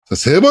자,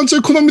 세 번째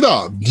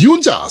코너입니다. 니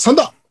혼자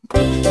산다.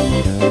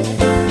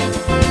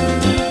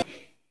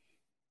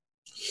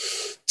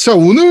 자,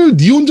 오늘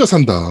니 혼자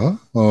산다.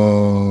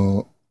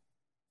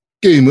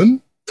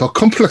 게임은 더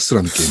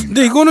컴플렉스라는 게임입니다.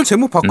 근데 이거는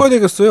제목 바꿔야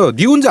되겠어요.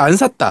 니 혼자 안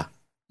샀다.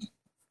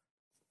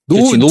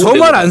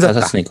 저만 안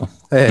샀다.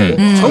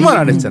 네, 저만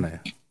안 했잖아요.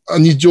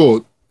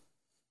 아니죠.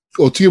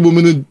 어떻게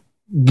보면은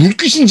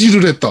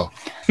물귀신질을 했다.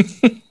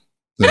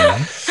 네.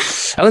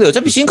 아 근데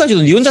어차피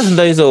지금까지도 니 혼자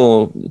산다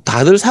해서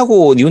다들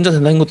사고 니 혼자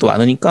산다는 것도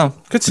많으니까.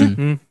 그치?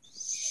 네.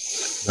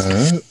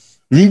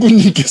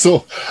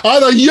 윙구님께서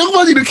나 이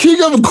양반이 이렇게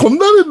얘기하면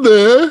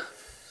겁나는데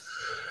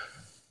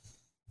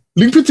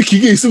링피트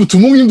기계에 있으면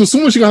두목님도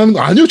 20시간 하는 거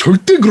아니요.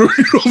 절대 그럴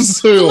일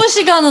없어요.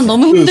 20시간은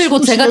너무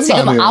힘들고 제가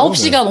지금 안 해요.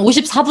 9시간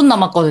 54분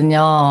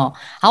남았거든요.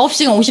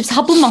 9시간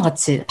 54분만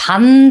같이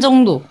반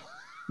정도.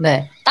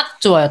 네, 딱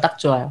좋아요. 딱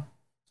좋아요.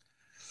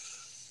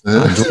 네.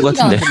 안 좋은 것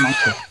같은데.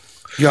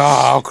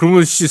 야,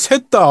 그러면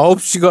셋 다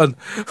 9시간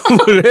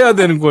을 해야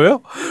되는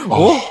거예요?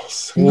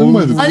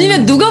 생각만 해도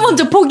아니면 누가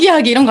먼저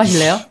포기하기 이런 거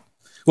하실래요?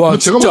 와,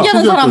 제가 진짜.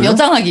 포기하는 사람 거예요?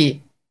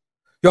 여장하기.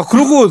 야,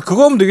 그러고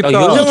그거 하면 되겠다.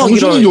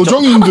 당신은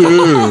여장인데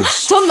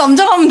전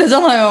남자가 하면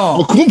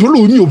되잖아요. 그건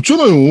별로 의미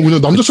없잖아요.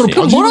 그냥 남자처럼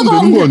바지 입으면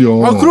뭐라도 되는 거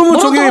아니야. 그러면 뭐라도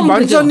저기 하면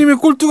만지자님이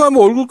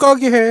꼴등하면 얼굴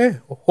까게 해.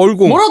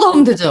 얼공. 뭐라도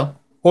하면 되죠.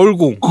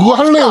 얼공. 그거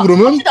할래요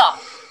그러면?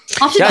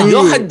 합시다. 야,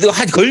 너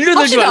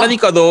걸려들지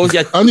말라니까 너.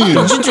 야, 아니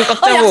정신줄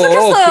깎자고.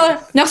 약속했어요.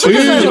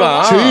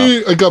 약속했어요.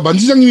 제일 그러니까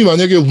만지장님이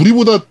만약에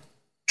우리보다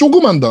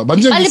조금 한다.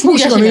 만지장님 빨리 20시간 해야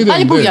포기하시면 되는데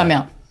빨리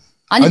포기하면.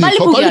 아니 빨리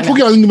더 포기하면. 빨리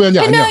포기하는 게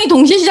아니야. 세 명이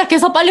동시에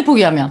시작해서 빨리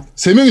포기하면.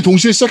 세 명이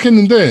동시에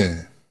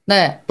시작했는데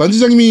네.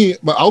 만지장님이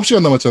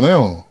 9시간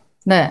남았잖아요.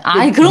 네.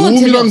 아니 그런 건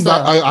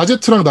재미없어요.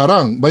 아제트랑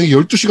나랑 만약에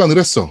 12시간을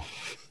했어.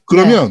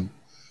 그러면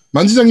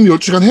만지장님이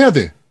 12시간 해야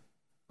돼.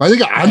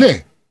 만약에 안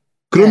해.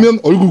 그러면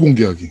얼굴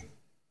공개하기.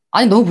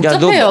 아니 너무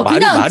복잡해요. 야, 너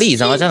그냥 말이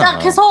이상하잖아.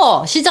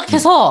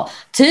 시작해서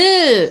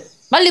제일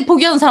빨리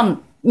포기하는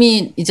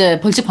사람이 이제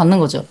벌칙 받는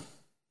거죠.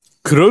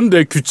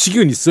 그런데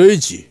규칙은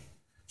있어야지.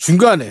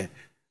 중간에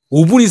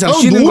 5분 이상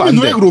쉬는 거 안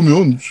돼. 왜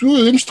그러면?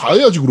 MC 다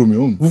해야지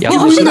그러면.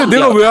 웃기고 있는데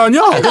내가 왜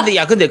하냐?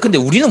 근데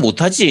우리는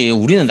못하지.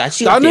 우리는 낮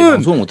시간 때 나는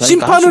방송 못하니까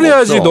심판을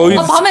해야지. 너희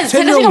밤에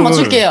제가 시간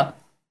맞출게요.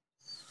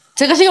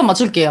 제가 시간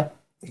맞출게요.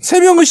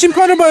 3명은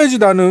심판을 봐야지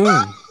나는.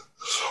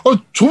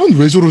 저분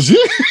왜 저러지?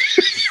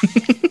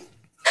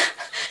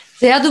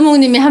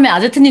 제아두목님이 하면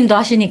아제트님도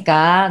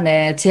하시니까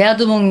네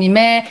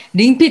제아두목님의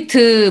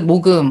링피트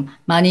모금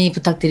많이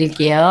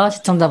부탁드릴게요.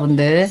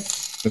 시청자분들.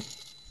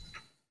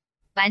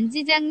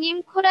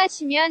 만지장님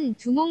콜하시면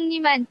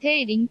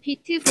두목님한테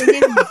링피트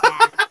보냅니다.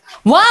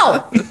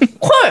 와우!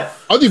 콜!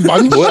 아니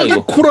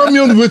만지장님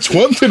콜하면 왜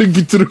저한테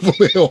링피트를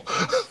보내요?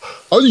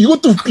 아니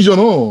이것도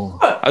웃기잖아.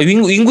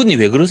 윙군님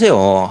왜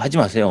그러세요? 하지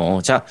마세요.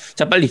 자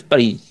빨리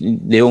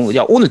내용.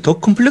 야 오늘 더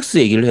컴플렉스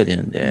얘기를 해야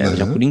되는데 네.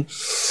 자꾸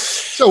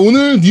자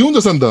오늘 니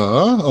혼자 산다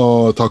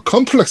더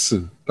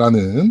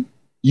컴플렉스라는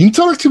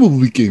인터랙티브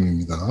무비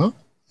게임입니다.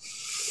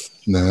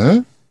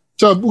 네.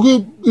 자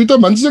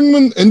일단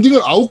만지장님은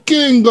엔딩을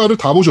 9개인가를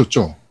다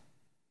보셨죠?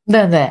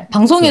 네네.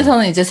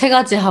 방송에서는 이제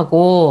 3가지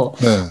하고,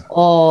 네.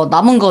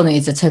 남은 거는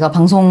이제 제가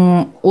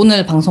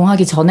오늘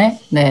방송하기 전에,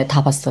 네,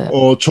 다 봤어요.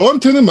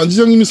 저한테는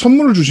만지장님이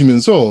선물을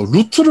주시면서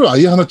루트를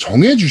아예 하나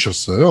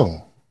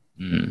정해주셨어요.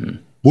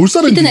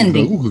 몰살 히든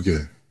엔딩이라고, 그게.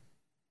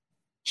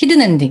 히든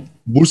엔딩.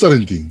 몰살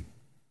엔딩.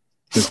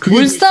 네,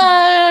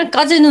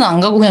 몰살까지는 안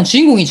가고 그냥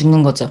주인공이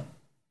죽는 거죠.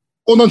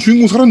 난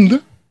주인공 살았는데?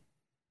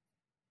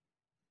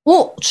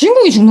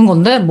 주인공이 죽는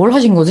건데? 뭘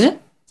하신 거지?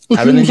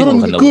 다른 주인공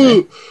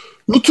살았는데.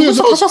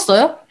 루트에서 구급차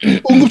타셨어요?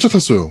 응급차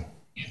탔어요.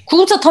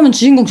 구급차 타면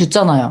주인공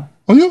죽잖아요.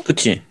 아니요?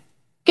 그치.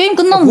 게임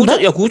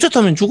끝났는데? 구급차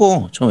타면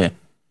죽어 처음에.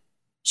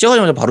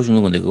 시작하자마자 바로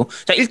죽는 건데 그거.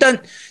 자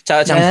일단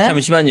네.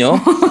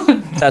 잠시만요.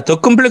 자 더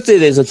컴플렉스에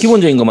대해서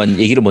기본적인 것만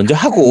얘기를 먼저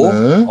하고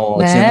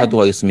네.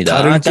 진행하도록 하겠습니다.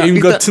 다른 게임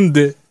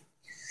같은데.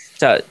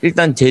 자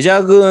일단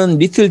제작은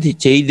리틀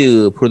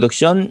제이드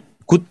프로덕션,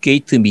 굿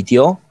게이트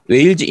미디어,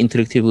 웨일즈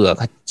인터랙티브가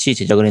같이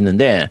제작을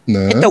했는데 네.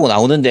 했다고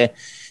나오는데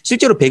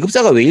실제로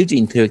배급사가 웨일즈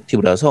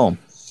인터랙티브라서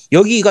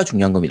여기가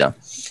중요한 겁니다.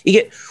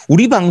 이게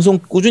우리 방송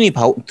꾸준히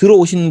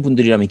들어오신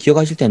분들이라면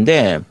기억하실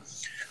텐데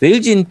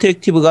웨일즈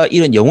인터랙티브가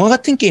이런 영화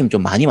같은 게임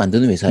좀 많이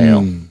만드는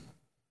회사예요.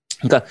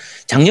 그러니까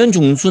작년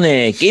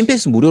중순에 게임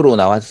패스 무료로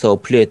나와서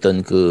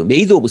플레이했던 그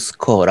메이드 오브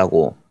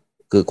스커라고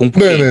그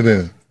공포 게임.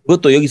 네네네.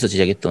 그것도 여기서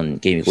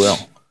제작했던 게임이고요.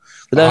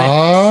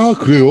 그다음에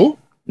그래요?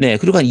 네,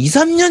 그리고 한 2,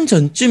 3년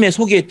전쯤에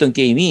소개했던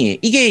게임이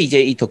이게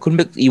이제 이 더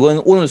컴플렉스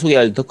오늘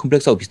소개할 더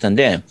컴플렉스하고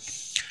비슷한데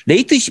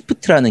레이트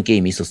시프트라는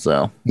게임이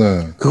있었어요.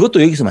 네.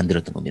 그것도 여기서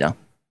만들었던 겁니다.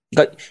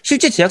 그러니까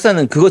실제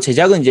제작사는 그거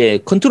제작은 이제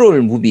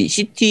컨트롤 무비,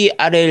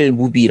 CTRL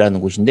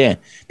무비라는 곳인데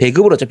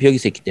배급을 어차피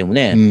여기서 했기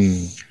때문에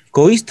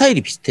거의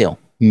스타일이 비슷해요.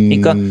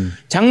 그러니까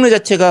장르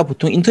자체가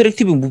보통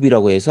인터랙티브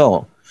무비라고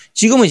해서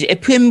지금은 이제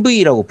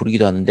FMV라고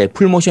부르기도 하는데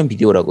풀모션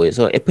비디오라고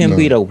해서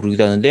FMV라고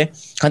부르기도 하는데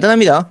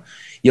간단합니다.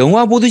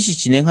 영화 보듯이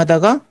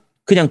진행하다가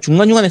그냥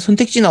중간중간에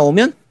선택지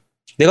나오면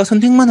내가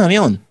선택만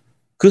하면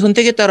그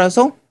선택에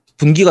따라서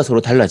분기가 서로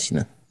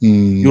달라지는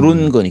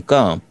요런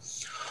거니까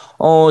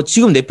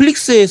지금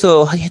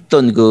넷플릭스에서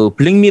했던 그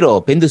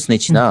블랙미러 밴드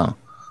스네치나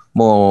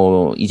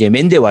뭐 이제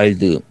맨데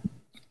와일드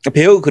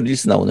베어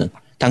그릴스 나오는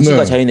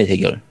당신과 네. 자연의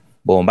대결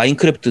뭐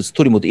마인크래프트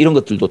스토리 모드 이런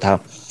것들도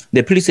다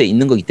넷플릭스에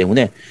있는 거기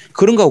때문에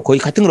그런 거하고 거의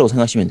같은 거라고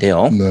생각하시면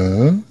돼요.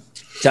 네.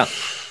 자,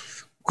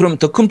 그럼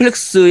더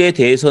컴플렉스에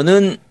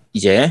대해서는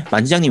이제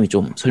만지장님이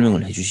좀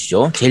설명을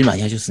해주시죠. 제일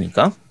많이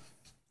하셨으니까.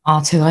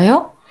 아,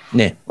 제가요?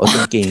 네,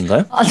 어떤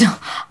게임인가요?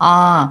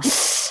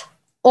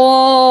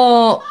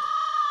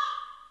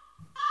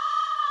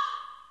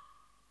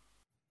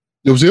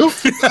 여보세요?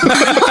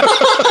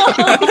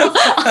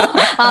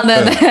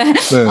 네네. 네.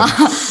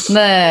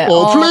 네.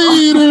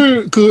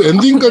 플레이를 그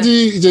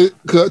엔딩까지 이제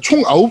그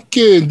총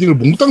 9개 엔딩을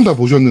몽땅 다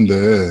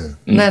보셨는데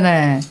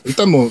네네.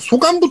 일단 뭐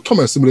소감부터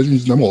말씀을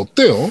해주신다면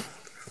어때요?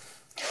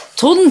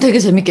 저는 되게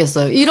재밌게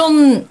했어요.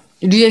 이런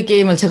류의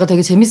게임을 제가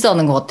되게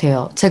재밌어하는 것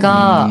같아요.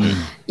 제가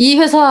이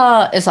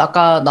회사에서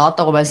아까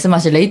나왔다고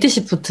말씀하신 레이트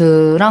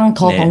시프트랑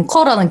더 네.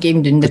 벙커라는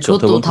게임도 있는데 그쵸,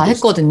 더 그것도 다 벙커도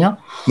했거든요.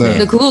 네.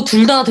 근데 그거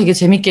둘 다 되게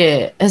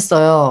재밌게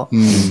했어요.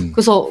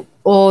 그래서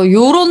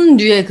요런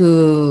류의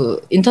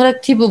그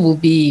인터랙티브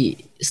무비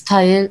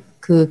스타일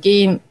그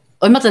게임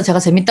얼마 전에 제가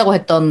재밌다고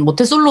했던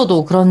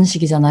모태솔로도 그런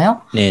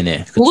식이잖아요.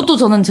 네네. 그쵸. 그것도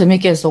저는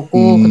재밌게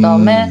했었고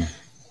그다음에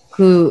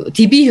그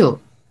디비휴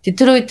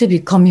디트로이트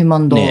비컴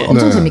휴먼도 네.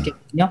 엄청 네. 재밌게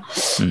했거든요.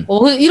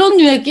 이런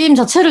류의 게임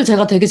자체를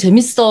제가 되게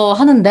재밌어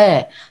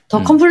하는데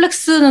더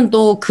컴플렉스는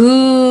또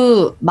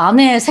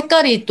그만의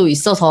색깔이 또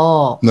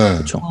있어서 네.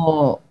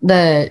 그렇죠.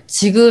 네,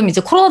 지금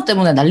이제 코로나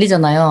때문에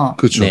난리잖아요.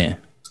 그렇죠. 네.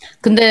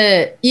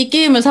 근데 이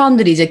게임을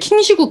사람들이 이제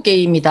킹시국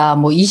게임이다,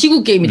 뭐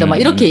이시국 게임이다, 막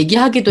이렇게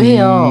얘기하기도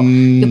해요.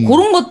 근데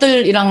그런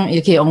것들이랑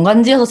이렇게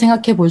연관지어서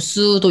생각해 볼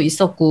수도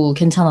있었고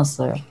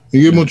괜찮았어요.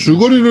 이게 뭐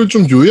줄거리를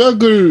좀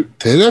요약을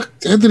대략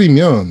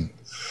해드리면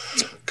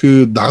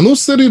그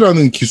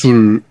나노셀이라는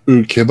기술을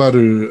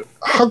개발을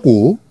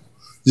하고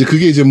이제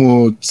그게 이제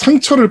뭐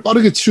상처를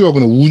빠르게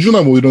치유하거나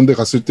우주나 뭐 이런 데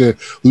갔을 때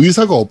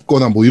의사가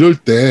없거나 뭐 이럴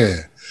때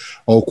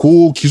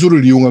그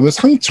기술을 이용하면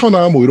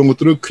상처나 뭐 이런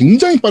것들을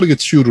굉장히 빠르게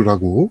치유를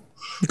하고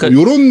그러니까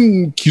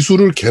이런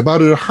기술을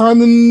개발을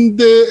하는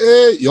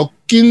데에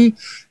엮인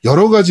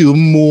여러 가지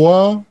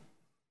음모와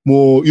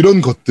뭐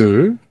이런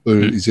것들을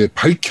이제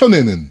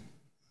밝혀내는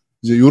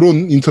이제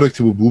요런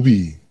인터랙티브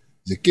무비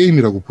이제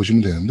게임이라고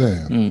보시면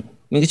되는데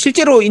그러니까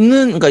실제로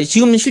있는, 그러니까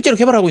지금 실제로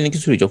개발하고 있는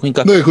기술이죠.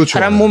 그러니까 네, 그렇죠.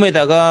 사람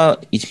몸에다가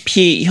이제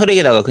피,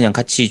 혈액에다가 그냥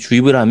같이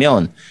주입을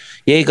하면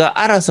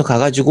얘가 알아서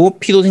가가지고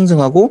피도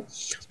생성하고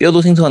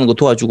뼈도 생성하는 거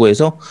도와주고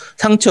해서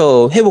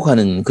상처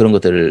회복하는 그런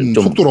것들을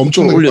좀 속도를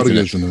엄청나게 올려주는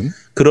빠르게 해주는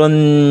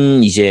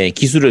그런 이제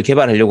기술을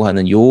개발하려고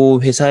하는 요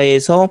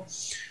회사에서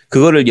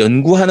그거를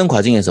연구하는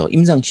과정에서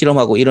임상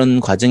실험하고 이런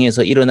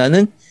과정에서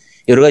일어나는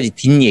여러 가지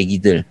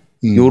뒷얘기들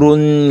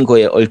요런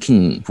거에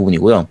얽힌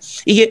부분이고요.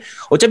 이게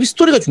어차피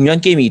스토리가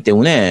중요한 게임이기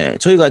때문에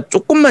저희가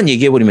조금만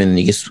얘기해버리면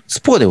이게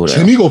스포가 돼버려요.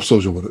 재미가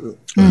없어져버려요.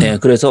 네,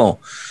 그래서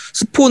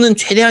스포는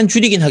최대한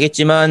줄이긴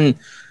하겠지만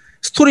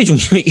스토리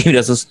중심의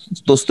게임이라서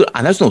또 스토리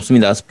안 할 수는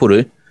없습니다.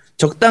 스포를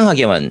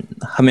적당하게만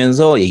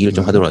하면서 얘기를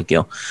좀 하도록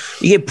할게요.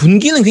 이게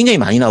분기는 굉장히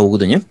많이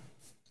나오거든요.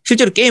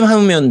 실제로 게임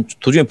하면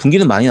도중에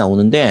분기는 많이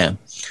나오는데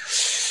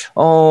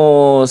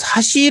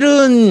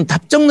사실은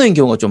답정너인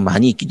경우가 좀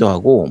많이 있기도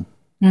하고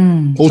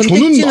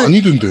저는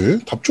아니던데.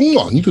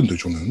 답종로 아니던데,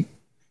 저는.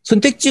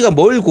 선택지가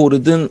뭘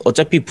고르든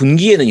어차피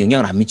분기에는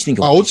영향을 안 미치는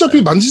경우가 어차피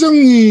있어요.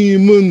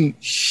 만지장님은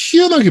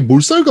희한하게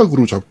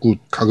몰살각으로 자꾸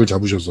각을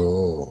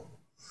잡으셔서.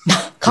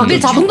 각을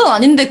잡은 건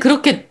아닌데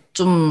그렇게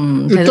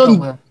좀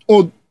되더라고요.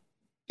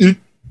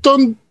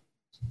 일단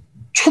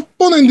첫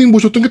번 엔딩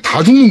보셨던 게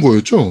다 죽는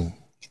거였죠?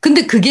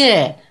 근데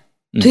그게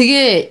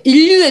되게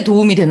인류에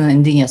도움이 되는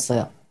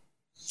엔딩이었어요.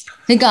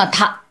 그러니까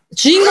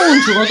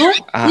주인공은 죽어도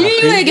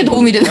인류에게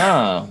도움이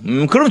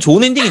되는. 그럼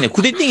좋은 엔딩이네.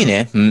 굿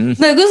엔딩이네.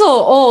 네,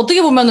 그래서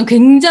어떻게 보면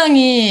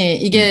굉장히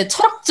이게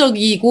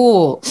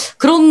철학적이고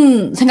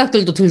그런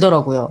생각들도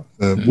들더라고요.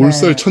 네,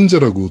 몰살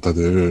천재라고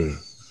다들.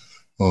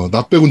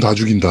 나 빼곤 다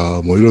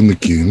죽인다. 뭐 이런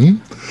느낌.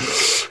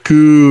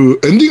 그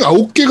엔딩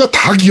 9개가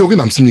다 기억에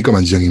남습니까?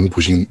 만지장님은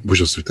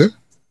보셨을 때?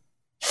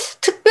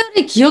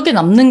 특별히 기억에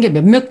남는 게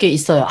몇몇 개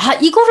있어요.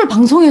 이거를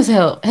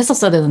방송에서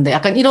했었어야 되는데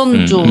약간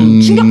이런 좀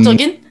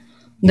충격적인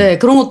네,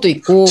 그런 것도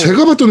있고.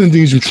 제가 봤던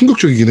엔딩이 좀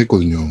충격적이긴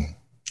했거든요.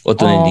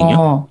 어떤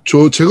엔딩이요?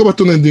 제가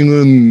봤던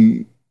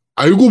엔딩은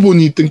알고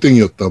보니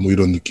땡땡이었다. 뭐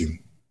이런 느낌.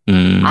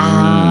 네.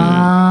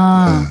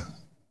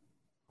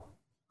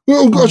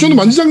 저는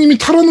만지장님이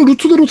타라는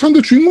루트대로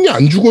타는데 주인공이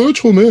안 죽어요,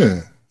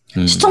 처음에.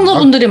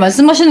 시청자분들이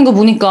말씀하시는 거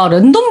보니까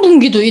랜덤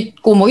분기도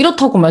있고 뭐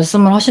이렇다고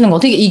말씀을 하시는 거.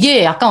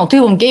 이게 약간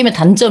어떻게 보면 게임의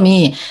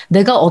단점이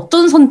내가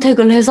어떤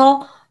선택을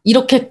해서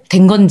이렇게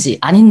된 건지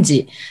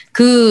아닌지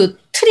그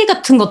트리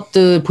같은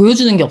것들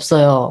보여주는 게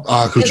없어요.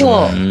 아,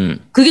 그렇죠. 그래서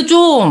그게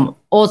좀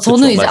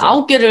저는 그쵸, 이제 맞아.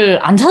 9개를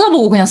안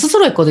찾아보고 그냥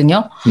스스로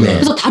했거든요. 네.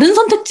 그래서 다른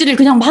선택지를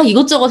그냥 막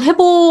이것저것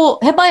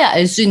해봐야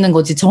알 수 있는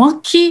거지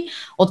정확히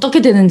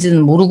어떻게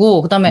되는지는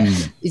모르고 그다음에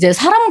이제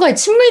사람과의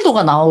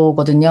친밀도가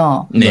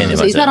나오거든요. 네,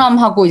 그래서 맞아요. 이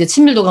사람하고 이제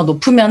친밀도가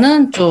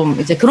높으면은 좀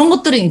이제 그런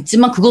것들은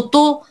있지만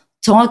그것도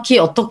정확히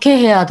어떻게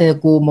해야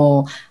되고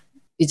뭐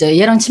이제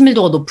얘랑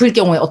친밀도가 높을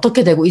경우에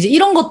어떻게 되고 이제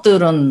이런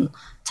것들은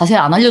자세히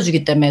안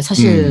알려주기 때문에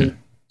사실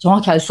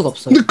정확히 알 수가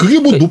없어요. 근데 그게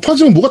뭐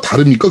높아지면 뭐가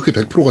다릅니까?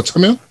 그게 100%가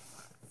차면?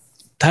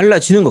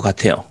 달라지는 것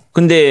같아요.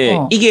 근데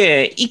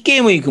이게 이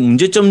게임의 그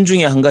문제점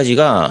중에 한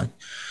가지가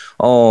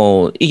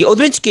이게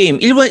어드벤처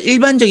게임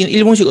일반적인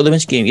일본식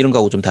어드벤처 게임 이런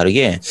거하고 좀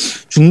다르게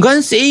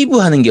중간 세이브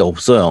하는 게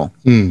없어요.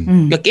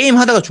 그러니까 게임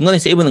하다가 중간에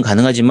세이브는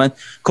가능하지만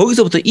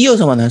거기서부터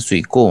이어서만 할 수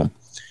있고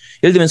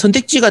예를 들면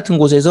선택지 같은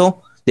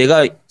곳에서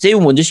내가 세이브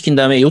먼저 시킨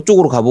다음에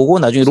이쪽으로 가보고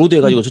나중에 로드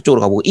해가지고 저쪽으로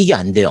가보고 이게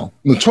안 돼요.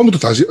 처음부터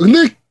다시.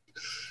 근데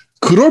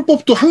그럴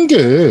법도 한 게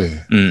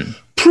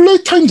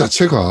플레이 타임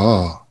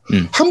자체가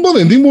한 번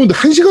엔딩 보는데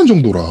 1시간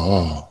정도라.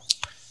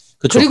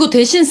 그쵸? 그리고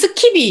대신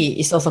스킵이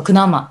있어서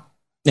그나마.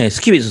 네,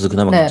 스킵이 있어서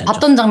그나마 네, 괜찮죠.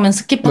 봤던 장면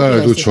스킵하기가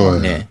네, 그렇죠. 있어서.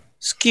 네.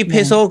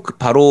 스킵해서 그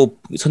바로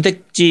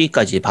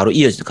선택지까지 바로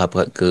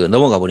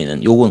넘어가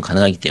버리는 요건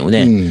가능하기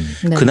때문에 네.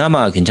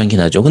 그나마 괜찮긴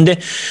하죠. 근데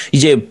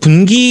이제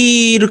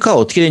분기가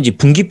어떻게 되는지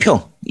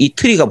분기표 이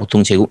트리가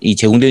보통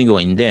제공되는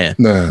경우가 있는데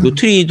네. 이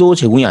트리도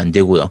제공이 안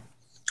되고요.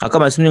 아까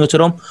말씀드린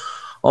것처럼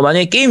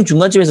만약에 게임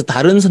중간쯤에서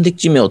다른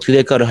선택지면 어떻게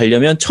될까를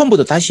하려면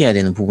처음부터 다시 해야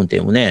되는 부분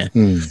때문에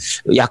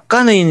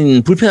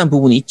약간의 불편한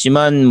부분이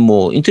있지만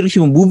뭐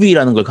인터랙티브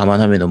무비라는 걸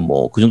감안하면은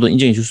뭐 그 정도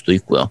인정해 줄 수도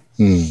있고요.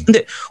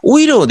 근데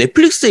오히려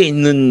넷플릭스에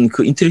있는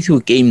그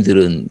인터랙티브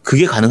게임들은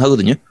그게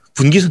가능하거든요.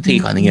 분기 선택이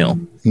가능해요.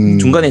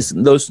 중간에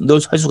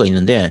할 수가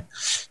있는데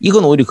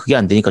이건 오히려 그게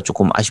안 되니까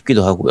조금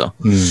아쉽기도 하고요.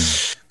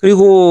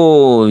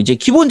 그리고 이제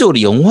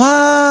기본적으로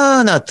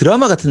영화나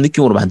드라마 같은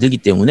느낌으로 만들기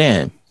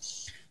때문에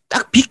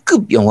딱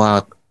B급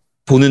영화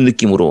보는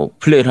느낌으로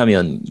플레이를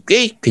하면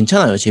꽤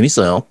괜찮아요.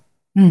 재밌어요.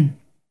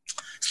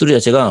 스토리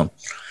자체가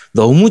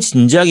너무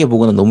진지하게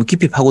보거나 너무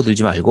깊이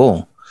파고들지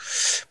말고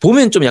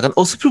보면 좀 약간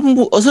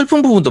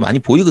어설픈 부분도 많이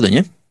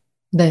보이거든요.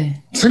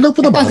 네.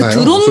 생각보다 많아요.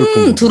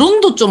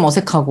 드론도 좀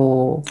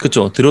어색하고.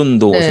 그렇죠.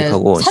 드론도 네.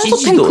 어색하고. 산소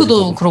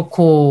탱크도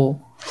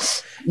그렇고.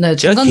 네.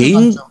 제가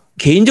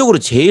개인적으로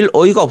제일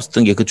어이가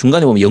없었던 게 그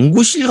중간에 보면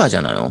연구실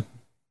가잖아요.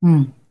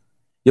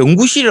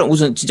 연구실이랑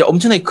우선 진짜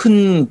엄청나게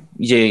큰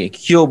이제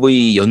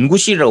기업의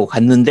연구실이라고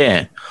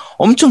갔는데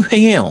엄청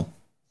휑해요.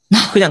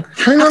 그냥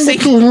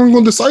휑한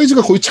건데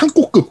사이즈가 거의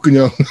창고급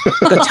그냥.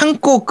 그러니까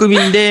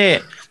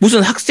창고급인데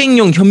무슨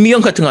학생용 현미경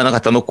같은 거 하나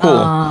갖다 놓고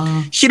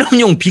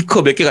실험용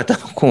비커 몇 개 갖다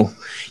놓고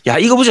야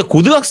이거 보자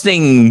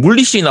고등학생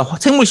물리실이나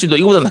생물실도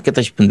이거보다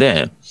낫겠다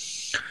싶은데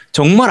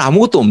정말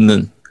아무것도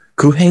없는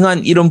그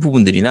휑한 이런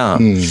부분들이나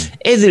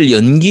애들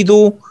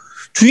연기도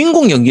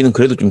주인공 연기는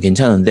그래도 좀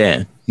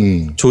괜찮은데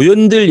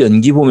조연들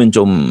연기 보면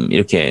좀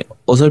이렇게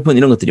어설픈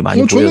이런 것들이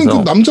많이 보여서.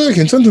 저는 그 남자애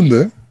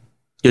괜찮던데.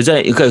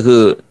 여자,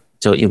 그러니까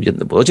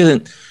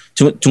어쨌든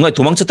중간에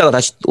도망쳤다가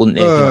다시 온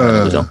애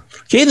말하는 거죠.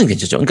 걔는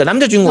괜찮죠. 그러니까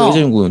남자 주인공, 여자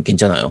주인공은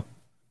괜찮아요.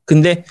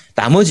 근데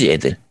나머지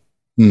애들.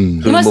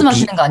 그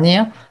말씀하시는 거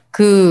아니에요?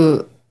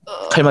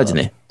 칼 맞은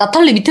애.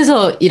 나탈리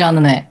밑에서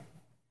일하는 애.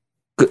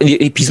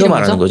 비서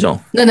말하는 거죠.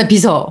 네네,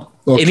 비서.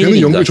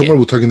 걔는 연기 정말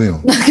못하긴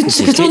해요.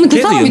 저는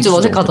그 사람이 좀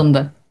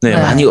어색하던데. 네,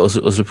 많이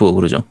어설프고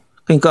그러죠.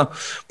 그러니까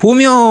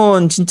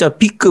보면 진짜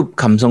B급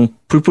감성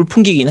풀풀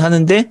풍기긴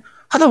하는데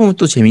하다 보면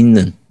또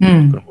재밌는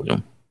그런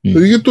거죠.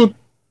 이게 또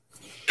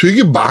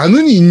되게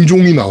많은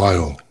인종이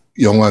나와요.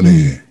 영화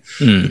내에.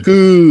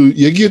 그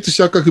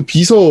얘기했듯이 아까 그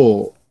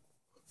비서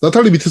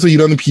나탈리 밑에서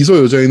일하는 비서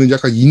여자애는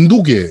약간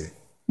인도계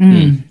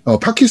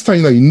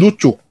파키스탄이나 인도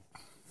쪽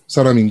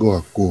사람인 것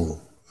같고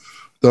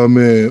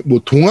그다음에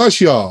뭐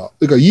동아시아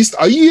그러니까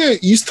아예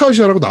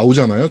이스트아시아라고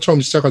나오잖아요.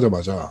 처음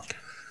시작하자마자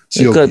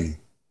지역이. 그러니까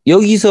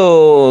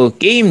여기서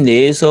게임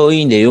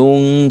내에서의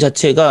내용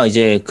자체가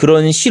이제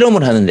그런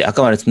실험을 하는데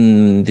아까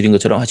말씀드린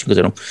것처럼 하신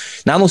것처럼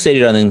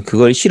나노셀이라는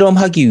그걸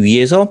실험하기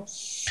위해서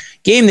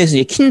게임 내에서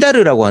이제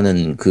킨다르라고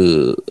하는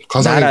그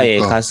나라에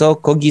가서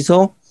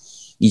거기서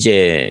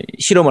이제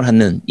실험을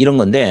하는 이런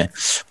건데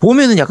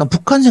보면은 약간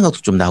북한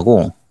생각도 좀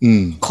나고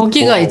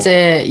거기가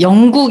이제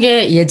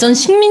영국의 예전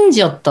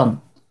식민지였던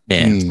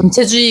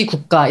전체주의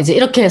국가 이제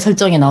이렇게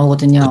설정이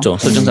나오거든요. 그렇죠.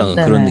 설정상은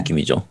그런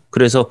느낌이죠.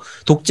 그래서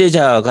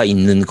독재자가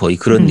있는 거의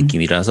그런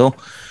느낌이라서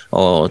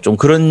좀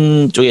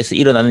그런 쪽에서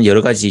일어나는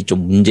여러 가지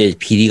좀 문제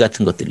비리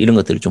같은 것들 이런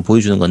것들을 좀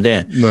보여주는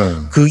건데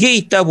그게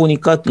있다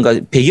보니까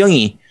그러니까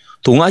배경이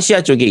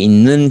동아시아 쪽에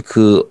있는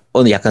그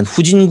어느 약간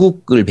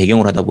후진국을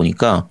배경으로 하다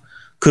보니까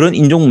그런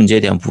인종 문제에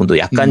대한 부분도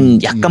약간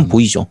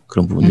보이죠.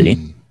 그런 부분들이.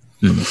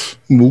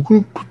 뭐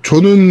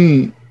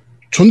저는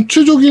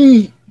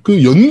전체적인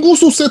그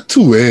연구소 세트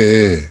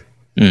외에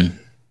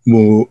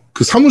뭐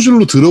그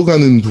사무실로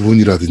들어가는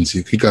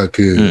부분이라든지 그러니까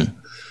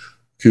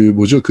그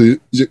뭐죠 그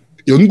이제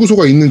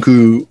연구소가 있는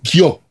그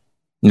기업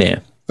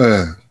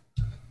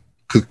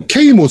그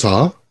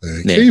K모사,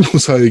 네.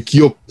 K모사의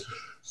기업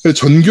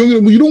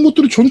전경이나 뭐 이런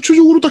것들이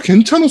전체적으로 다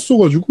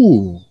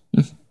괜찮았어가지고.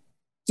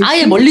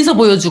 아예 멀리서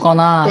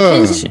보여주거나 네.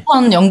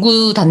 펜시펀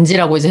연구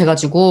단지라고 이제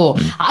해가지고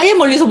아예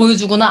멀리서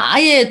보여주거나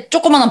아예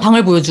조그마한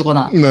방을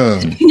보여주거나. 네.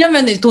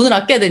 왜냐면 돈을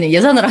아껴야 되니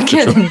예산을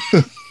아껴야 되니.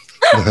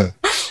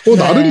 네.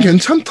 나름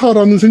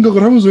괜찮다라는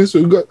생각을 하면서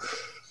했어요. 그러니까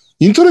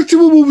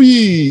인터랙티브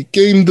무비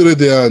게임들에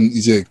대한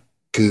이제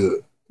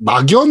그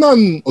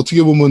막연한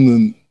어떻게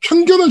보면은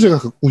편견을 제가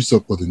갖고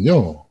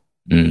있었거든요.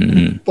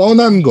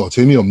 뻔한 거,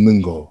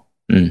 재미없는 거,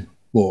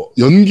 뭐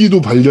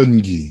연기도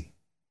발연기,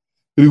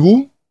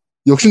 그리고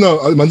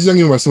역시나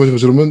만지장님이 말씀하신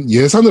것처럼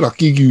예산을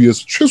아끼기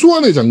위해서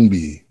최소한의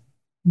장비,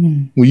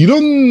 뭐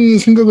이런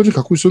생각을 좀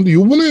갖고 있었는데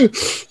요번에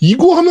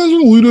이거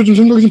하면서는 오히려 좀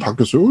생각이 좀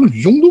바뀌었어요.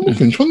 이 정도면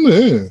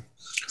괜찮네.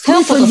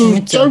 생각보다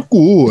재밌죠.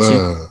 짧고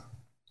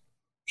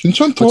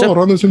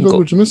괜찮다라는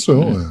생각을 좀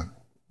했어요.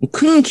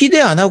 큰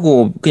기대 안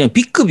하고 그냥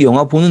B급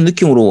영화 보는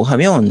느낌으로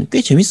하면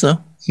꽤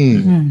재밌어요.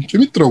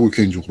 재밌더라고요,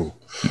 개인적으로.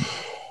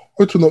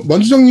 하여튼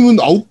만지장님은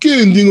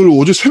 9개 엔딩을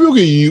어제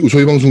새벽에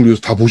저희 방송을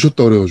위해서 다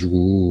보셨다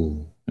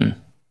그래가지고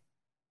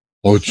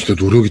진짜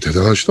노력이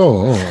대단하시다.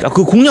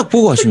 그 공략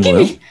보고 하신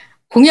거예요?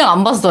 공략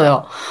안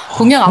봤어요.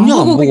 공략 안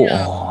보고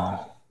그냥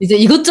이제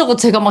이것저것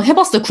제가 막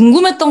해봤어요.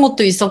 궁금했던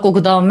것도 있었고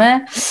그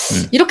다음에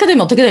이렇게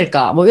되면 어떻게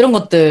될까 뭐 이런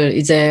것들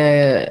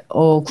이제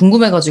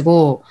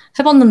궁금해가지고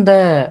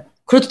해봤는데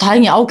그래도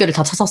다행히 9개를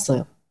다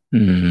찾았어요.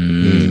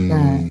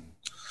 네.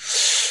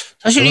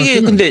 사실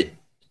이게 근데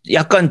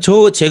약간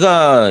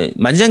제가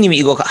만지장님이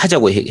이거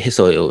하자고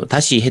해서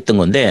다시 했던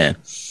건데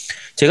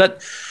제가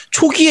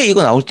초기에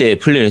이거 나올 때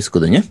플레이를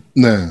했었거든요.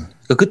 네.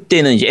 그러니까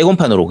그때는 이제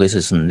에곤판으로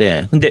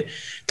했었는데 근데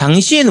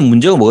당시에는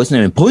문제가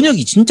뭐였냐면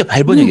번역이 진짜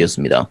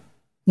발번역이었습니다.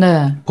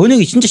 네.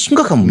 번역이 진짜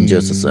심각한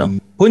문제였었어요.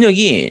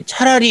 번역이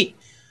차라리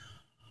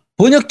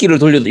번역기를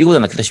돌려도 이거보다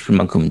낫겠다 싶을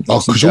만큼.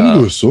 그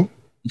정도였어?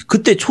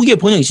 그때 초기에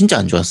번역이 진짜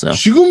안 좋았어요.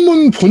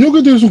 지금은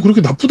번역에 대해서 그렇게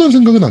나쁘다는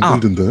생각은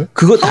안 들던데.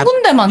 그거 한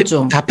군데만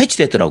좀. 다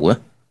패치됐더라고요.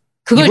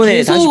 그걸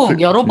계속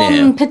여러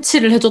번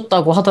패치를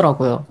해줬다고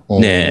하더라고요.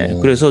 네.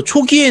 그래서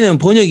초기에는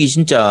번역이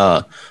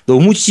진짜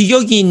너무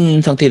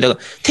직역인 상태에다가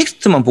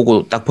텍스트만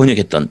보고 딱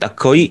번역했던 딱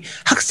거의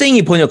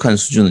학생이 번역한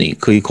수준의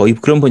거의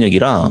그런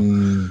번역이라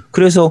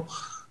그래서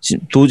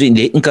도저히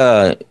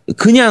그러니까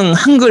그냥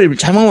한글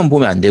자막만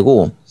보면 안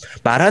되고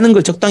말하는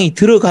걸 적당히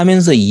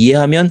들어가면서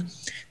이해하면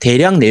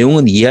대략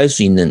내용은 이해할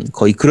수 있는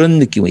거의 그런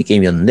느낌의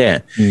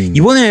게임이었는데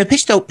이번에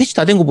패치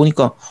다 된 거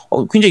보니까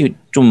굉장히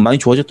좀 많이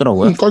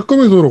좋아졌더라고요.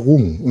 깔끔하더라고.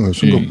 네,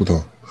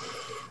 생각보다.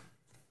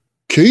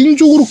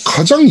 개인적으로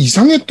가장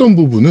이상했던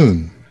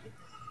부분은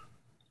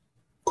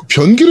그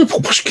변기를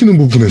폭파시키는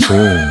부분에서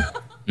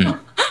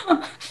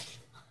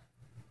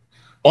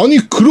아니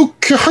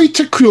그렇게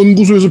하이테크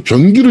연구소에서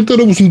변기를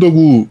때려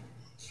부순다고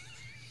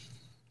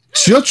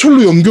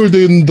지하철로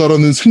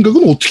연결된다라는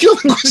생각은 어떻게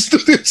하는 거지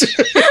도대체.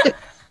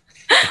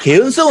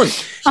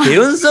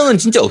 개연성은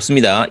진짜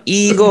없습니다.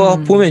 이거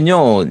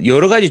보면요.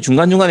 여러 가지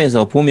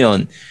중간중간에서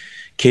보면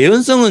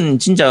개연성은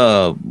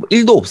진짜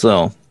 1도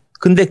없어요.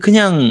 근데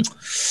그냥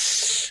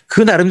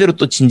그 나름대로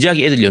또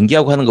진지하게 애들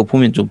연기하고 하는 거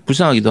보면 좀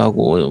불쌍하기도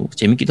하고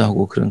재밌기도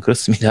하고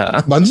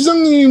그렇습니다.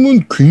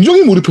 만지장님은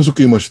굉장히 몰입해서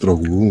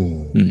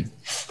게임하시더라고.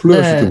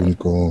 플레이하실 때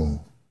보니까.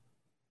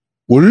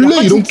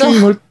 원래 이런 진짜?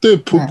 게임 할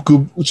때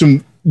좀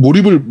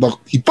몰입을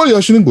막 이빨리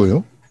하시는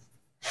거예요?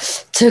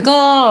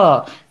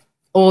 제가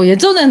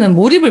예전에는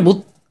몰입을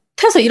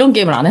못해서 이런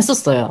게임을 안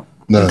했었어요.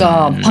 네.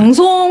 그러니까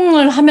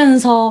방송을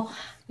하면서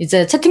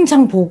이제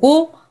채팅창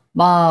보고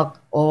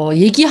막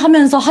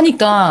얘기하면서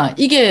하니까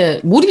이게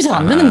몰입이 잘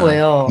안 되는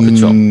거예요.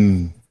 그렇죠.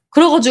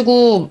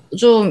 그래가지고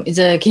좀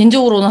이제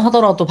개인적으로는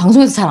하더라도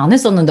방송에서 잘 안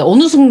했었는데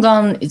어느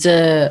순간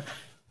이제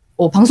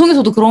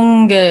방송에서도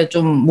그런 게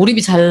좀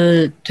몰입이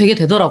잘 되게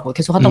되더라고요.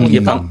 계속 하다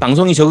보니까.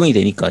 방송이 적응이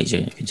되니까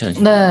이제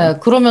괜찮아요. 네,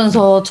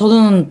 그러면서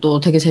저는 또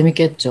되게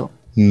재밌게 했죠.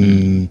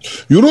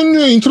 이런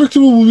류의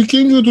인터랙티브 무비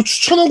게임 중에도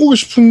추천하고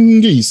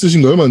싶은 게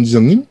있으신가요,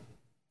 만지장님?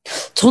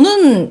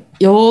 저는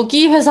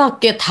여기 회사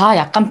게 다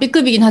약간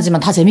B급이긴 하지만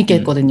다 재밌게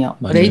했거든요.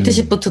 레이트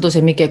시프트도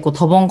재밌게 했고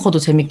더벙커도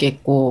재밌게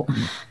했고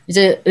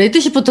이제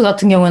레이트 시프트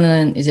같은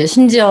경우는 이제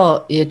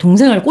심지어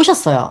동생을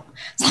꼬셨어요.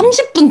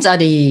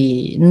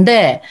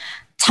 30분짜리인데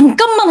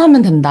잠깐만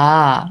하면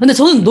된다. 근데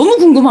저는 너무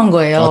궁금한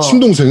거예요.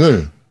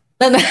 친동생을?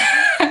 네네.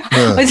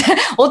 네. 이제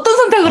어떤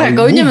선택을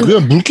할까? 왜냐면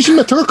그냥 물귀신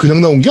메타가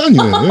그냥 나온 게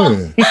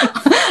아니네.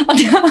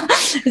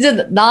 이제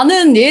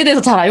나는 얘에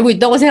대해서 잘 알고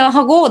있다고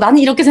생각하고 나는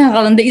이렇게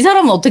생각하는데 이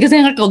사람은 어떻게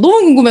생각할까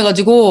너무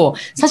궁금해가지고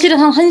사실은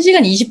한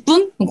 1시간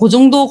 20분? 그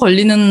정도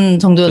걸리는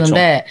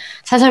정도였는데 그쵸.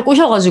 살살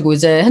꼬셔가지고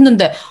이제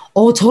했는데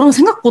저랑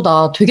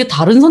생각보다 되게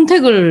다른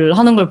선택을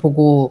하는 걸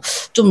보고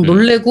좀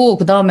놀래고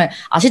그다음에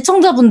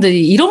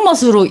시청자분들이 이런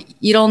맛으로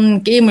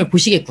이런 게임을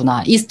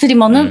보시겠구나. 이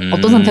스트리머는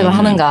어떤 선택을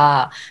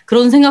하는가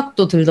그런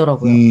생각도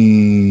들더라고요.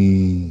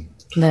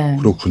 네.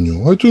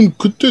 그렇군요. 하여튼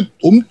그때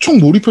엄청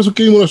몰입해서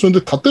게임을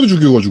하셨는데 다 때려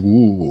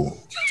죽여가지고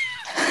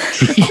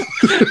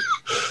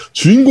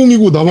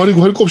주인공이고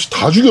나발이고 할 거 없이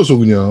다 죽여서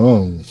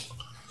그냥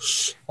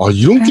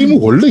이런 게임은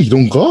원래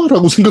이런가?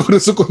 라고 생각을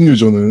했었거든요,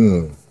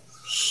 저는.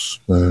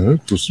 네,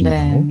 그렇습니다.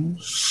 네.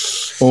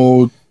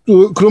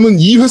 그러면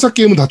이 회사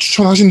게임은 다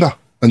추천하신다,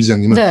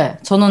 안지장님은? 네,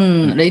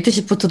 저는 레이트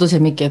시프트도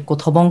재밌게 했고,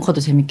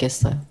 더벙커도 재밌게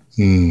했어요.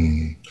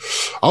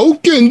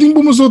 9개 엔딩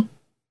보면서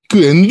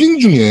그 엔딩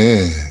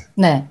중에,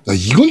 네.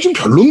 이건 좀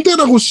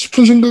별론데라고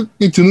싶은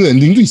생각이 드는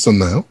엔딩도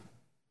있었나요?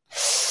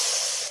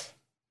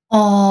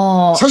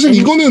 사실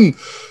이거는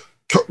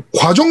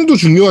과정도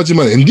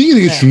중요하지만 엔딩이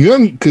되게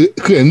중요한 그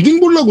엔딩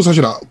보려고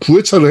사실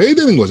 9회차를 해야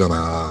되는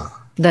거잖아.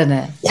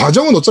 네네.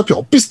 과정은 어차피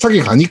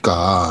엇비슷하게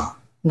가니까.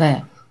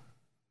 네.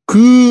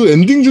 그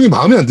엔딩 중에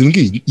마음에 안 드는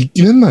게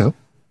있긴 했나요?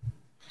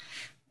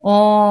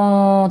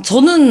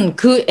 저는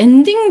그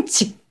엔딩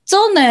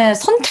직전에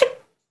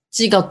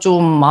선택지가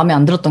좀 마음에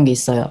안 들었던 게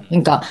있어요.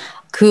 그러니까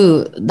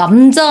그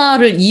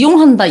남자를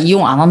이용한다,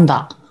 이용 안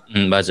한다.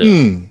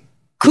 맞아요.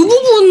 그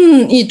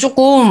부분이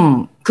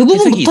조금 그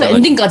부분부터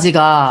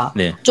엔딩까지가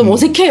네. 좀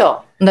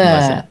어색해요. 네.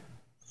 맞아요.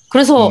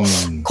 그래서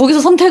거기서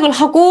선택을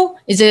하고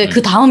이제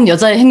그 다음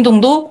여자의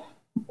행동도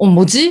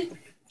뭐지?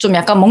 좀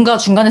약간 뭔가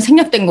중간에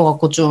생략된 것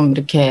같고 좀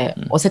이렇게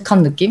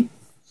어색한 느낌?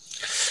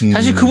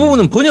 사실 그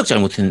부분은 번역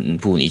잘못된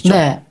부분이 있죠.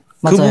 네,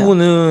 맞아요. 그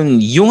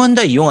부분은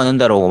이용한다, 이용 안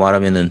한다라고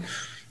말하면은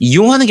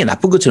이용하는 게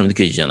나쁜 것처럼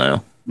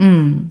느껴지잖아요.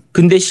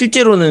 근데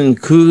실제로는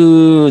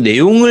그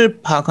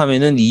내용을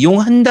파악하면은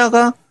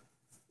이용한다가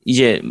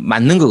이제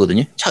맞는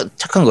거거든요.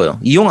 착한 거예요.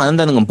 이용 안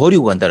한다는 건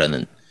버리고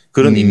간다라는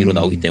그런 의미로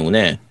나오기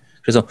때문에.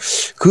 그래서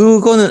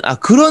그거는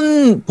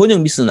그런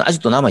번역 미스는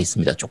아직도 남아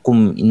있습니다.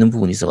 조금 있는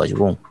부분이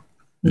있어가지고.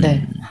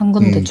 네, 한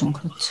군데 좀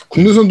그렇죠.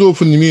 국내선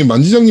도어프님이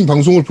만지장님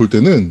방송을 볼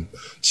때는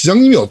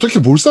지장님이 어떻게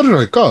몰살을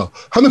할까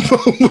하는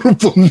마음으로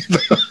봅니다.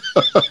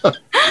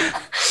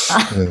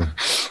 네.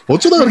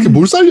 어쩌다 그렇게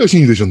몰살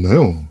여신이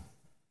되셨나요?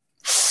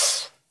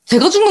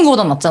 제가 죽는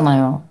것보단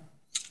낫잖아요.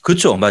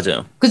 그렇죠,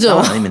 맞아요. 그죠?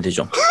 아니면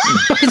되죠.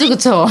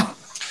 그죠.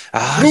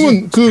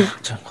 그러면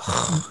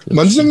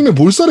만지장님의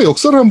몰살의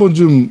역사를 한번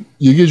좀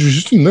얘기해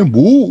주실 수 있나요?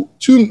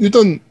 지금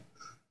일단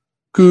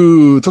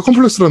더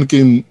컴플렉스라는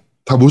게임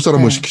다 몰살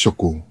한번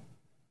시키셨고.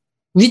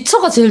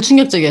 위쳐가 제일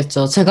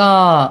충격적이었죠.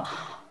 제가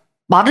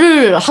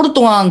말을 하루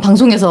동안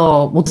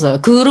방송에서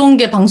못했어요. 그런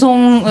게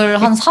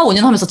방송을 한 4,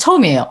 5년 하면서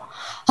처음이에요.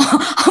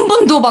 한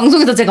번도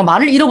방송에서 제가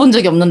말을 잃어본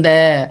적이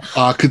없는데.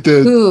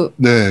 그때.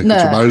 네,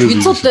 그렇죠. 말을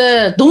위쳐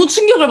때 너무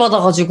충격을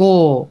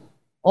받아가지고,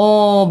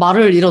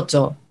 말을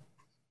잃었죠.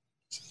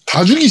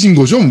 다 죽이신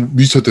거죠?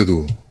 위쳐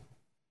때도.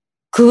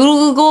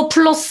 그거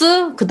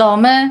플러스, 그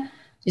다음에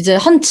이제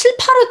한 7,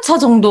 8회차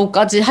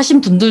정도까지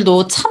하신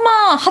분들도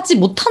차마 하지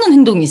못하는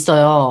행동이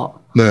있어요.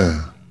 네.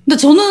 근데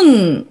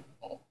저는,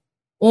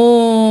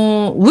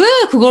 왜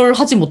그걸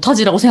하지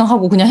못하지라고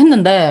생각하고 그냥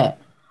했는데,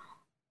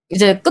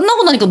 이제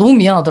끝나고 나니까 너무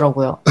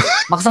미안하더라고요.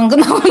 막상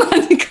끝나고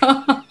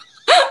나니까.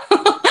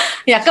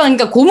 약간,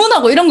 그러니까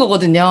고문하고 이런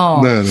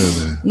거거든요. 네네네.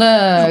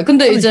 네.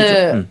 근데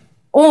이제,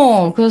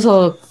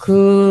 그래서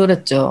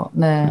그랬죠.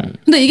 네.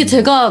 근데 이게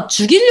제가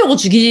죽이려고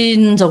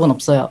죽인 적은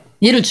없어요.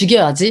 얘를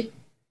죽여야지.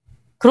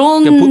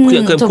 그런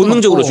그냥 적은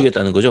본능적으로 없고.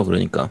 죽였다는 거죠,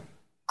 그러니까.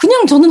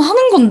 그냥 저는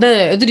하는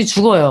건데 애들이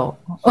죽어요.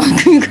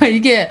 그러니까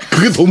이게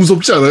그게 더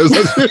무섭지 않아요,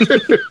 사실?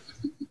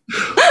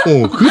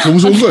 그게 더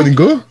무서운 거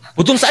아닌가?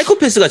 보통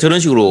사이코패스가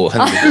저런 식으로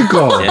하는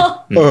거죠.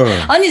 그러니까.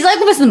 네. 아니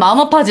사이코패스는 마음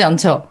아파하지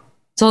않죠.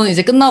 저는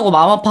이제 끝나고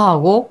마음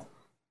아파하고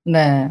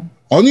네.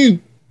 아니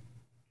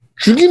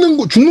죽는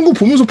거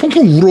보면서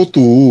펑펑 울어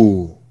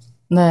또.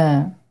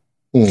 네.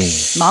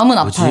 마음은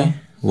아파요.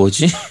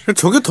 뭐지?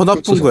 저게 더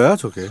나쁜 거야,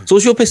 저게.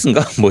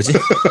 소시오패스인가? 뭐지?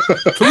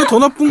 저게 더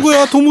나쁜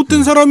거야. 더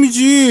못된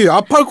사람이지.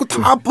 아파할 거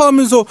다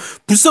아파하면서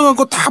불쌍한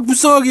거 다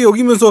불쌍하게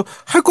여기면서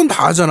할 건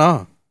다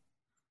하잖아.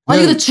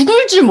 아니 근데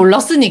죽을 줄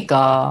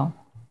몰랐으니까.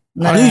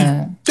 네.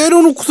 아니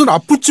때려놓고선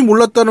아플지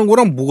몰랐다는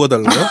거랑 뭐가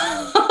달라요?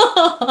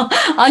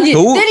 아니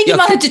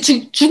때리기만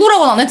했지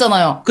죽으라고는 안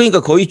했잖아요.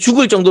 그러니까 거의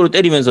죽을 정도로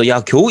때리면서 야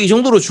겨우 이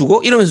정도로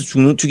죽어? 이러면서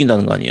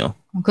죽인다는 거 아니에요?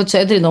 그렇죠.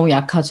 애들이 너무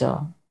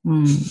약하죠.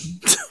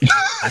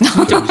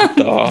 진짜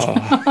무섭다.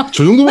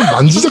 저 정도면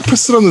만지작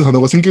패스라는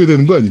단어가 생겨야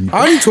되는 거 아닙니까?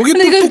 아니 저게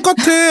또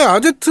똑같아.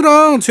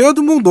 아제트랑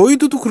제아드몽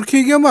너희들도 그렇게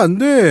얘기하면 안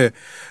돼.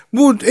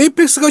 뭐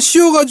에이펙스가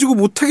쉬어가지고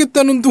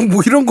못하겠다는 둥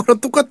뭐 이런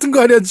거랑 똑같은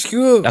거 아니야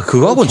지금. 야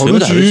그거하고는 전혀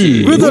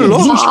다르지. 왜 달라?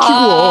 우승시키고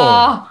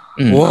와.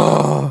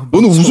 와.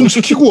 너는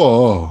우승시키고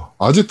와.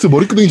 아제트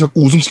머리끄댕이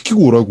잡고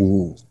우승시키고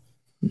오라고.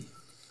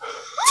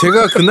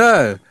 제가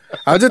그날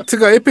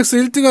아제트가 에이펙스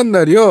 1등한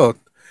날이요.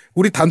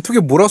 우리 단톡에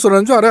뭐라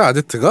써라는 줄 알아요?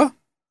 아제트가?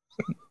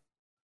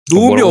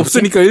 노움이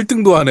없으니까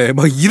 1등도 안 해.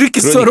 막 이렇게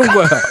써놓은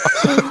거야.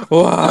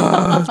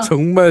 와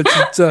정말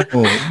진짜.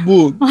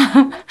 뭐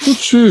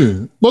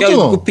그렇지.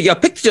 맞잖아. 야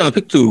팩트잖아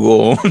팩트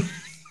그거.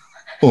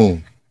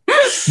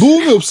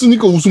 노움이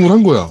없으니까 우승을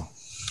한 거야.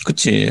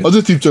 그치.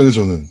 아제트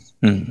입장에서는.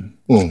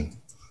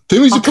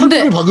 데미지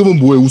 800을 박으면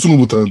뭐해 우승을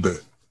못하는데.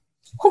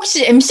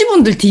 혹시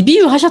MC분들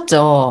DBU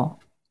하셨죠?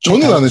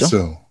 저는 안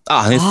했어요.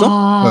 안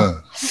했어? 네.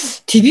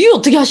 DBU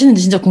어떻게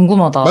하시는지 진짜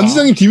궁금하다.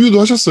 만지장님 DBU도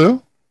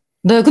하셨어요?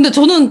 네, 근데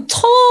저는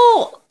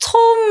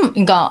처음,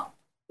 그러니까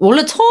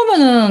원래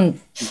처음에는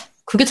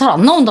그게 잘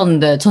안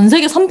나온다는데 전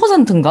세계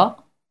 3%인가?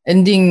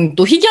 엔딩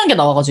또 희귀한 게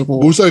나와가지고.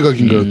 몰살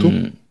각인가요 또?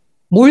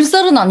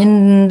 몰살은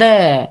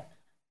아닌데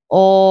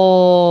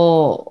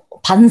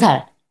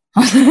반살.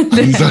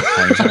 반살.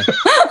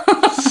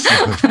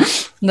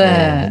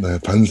 네. 네,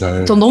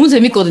 반살. 전 너무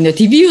재밌거든요.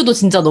 DBU도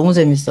진짜 너무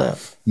재밌어요.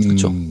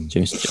 그렇죠.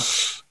 재밌었죠.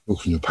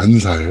 그렇군요.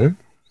 반살.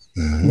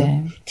 네.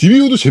 네.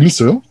 DBU도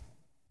재밌어요?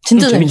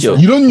 진짜 재밌죠.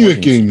 이런 류의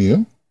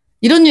게임이에요?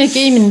 이런 류의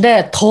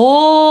게임인데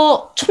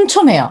더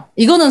촘촘해요.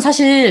 이거는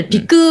사실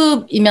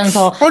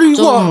B급이면서 아니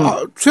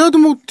이거 제아도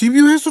뭐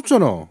DBU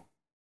했었잖아.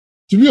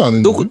 DBU 안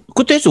했는데? 너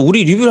그때 했어.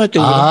 우리 리뷰를 할 때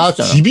했잖아.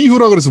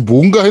 DBU라 그래서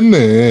뭔가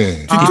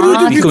했네.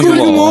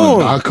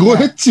 그거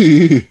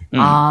했지.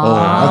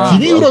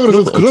 DBU라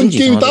그래서 그런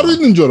게임이 따로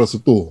있는 줄 알았어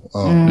또.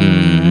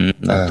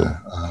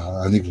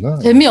 아니구나.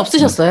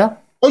 재미없으셨어요?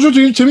 저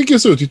되게 재밌게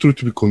했어요.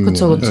 디트로이트 비컴.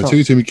 그쵸. 네,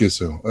 되게 재밌게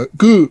했어요.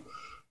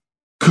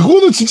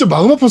 그거는 진짜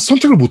마음 아파서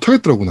선택을 못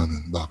하겠더라고 나는.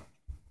 막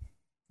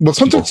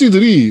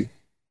선택지들이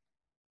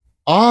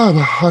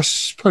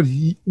씨발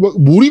막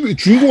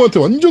주인공한테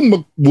완전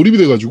막 몰입이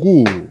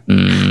돼가지고.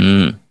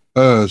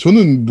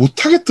 저는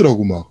못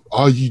하겠더라고 막.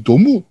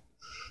 너무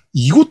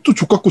이것도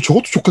족같고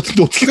저것도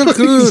족같은데 어떻게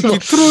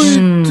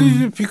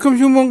디트로이트 비컴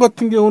휴먼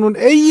같은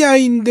경우는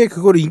AI인데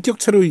그거를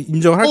인격체로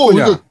인정할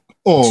거냐?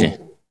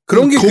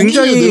 그런 게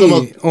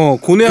굉장히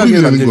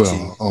고뇌하게 만들지.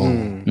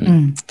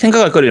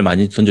 생각할 거리를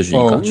많이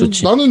던져주니까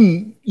좋지.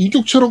 나는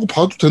인격체라고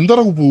봐도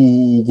된다라고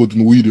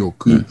보거든 오히려.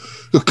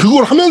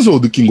 그걸 하면서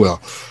느낀 거야.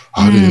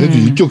 얘네도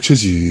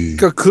인격체지.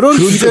 그러니까 그런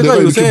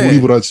주제가 요새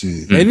몰입을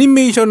하지.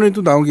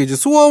 애니메이션에도 나온 게 이제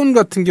소아온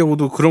같은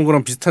경우도 그런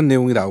거랑 비슷한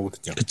내용이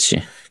나오거든요.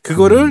 그렇지.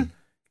 그거를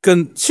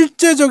그러니까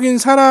실제적인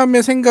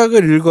사람의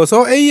생각을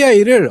읽어서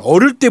AI를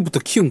어릴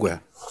때부터 키운 거야.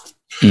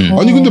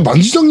 아니 근데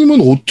만지장님은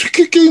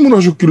어떻게 게임을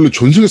하셨길래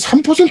전 세계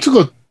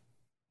 3%가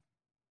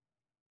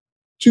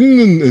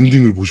찍는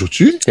엔딩을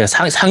보셨지? 야,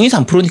 상위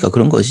 3%니까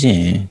그런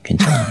거지.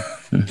 괜찮아.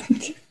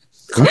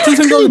 같은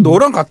생각이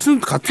너랑 같은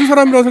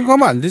사람이라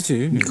생각하면 안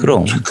되지.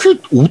 그럼. 어떻게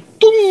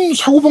어떤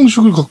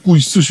사고방식을 갖고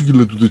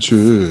있으시길래 도대체.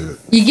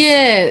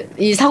 이게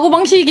이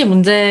사고방식의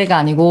문제가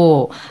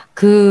아니고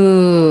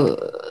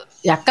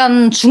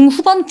약간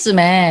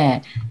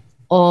중후반쯤에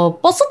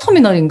버스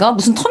터미널인가?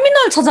 무슨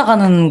터미널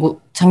찾아가는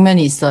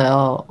장면이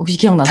있어요. 혹시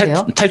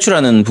기억나세요?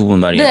 탈출하는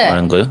부분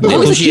말하는 거예요? 네,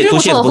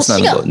 도시에서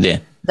벗어나는 거.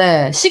 네.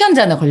 네, 시간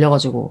제한에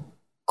걸려가지고.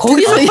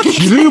 거기서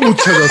길을 못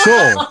찾아서.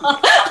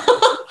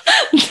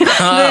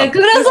 네,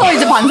 그래서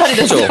이제 반살이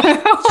됐어요.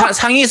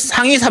 상위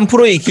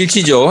 3%의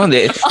길치죠.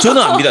 네.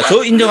 저는 압니다.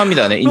 저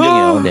인정합니다. 네,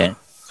 인정해요. 네. 야,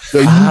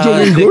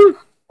 인정해, 이걸?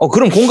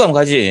 그럼 공감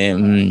가지.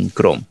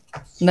 그럼.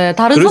 네,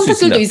 다른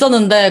선택들도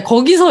있었는데,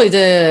 거기서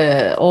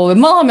이제,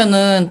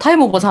 웬만하면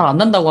타임오버 잘 안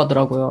난다고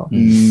하더라고요.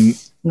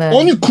 네.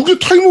 아니, 그게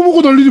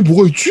타임오버가 날 일이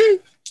뭐가 있지?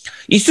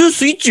 있을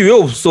수 있지, 왜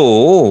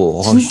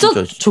없어? 진짜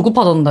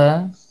조급하던데.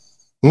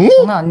 어?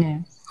 장난 아니에요.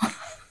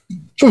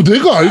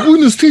 내가 알고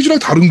있는 스테이지랑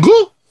다른가?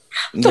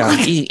 야,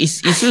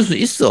 있을 수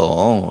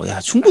있어. 야,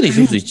 충분히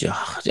있을 수 있지.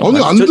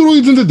 아니,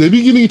 안드로이드인데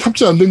내비 기능이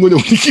탑재 안 된 거냐,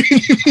 우리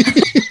기능이.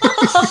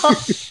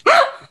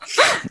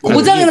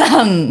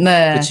 고장난,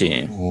 네.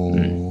 그치.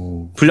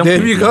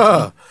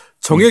 내비가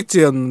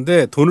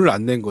정액제였는데 돈을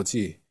안 낸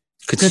거지.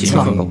 그치.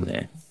 그런가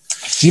보네.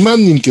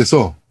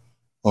 지만님께서,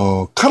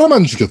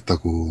 카라만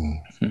죽였다고.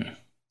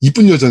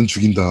 이쁜 여자는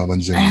죽인다,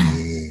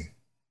 만지장님이.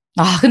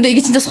 근데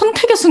이게 진짜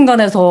선택의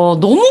순간에서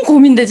너무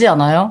고민되지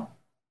않아요?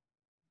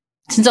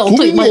 진짜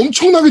고민이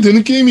엄청나게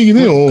되는 게임이긴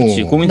해요.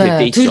 그치, 고민될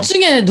때 있죠. 둘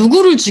중에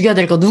누구를 죽여야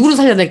될까, 누구를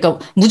살려야 될까,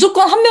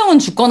 무조건 한 명은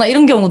죽거나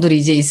이런 경우들이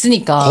이제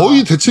있으니까.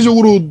 거의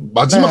대체적으로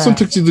마지막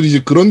선택지들이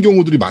이제 그런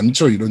경우들이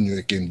많죠, 이런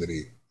류의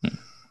게임들이.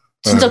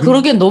 진짜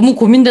그러기엔 너무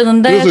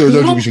고민되는데. 그래서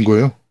여자를 죽이신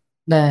거예요?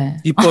 네.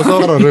 이뻐서?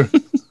 카라를?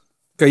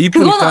 그러니까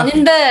그건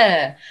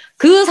아닌데,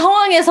 그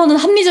상황에서는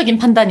합리적인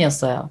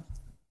판단이었어요.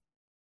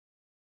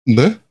 네?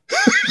 네.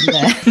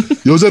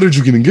 여자를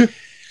죽이는 게?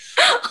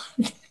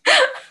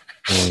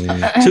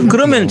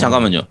 그러면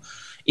잠깐만요.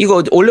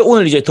 이거 원래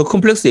오늘 이제 더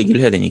컴플렉스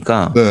얘기를 해야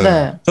되니까.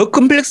 네. 더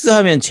컴플렉스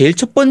하면 제일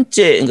첫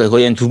번째, 그러니까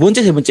거의 한 두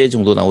번째, 세 번째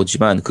정도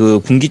나오지만 그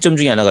분기점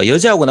중에 하나가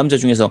여자하고 남자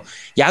중에서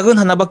약은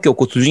하나밖에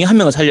없고 둘 중에 한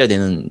명을 살려야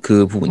되는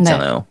그 부분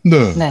있잖아요.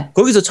 네.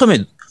 거기서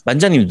처음에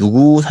만장님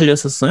누구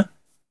살렸었어요?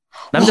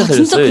 남자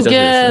살렸어요? 진짜 그게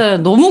살렸어요?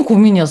 너무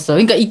고민이었어요.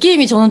 그러니까 이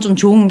게임이 저는 좀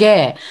좋은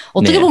게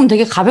어떻게 보면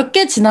되게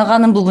가볍게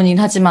지나가는 부분이긴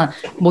하지만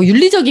뭐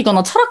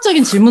윤리적이거나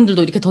철학적인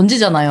질문들도 이렇게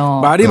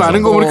던지잖아요. 말이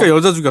많은 거 보니까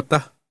여자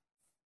죽였다.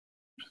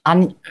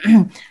 아니.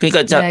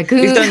 그러니까 자,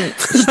 일단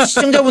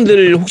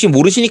시청자분들 혹시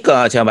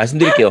모르시니까 제가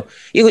말씀드릴게요.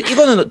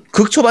 이거는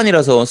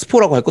극초반이라서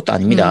스포라고 할 것도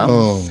아닙니다.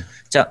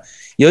 자,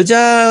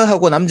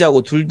 여자하고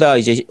남자하고 둘 다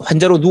이제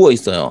환자로 누워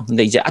있어요.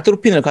 근데 이제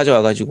아트로핀을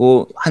가져와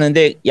가지고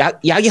하는데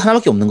약이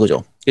하나밖에 없는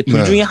거죠.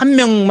 둘 중에 한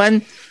명만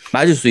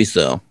맞을 수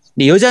있어요.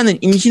 근데 여자는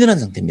임신을 한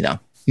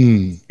상태입니다.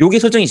 요게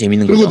설정이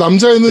재밌는 거죠. 그리고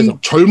남자애는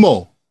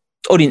젊어.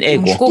 어린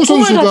애고. 축구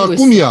선수가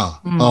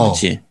꿈이야.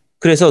 그렇지.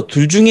 그래서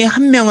둘 중에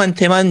한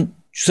명한테만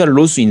주사를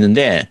놓을 수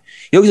있는데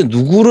여기서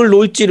누구를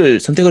놓을지를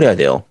선택을 해야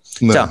돼요.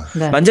 자,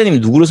 만자님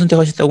누구를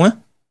선택하셨다고요?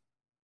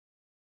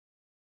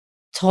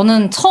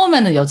 저는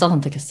처음에는 여자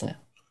선택했어요.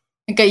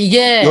 그러니까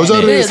이게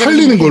여자를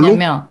살리는 걸로?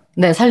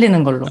 네,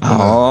 살리는 걸로.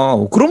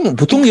 그럼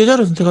보통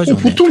여자를 선택하죠.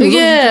 보통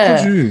이게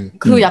선택하지.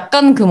 그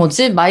약간 그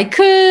뭐지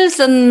마이클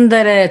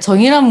샌델의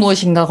정의란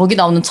무엇인가 거기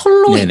나오는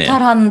철로 네네.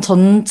 이탈한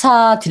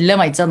전차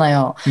딜레마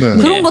있잖아요. 네.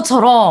 그런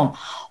것처럼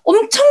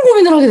엄청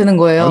고민을 하게 되는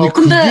거예요. 아니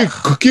근데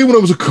그 게임을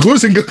하면서 그걸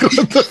생각을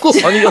한다고?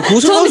 아니, 야,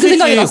 저는 그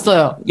생각이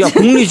났어요. 야,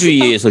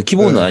 공리주의에서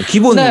기본. 네.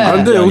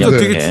 근데 여기서 아니야.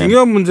 되게 네.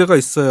 중요한 문제가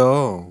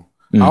있어요.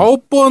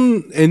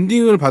 9번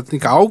엔딩을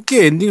봤으니까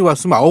 9개 엔딩을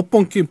봤으면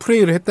 9번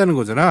플레이를 했다는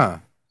거잖아.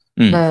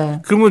 네.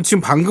 그러면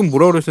지금 방금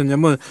뭐라고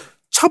그러셨냐면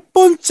첫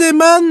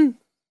번째만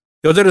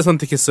여자를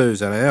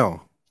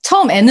선택했어요잖아요.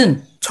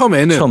 처음에는.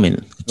 처음에는.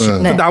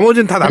 네.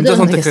 나머지는 다 남자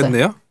여자를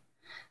선택했네요.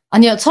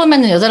 아니요.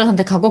 처음에는 여자를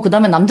선택하고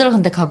그다음에 남자를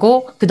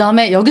선택하고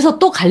그다음에 여기서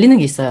또 갈리는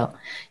게 있어요.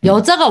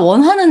 여자가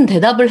원하는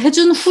대답을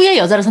해준 후에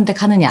여자를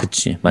선택하느냐.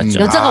 그치, 맞죠.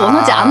 여자가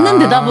원하지 않는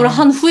대답을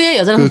한 후에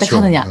여자를 그렇죠.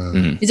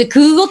 선택하느냐. 이제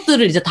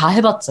그것들을 이제 다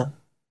해봤죠.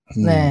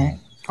 네.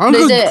 아니,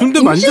 근데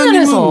임신을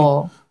만지자님은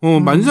해서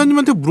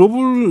만지자님한테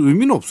물어볼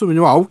의미는 없어.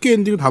 왜냐면 9개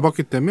엔딩을 다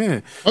봤기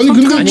때문에. 아니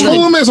근데 아니,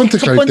 처음에 선택할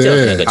첫 번째,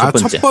 때 첫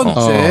번째. 첫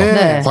번째.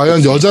 네.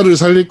 과연 여자를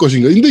살릴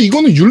것인가? 근데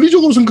이거는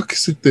윤리적으로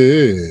생각했을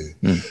때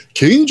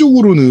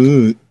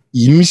개인적으로는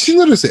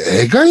임신을 해서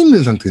애가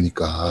있는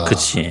상태니까.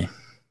 그치.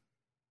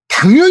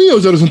 당연히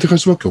여자를 선택할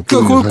수밖에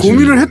없거든요. 그러니까 그걸 사실은.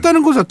 고민을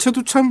했다는 것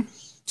자체도 참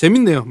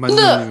재밌네요.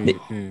 만지자님이.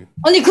 예.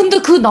 아니 근데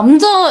그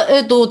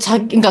남자애도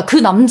그러니까 그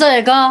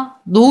남자애가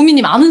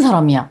노우미님 아는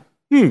사람이야.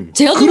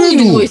 제아두목님이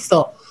그래도- 누워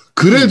있어.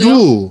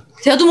 그래도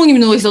제아두목님이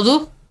누워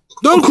있어도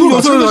난 그거 그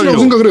여자를 마찬가지라고 살려.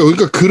 생각을 해요.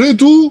 그러니까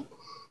그래도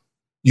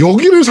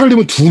여기를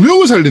살리면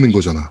 2명을 살리는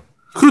거잖아.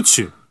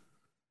 그렇지.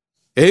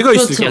 애가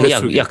그렇죠.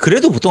 있으니까. 야,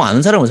 그래도 보통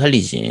아는 사람을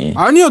살리지.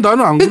 아니야,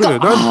 나는 안 그래.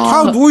 그러니까, 난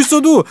다 누워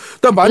있어도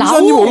나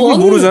만지자님 라오 얼굴 원-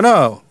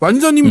 모르잖아.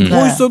 만지자님이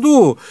누워 네.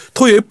 있어도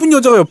더 예쁜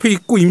여자가 옆에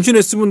있고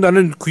임신했으면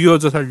나는 그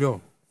여자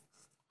살려.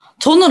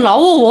 저는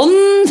라오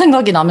원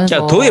생각이 나면서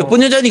자, 더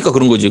예쁜 여자니까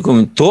그런 거지.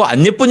 그럼 더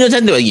안 예쁜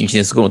여자인데 만약에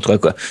임신했어. 그럼 어떡할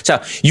거야?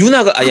 자,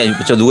 유나가,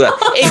 저 누구야?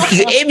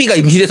 애비가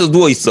임신해서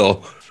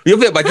누워있어.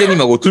 옆에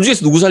만지자님하고 둘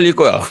중에서 누구 살릴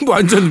거야?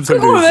 만지자님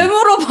그걸 왜 살려야지.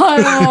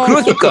 물어봐요?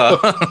 그러니까.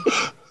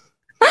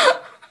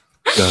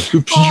 야,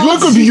 그 비교할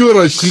걸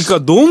비교해라. 씨.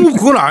 그러니까 너무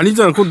그건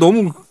아니잖아. 그건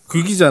너무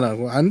극이잖아.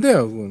 그거 안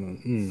돼요,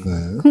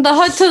 그거는. 근데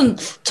하여튼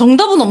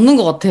정답은 없는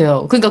것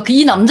같아요. 그러니까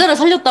이 남자를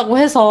살렸다고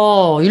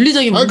해서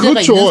윤리적인 문제가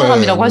그렇죠. 있는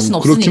사람이라고 할 수는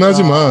그렇긴 없으니까.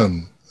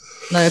 하지만.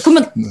 네,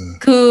 그러면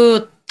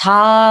그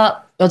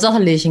다 여자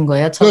살리신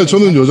거예요? 네, 처음에?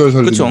 저는 여자를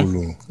살리는 그쵸.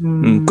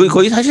 걸로. 그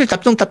거의 사실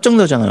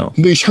답정너잖아요.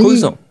 근데 샹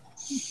거기서.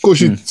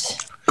 것이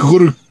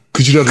그거를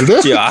그 지랄을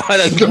해?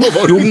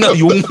 나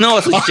욕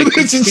나와서 아,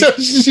 근데 진짜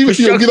씨발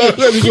여기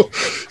나가가지고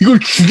이걸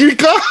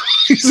죽일까?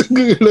 이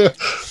생각을 해.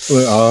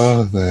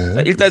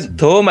 네. 일단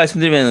더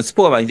말씀드리면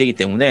스포가 많이 되기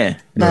때문에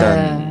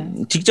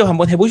일단 직접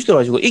한번 해보시도록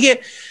하시고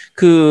이게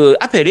그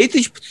앞에 레이트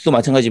시프트도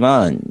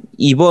마찬가지지만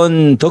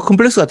이번 더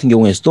컴플렉스 같은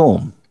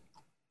경우에서도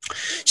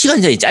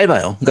시간이 되게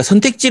짧아요. 그러니까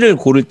선택지를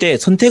고를 때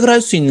선택을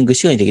할 수 있는 그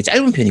시간이 되게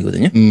짧은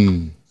편이거든요.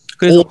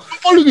 그래서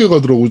빨리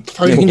가더라고.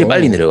 네, 굉장히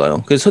빨리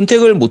내려가요. 그래서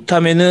선택을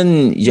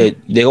못하면은 이제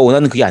내가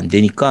원하는 그게 안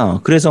되니까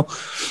그래서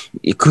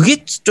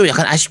그게 좀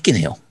약간 아쉽긴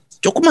해요.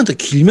 조금만 더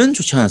길면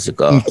좋지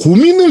않았을까.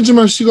 고민을 좀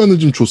할 시간을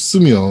좀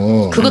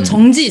줬으면. 그거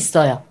정지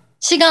있어요.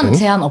 시간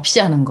제한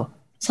없이 하는 거.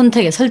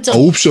 선택의 설정.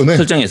 옵션에?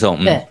 설정에서.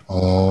 네.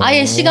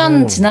 아예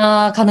시간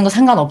지나가는 거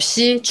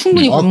상관없이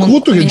충분히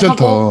그것도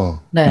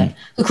괜찮다. 네.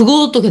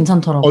 그것도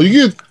괜찮더라고요.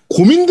 이게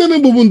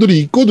고민되는 부분들이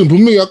있거든.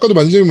 분명히 아까도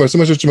만지자님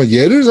말씀하셨지만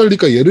얘를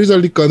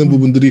살릴까 하는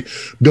부분들이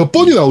몇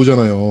번이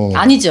나오잖아요.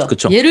 아니죠.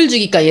 그쵸. 얘를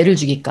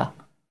죽일까.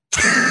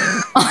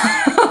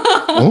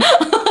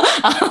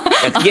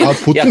 그게,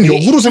 보통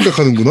역으로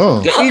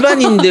생각하는구나. 그러니까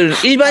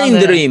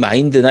일반인들의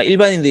마인드나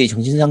일반인들의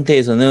정신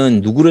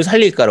상태에서는 누구를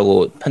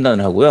살릴까라고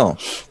판단을 하고요.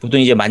 보통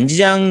이제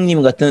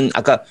만지장님 같은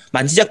아까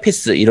만지작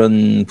패스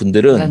이런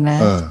분들은 네.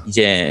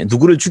 이제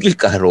누구를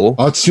죽일까로.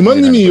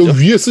 지만님이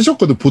여기 위에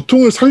쓰셨거든.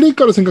 보통을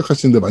살릴까를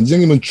생각하시는데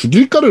만지장님은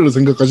죽일까를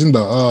생각하신다.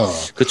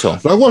 그렇죠.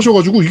 라고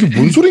하셔가지고 이게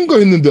뭔 소린가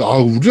했는데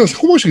우리랑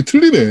사고방식이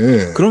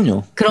틀리네.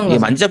 그럼요. 그런 거.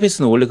 만지작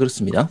패스는 원래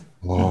그렇습니다.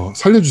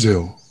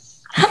 살려주세요.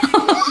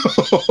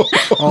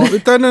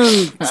 일단은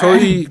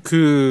저희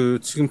그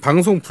지금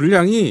방송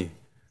분량이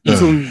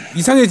좀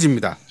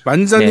이상해집니다.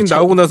 만지자님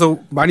나오고 나서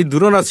많이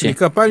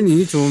늘어났으니까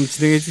빨리 좀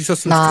진행해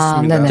주셨으면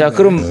좋겠습니다. 네네. 자,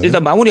 그럼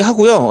일단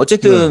마무리하고요.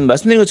 어쨌든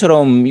말씀드린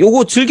것처럼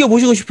요거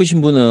즐겨보시고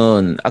싶으신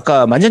분은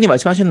아까 만장님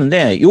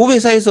말씀하셨는데 요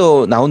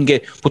회사에서 나온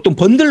게 보통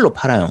번들로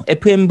팔아요.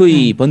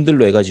 FMV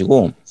번들로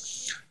해가지고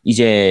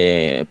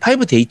이제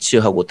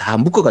 5데이츠하고 다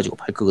묶어가지고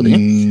팔 거거든요.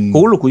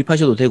 그걸로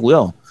구입하셔도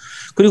되고요.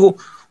 그리고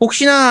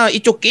혹시나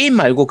이쪽 게임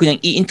말고 그냥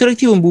이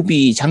인터랙티브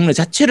무비 장르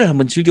자체를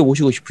한번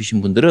즐겨보시고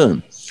싶으신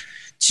분들은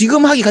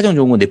지금 하기 가장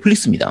좋은 건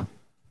넷플릭스입니다.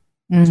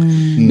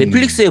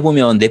 넷플릭스에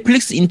보면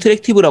넷플릭스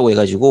인터랙티브라고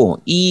해가지고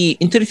이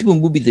인터랙티브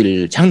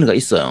무비들 장르가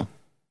있어요.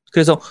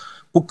 그래서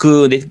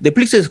그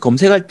넷플릭스에서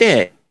검색할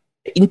때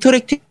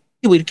인터랙티브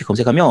이렇게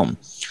검색하면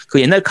그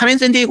옛날 카멘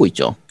샌디에고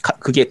있죠.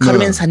 그게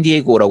카르멘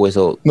산디에고라고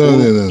해서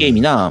그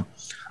게임이나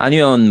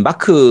아니면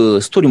마크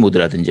스토리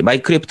모드라든지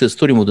마인크래프트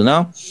스토리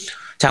모드나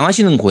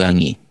장화시는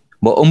고양이,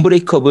 뭐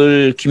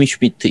언브레이커블 키미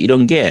슈비트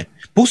이런 게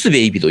보스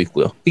베이비도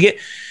있고요. 이게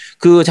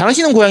그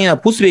장화시는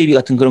고양이나 보스 베이비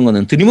같은 그런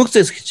거는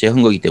드림웍스에서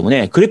제작한 거기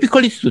때문에 그래픽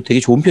퀄리티도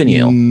되게 좋은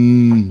편이에요.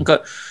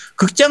 그러니까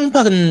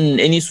극장판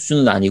애니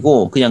수준은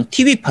아니고 그냥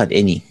TV판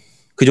애니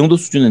그 정도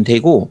수준은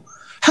되고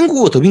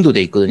한국어 더빙도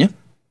돼 있거든요.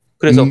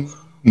 그래서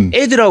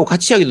애들하고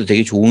같이 하기도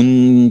되게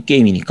좋은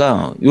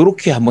게임이니까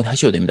요렇게 한번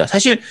하셔도 됩니다.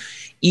 사실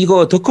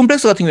이거 더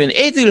컴플렉스 같은 경우에는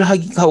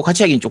애들하고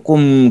같이 하기는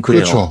조금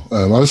그래요. 그렇죠.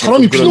 네,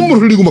 사람이 피눈물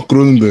흘리고 막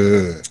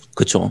그러는데.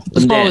 그렇죠.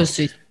 근데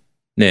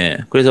네,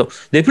 그래서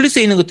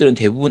넷플릭스에 있는 것들은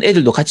대부분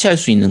애들도 같이 할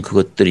수 있는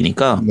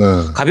그것들이니까 네.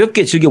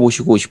 가볍게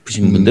즐겨보시고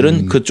싶으신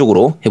분들은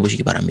그쪽으로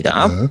해보시기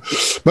바랍니다. 네.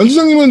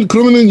 만지장님은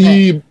그러면은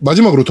이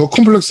마지막으로 더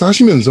컴플렉스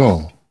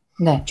하시면서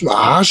좀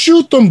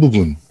아쉬웠던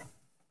부분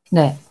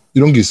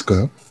이런 게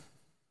있을까요?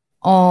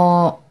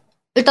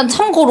 일단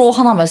참고로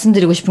하나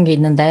말씀드리고 싶은 게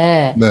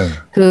있는데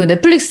그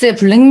넷플릭스의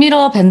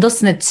블랙미러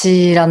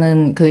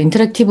밴더스네치라는 그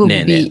인터랙티브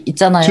무비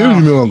있잖아요. 제일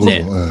유명한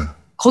거죠.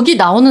 거기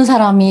나오는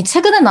사람이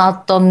최근에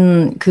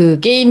나왔던 그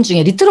게임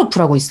중에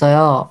리틀오프라고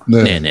있어요.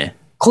 네네.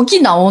 거기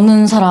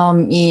나오는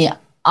사람이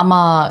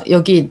아마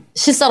여기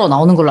실사로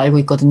나오는 걸로 알고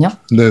있거든요.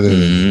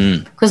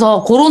 네네.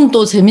 그래서 그런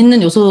또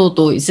재밌는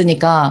요소도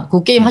있으니까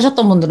그 게임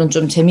하셨던 분들은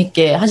좀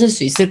재밌게 하실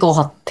수 있을 것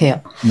같아요.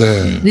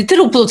 네.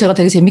 리틀오프도 제가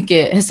되게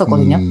재밌게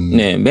했었거든요.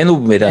 네, 맨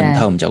오브 메단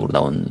다음 작으로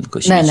나온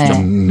그 시리즈죠.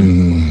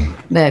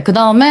 네, 그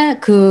다음에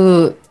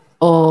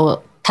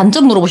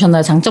단점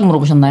물어보셨나요? 장점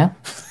물어보셨나요?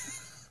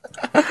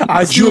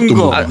 아쉬운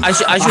거.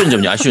 아쉬운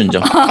점요, 아쉬운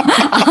점.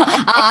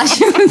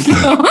 아쉬운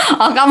점.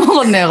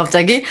 까먹었네요,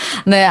 갑자기.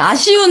 네,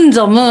 아쉬운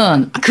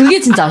점은 그게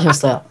진짜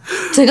아쉬웠어요.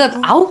 제가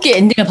 9개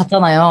엔딩을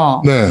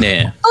봤잖아요.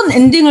 네. 어떤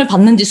엔딩을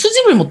봤는지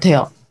수집을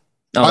못해요.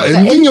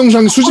 엔딩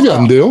영상이 수집이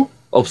안 돼요?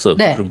 없어.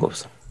 네. 그런 거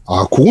없어.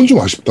 그건 좀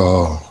아쉽다.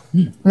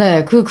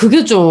 네,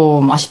 그게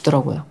좀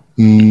아쉽더라고요.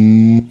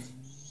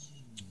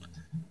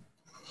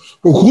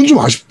 그건 좀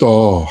아쉽다.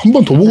 한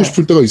번 더 보고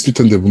싶을 때가 있을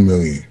텐데,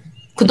 분명히.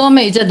 그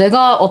다음에 이제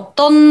내가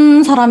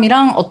어떤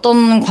사람이랑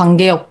어떤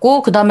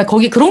관계였고, 그 다음에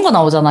거기 그런 거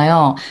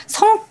나오잖아요.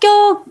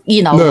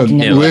 성격이 나오거든요.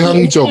 네,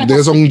 외향적,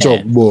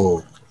 내성적,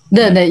 뭐.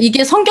 네네.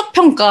 이게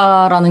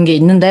성격평가라는 게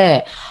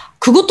있는데,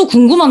 그것도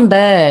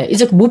궁금한데,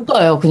 이제 못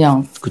봐요,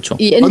 그냥. 그쵸.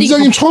 이 엔딩.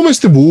 안지장님 처음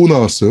했을 때 뭐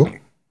나왔어요?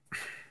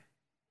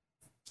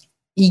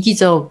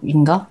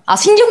 이기적인가?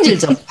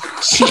 신경질적.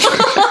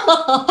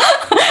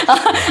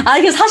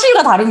 이게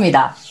사실과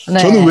다릅니다. 네.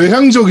 저는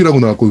외향적이라고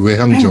나왔고,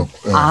 외향적.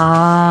 네.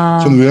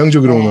 저는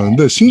외향적이라고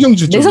나왔는데,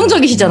 신경질적.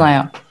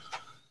 내성적이시잖아요.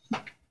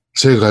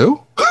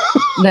 제가요?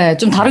 네,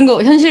 좀 다른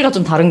거, 현실과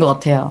좀 다른 것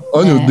같아요.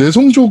 아니요,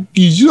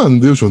 내성적이지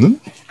않은데요, 저는?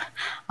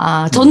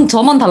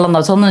 저만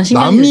달랐나? 저는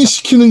신경질적. 남이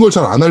시키는 걸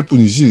잘 안 할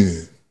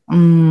뿐이지,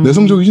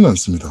 내성적이진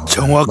않습니다.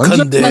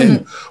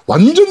 정확한데.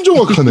 완전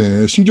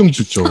정확하네,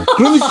 신경질적.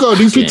 그러니까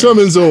링피트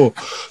하면서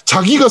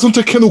자기가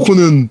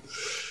선택해놓고는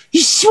이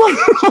씨발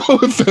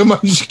배만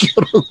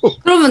시키라고.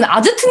 그러면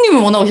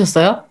아제트님은 뭐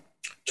나오셨어요?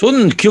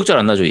 저는 기억 잘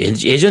안 나죠.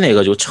 예전에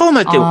해가지고 처음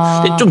할 때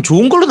좀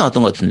좋은 걸로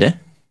나왔던 것 같은데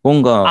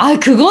뭔가.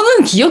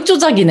 그거는 기억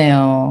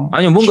조작이네요.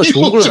 아니요, 뭔가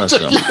좋은 걸로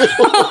나왔어요.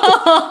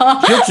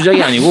 기억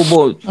조작이 아니고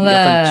뭐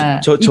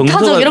약간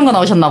이타적 이런 거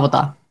나오셨나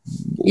보다.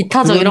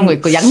 이타적 이런 거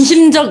있고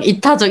양심적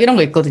이타적 이런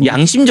거 있거든요.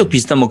 양심적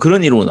비슷한 뭐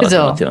그런 이름으로 나왔던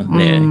것 같아요.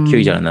 네,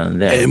 기억이 잘 안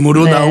나는데.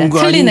 M으로 나온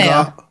거 틀리네요.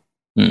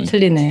 아닌가?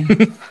 틀리네.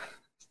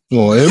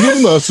 M으로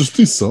나왔을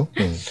수도 있어.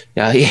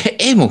 야,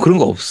 뭐 그런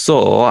거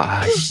없어.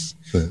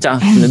 자,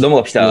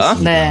 넘어갑시다.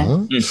 네.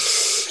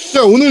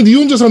 자, 오늘 니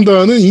혼자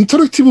산다는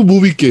인터랙티브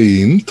무비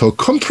게임 더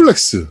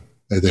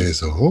컴플렉스에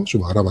대해서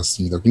좀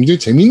알아봤습니다. 굉장히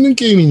재밌는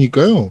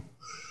게임이니까요.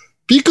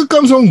 B급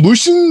감성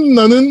물씬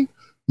나는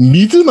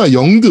미드나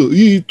영드,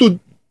 이 또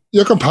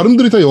약간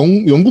발음들이 다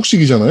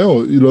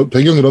영국식이잖아요.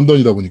 배경이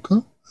런던이다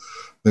보니까.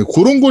 네,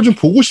 그런 걸 좀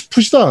보고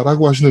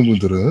싶으시다라고 하시는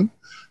분들은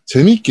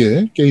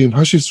재밌게 게임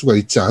하실 수가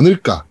있지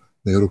않을까.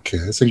 네, 이렇게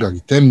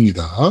생각이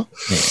됩니다.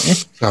 네.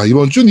 자,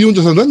 이번 주 니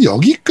혼자 산다는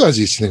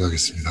여기까지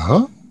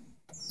진행하겠습니다.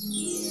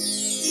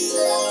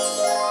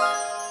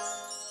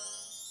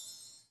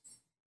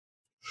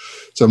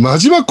 자,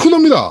 마지막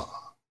코너입니다.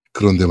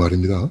 그런데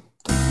말입니다.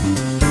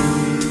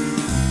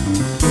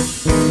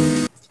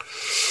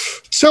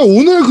 자,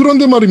 오늘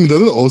그런데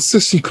말입니다는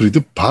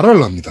어세신크리드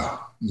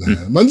바랄라입니다. 네.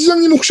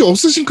 만지장님 혹시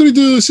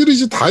어세신크리드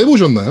시리즈 다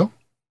해보셨나요?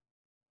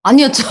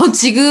 아니요, 저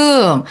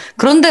지금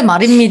그런데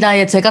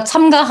말입니다에 제가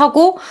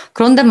참가하고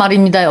그런데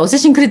말입니다에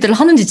어세신크리드를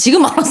하는지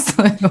지금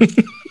알았어요.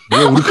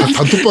 우리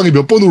단톡방에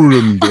몇 번을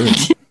올렸는데.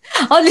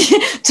 아니,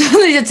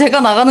 저는 이제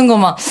제가 나가는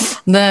것만.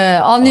 네,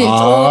 아니.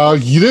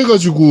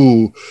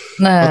 이래가지고.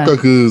 네. 아까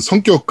그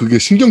성격 그게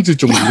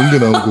신경질적 이런 게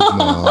나온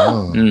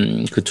거구나.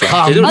 그쵸.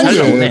 제대로 잘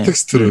나오네,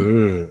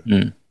 텍스트를.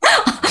 네.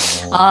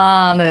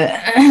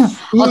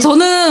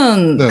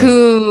 저는 네.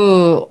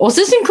 그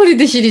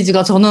어세신크리드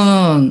시리즈가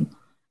저는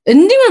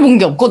엔딩을 본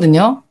게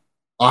없거든요.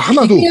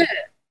 하나도?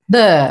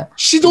 네.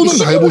 시도는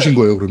다 해보신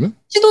거예요, 그러면?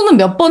 시도는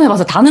몇 번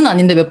해봤어요. 다는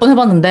아닌데 몇 번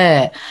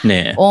해봤는데,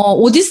 네.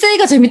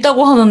 오디세이가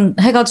재밌다고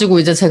해가지고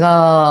이제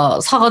제가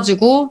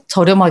사가지고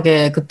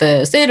저렴하게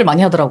그때 세일을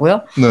많이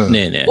하더라고요. 네.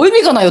 네네.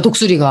 의미가 나요,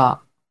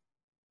 독수리가.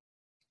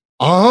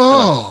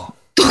 아.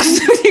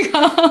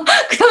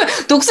 그러면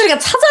독수리가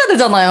찾아야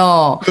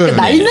되잖아요. 네.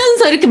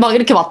 날면서 이렇게 막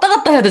이렇게 왔다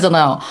갔다 해야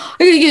되잖아요.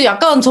 이게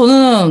약간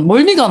저는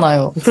멀미가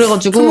나요.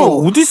 그래가지고. 그럼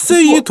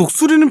오디세이의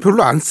독수리는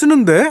별로 안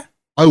쓰는데?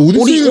 아,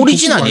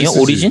 오리진 아니에요?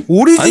 오리진?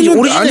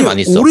 오리진을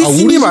많이 써.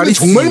 오리진이 많이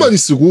정말 많이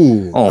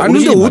쓰고. 아니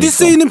근데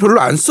오디세이는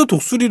별로 안 써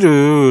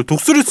독수리를.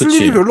 독수리 쓸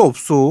일이 별로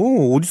없어.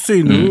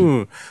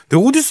 오디세이는.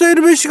 내가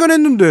오디세이를 몇 시간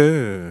했는데.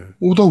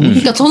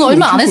 그러니까 저는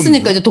얼마 안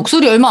했으니까 이제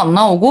독수리 얼마 안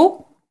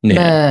나오고.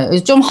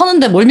 네. 좀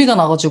하는데 멀미가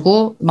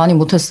나가지고 많이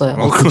못했어요.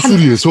 아,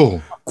 독수리에서?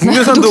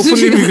 국내산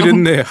덕후님이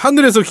그랬네.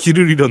 하늘에서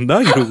길을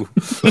잃었나? 이러고.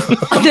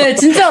 네,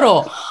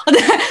 진짜로. 네,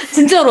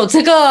 진짜로.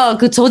 제가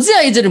그 저지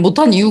아이즈를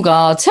못한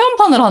이유가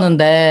체험판을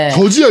하는데.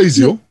 저지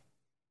아이즈요?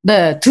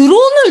 네,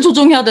 드론을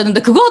조종해야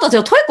되는데 그거 하다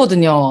제가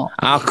토했거든요.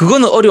 아,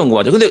 그거는 어려운 거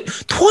맞아. 근데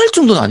토할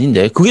정도는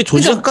아닌데. 그게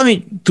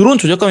조작감이, 드론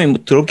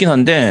조작감이 더럽긴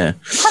한데. 한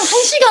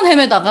 1시간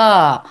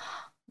헤매다가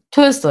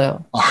토했어요.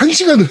 아,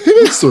 1시간을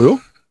헤맸어요?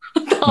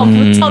 나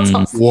못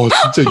찾았어. 와,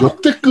 진짜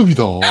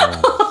역대급이다.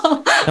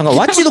 잠깐,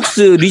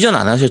 와치독스 리전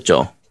안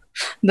하셨죠?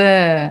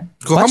 네.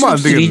 그거 하면 안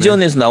되겠네.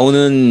 리전에서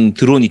나오는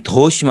드론이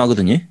더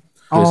심하거든요.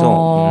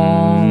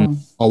 그래서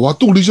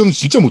왓독 리전은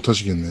진짜 못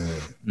하시겠네.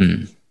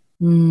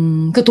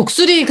 그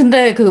독수리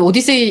근데 그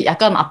오디세이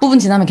약간 앞부분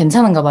지나면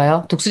괜찮은가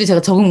봐요. 독수리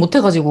제가 적응 못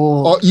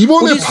해가지고.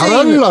 이번에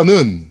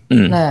바랄라는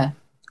네.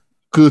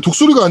 그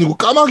독수리가 아니고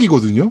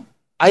까마귀거든요.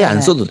 아예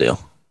안 써도 돼요.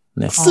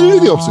 네. 쓸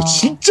일이 없어요.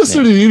 진짜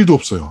쓸 일이 1도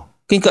없어요.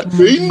 그러니까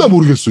왜 있나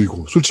모르겠어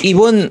이거 솔직히.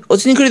 이번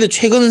어세신크리드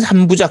최근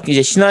 3부작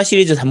이제 신화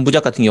시리즈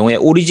 3부작 같은 경우에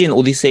오리진,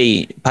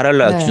 오디세이,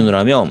 바랄라 기준으로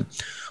하면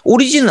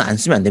오리진은 안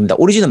쓰면 안 됩니다.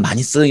 오리진은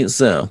많이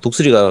써요.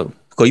 독수리가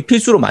거의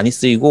필수로 많이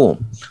쓰이고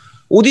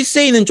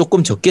오디세이는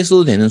조금 적게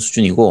써도 되는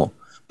수준이고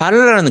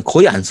바랄라는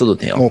거의 안 써도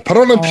돼요.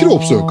 바랄라는 필요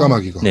없어요.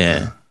 까마귀가.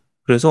 네.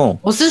 그래서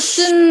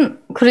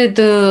어세신크리드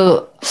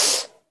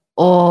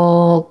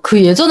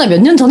그 예전에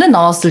몇 년 전에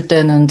나왔을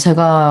때는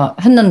제가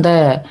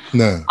했는데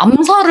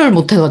암살을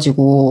못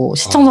해가지고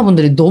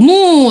시청자분들이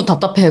너무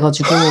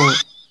답답해해가지고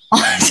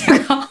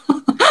제가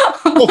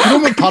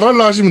그러면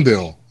바랄라 하시면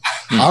돼요.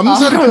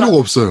 암살이 필요가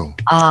없어요.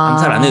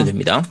 암살 안 해도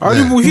됩니다.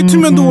 아니 뭐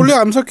히트맨도 원래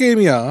암살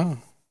게임이야.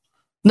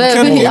 네,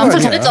 근데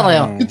암살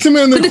잘했잖아요.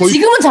 히트맨은 근데 거의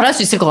지금은 잘할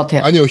수 있을 것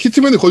같아요. 아니요,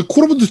 히트맨은 거의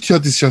콜 오브 듀티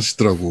하듯이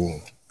하시더라고.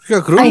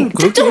 그러니까 아니,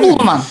 특정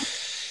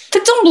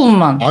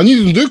부분만.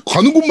 아니던데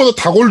가는 곳마다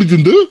다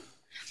걸리던데?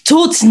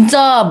 저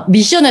진짜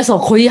미션에서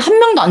거의 한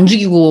명도 안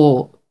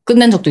죽이고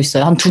끝낸 적도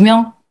있어요. 한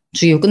 2명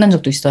죽이고 끝낸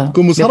적도 있어요.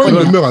 그럼 뭐 사람이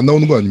몇 명 안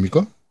나오는 거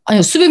아닙니까?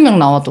 아니요, 수백 명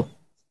나와도.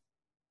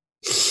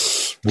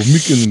 못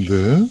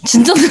믿겠는데.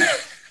 진짜.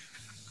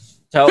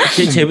 자,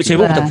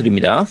 제보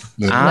부탁드립니다.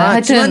 네.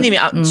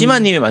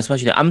 지마님이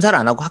말씀하시네. 암살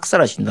안 하고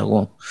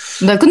학살하신다고.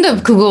 네, 근데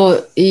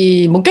그거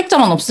이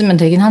목격자만 없으면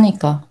되긴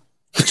하니까.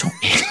 그쵸.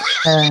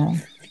 네.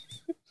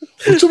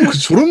 어쩜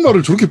저런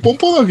말을 저렇게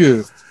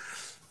뻔뻔하게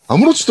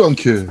아무렇지도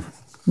않게.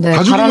 네,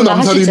 다 죽이면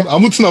암살임. 하시죠.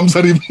 아무튼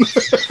암살임.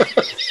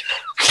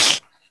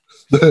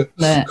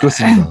 네,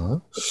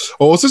 그렇습니다.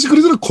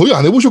 어세신크리드를 거의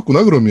안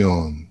해보셨구나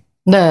그러면.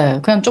 네,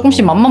 그냥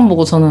조금씩 맛만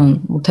보고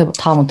저는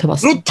다 못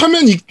해봤어요.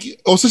 그렇다면 이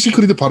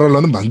어세신크리드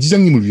바랄라는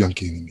만지장님을 위한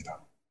게임입니다.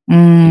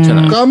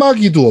 괜찮아요.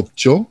 까마귀도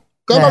없죠.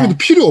 까마귀도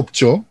필요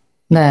없죠.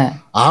 네.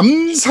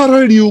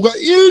 암살할 이유가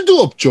 1도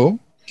없죠.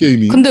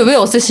 게임이. 근데 왜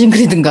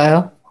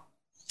어세신크리드인가요?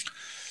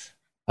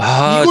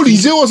 이걸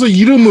이제 와서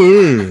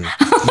이름을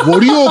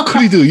워리어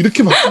크리드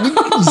이렇게 바꾸면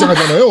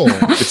이상하잖아요.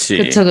 그치.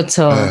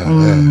 그쵸.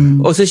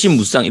 어쌔신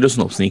무쌍 이럴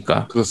수는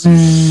없으니까.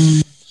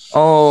 그렇습니다.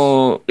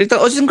 일단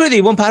어쌔신크리드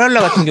이번 바랄라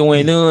같은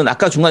경우에는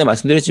아까 중간에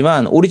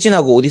말씀드렸지만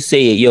오리진하고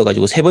오디세이에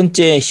이어가지고 세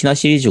번째 신화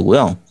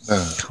시리즈고요. 네.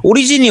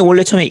 오리진이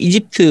원래 처음에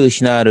이집트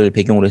신화를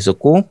배경으로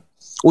했었고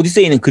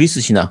오디세이는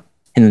그리스 신화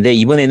했는데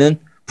이번에는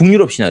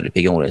북유럽 신화를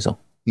배경으로 해서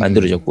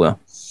만들어졌고요.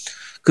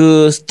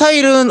 그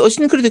스타일은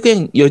어쌔신크리드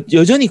그냥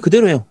여전히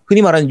그대로예요.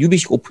 흔히 말하는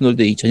유비식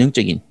오픈월드의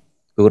전형적인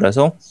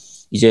그거라서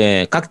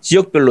이제 각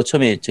지역별로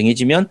처음에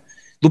정해지면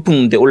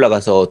높은 데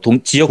올라가서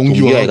지역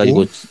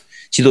동기화해가지고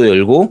지도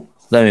열고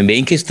그다음에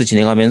메인 퀘스트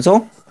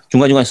진행하면서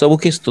중간중간 서브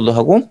퀘스트도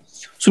하고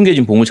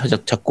숨겨진 보물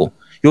찾고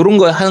요런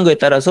거 하는 거에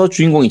따라서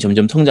주인공이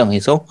점점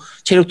성장해서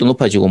체력도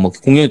높아지고 뭐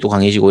공격력도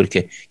강해지고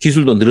이렇게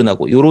기술도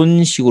늘어나고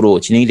요런 식으로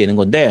진행이 되는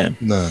건데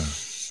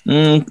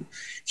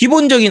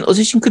기본적인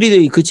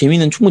어쌔신크리드의 그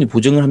재미는 충분히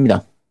보증을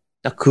합니다.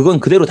 딱 그건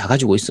그대로 다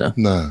가지고 있어요.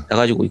 다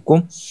가지고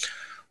있고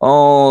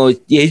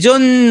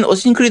예전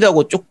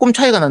어쌔신크리드하고 조금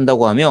차이가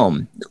난다고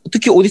하면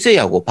특히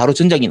오디세이하고 바로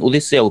전작인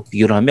오디세이하고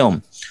비교를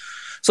하면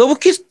서브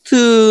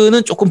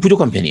퀘스트는 조금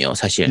부족한 편이에요,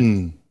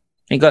 사실.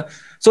 그러니까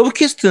서브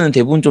퀘스트는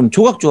대부분 좀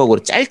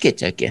조각조각으로 짧게.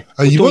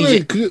 이번에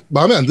그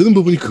마음에 안 드는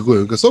부분이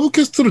그거예요. 그러니까 서브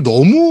퀘스트를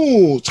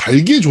너무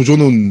잘게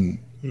조져놓은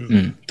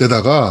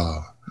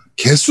데다가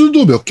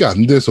개수도 몇 개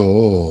안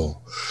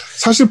돼서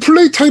사실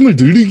플레이 타임을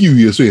늘리기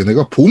위해서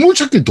얘네가 보물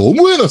찾기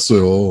너무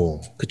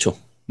해놨어요. 그쵸.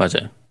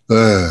 맞아요. 네.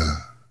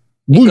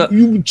 뭐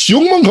그러니까,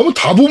 지역만 가면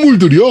다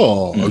보물들이야.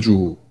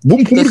 아주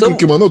뭔 보물이 그러니까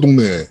그렇게 많아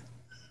동네에.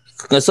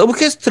 그러니까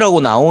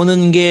서브퀘스트라고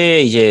나오는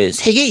게 이제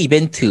세계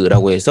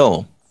이벤트라고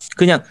해서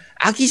그냥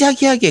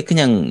아기자기하게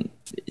그냥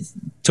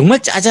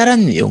정말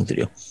짜잘한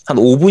내용들이요. 한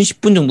 5분,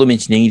 10분 정도면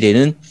진행이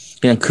되는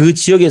그냥 그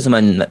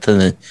지역에서만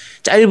나타나는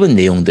짧은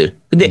내용들.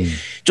 근데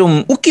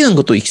좀 웃기는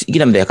것도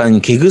있긴 합니다.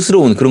 약간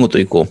개그스러운 그런 것도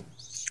있고.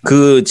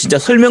 그 진짜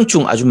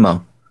설명충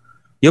아줌마.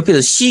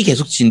 옆에서 시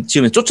계속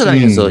지으면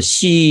쫓아다니면서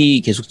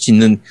시 계속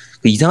짓는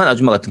그 이상한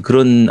아줌마 같은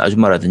그런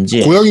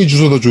아줌마라든지. 고양이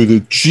주워다 줘야 돼.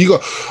 쥐가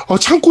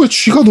창고에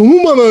쥐가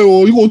너무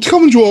많아요. 이거 어떻게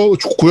하면 좋아?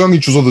 고양이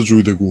주워다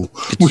줘야 되고.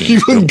 그치. 뭐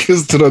이런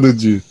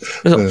퀘스트라든지.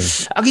 그래서 네.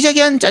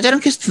 아기자기한 짜잘한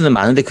퀘스트는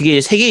많은데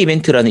그게 세계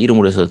이벤트라는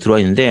이름으로 해서 들어와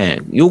있는데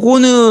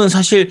요거는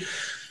사실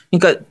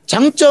그러니까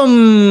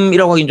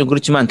장점이라고 하긴 좀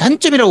그렇지만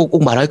단점이라고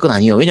꼭 말할 건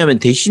아니에요. 왜냐하면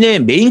대신에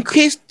메인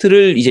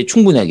퀘스트를 이제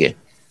충분하게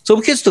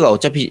서브 퀘스트가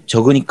어차피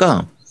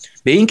적으니까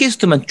메인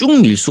퀘스트만 쭉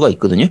밀 수가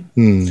있거든요.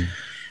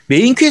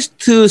 메인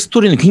퀘스트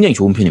스토리는 굉장히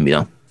좋은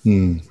편입니다.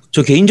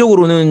 저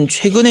개인적으로는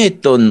최근에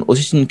했던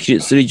어세신크리드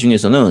 3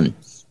 중에서는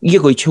이게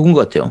거의 최고인 것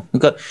같아요.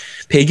 그러니까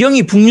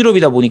배경이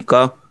북유럽이다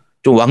보니까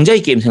좀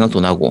왕자의 게임 생각도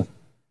나고,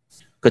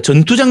 그러니까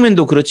전투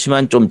장면도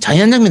그렇지만 좀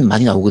잔인한 장면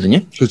많이 나오거든요.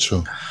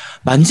 그렇죠.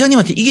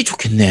 만지장님한테 이게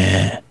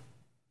좋겠네.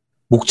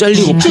 목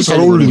잘리고 진짜 팔 잘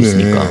잘리고 어울리네.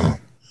 있으니까.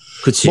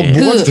 그치. 막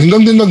뭐가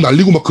댕강댕강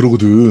날리고 막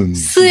그러거든.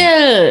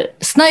 스엘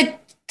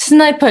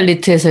스나이퍼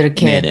엘리트에서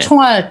이렇게 네네.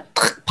 총알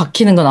탁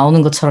박히는 거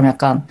나오는 것처럼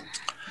약간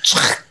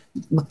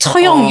막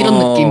처형 이런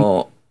느낌.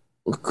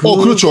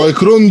 그렇죠. 아니,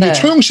 그런 게 네.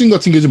 처형씬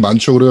같은 게 좀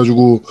많죠.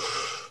 그래가지고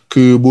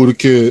그 뭐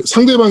이렇게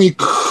상대방이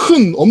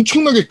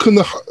엄청나게 큰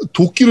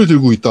도끼를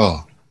들고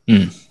있다.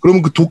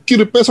 그러면 그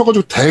도끼를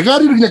뺏어가지고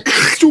대가리를 그냥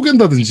크게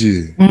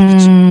쪼갠다든지,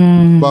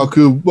 막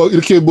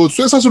이렇게 뭐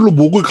쇠사슬로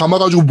목을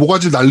감아가지고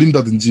모가지를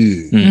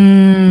날린다든지,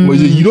 뭐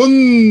이제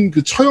이런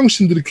그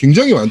처형신들이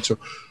굉장히 많죠.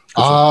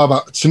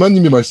 그렇죠.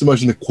 지만님이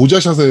말씀하신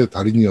고자샷의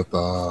달인이었다.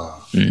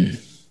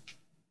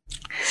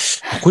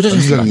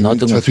 고자샷이 안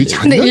나왔던 것 같은데.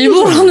 근데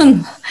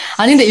일부러는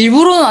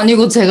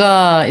아니고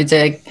제가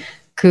이제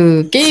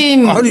그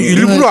게임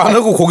일부러 안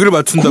하고 거기를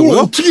맞춘다고요?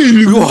 어떻게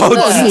일부러?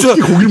 진짜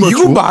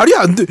이거 말이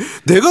안 돼.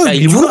 내가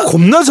이거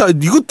겁나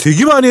이거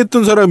되게 많이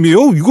했던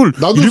사람이에요. 이걸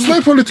나도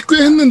스나이퍼 엘리트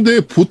꽤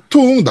했는데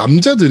보통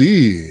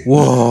남자들이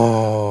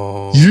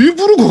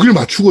일부러 거기를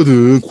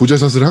맞추거든.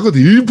 고자샷을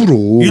하거든. 일부러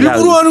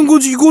하는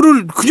거지.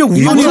 이거를 그냥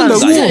우연히 한다고.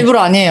 진짜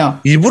일부러 아니에요.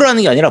 일부러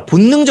하는 게 아니라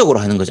본능적으로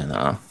하는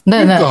거잖아.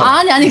 네네. 그러니까.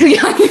 아니 그게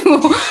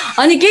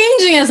아니고 게임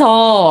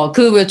중에서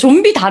그 왜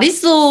좀비 다리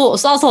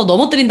쏴서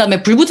넘어뜨린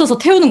다음에 불 붙여서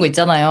태우는 거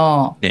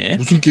있잖아요. 네.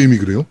 무슨 게임이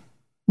그래요?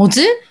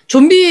 뭐지?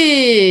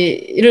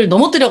 좀비를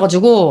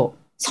넘어뜨려가지고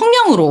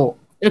성냥으로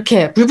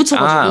이렇게 불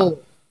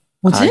붙여가지고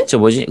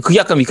뭐지? 그게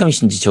아까 미카미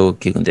씨인지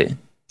저게 근데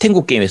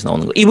탱고 게임에서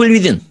나오는 거. 이블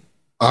위든.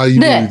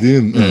 이블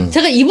위든.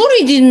 제가 이블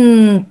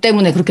위든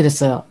때문에 그렇게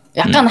됐어요.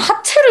 약간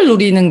하체를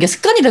노리는 게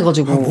습관이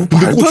돼가지고. 말도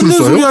안 되는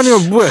소리 아니야.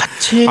 뭐야?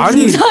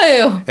 아니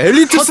진짜예요.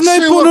 엘리트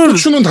스나이퍼는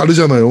고추는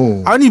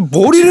다르잖아요. 아니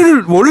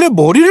원래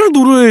머리를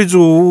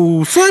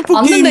노려야죠.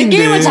 스나이퍼 게임인데. 맞는데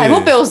게임을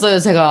잘못 배웠어요.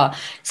 제가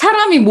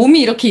사람이 몸이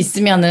이렇게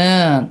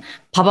있으면은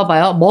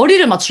봐봐요.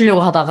 머리를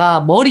맞추려고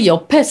하다가 머리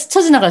옆에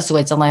스쳐 지나갈 수가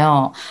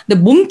있잖아요.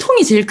 근데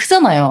몸통이 제일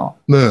크잖아요.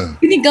 네.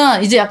 그러니까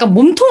이제 약간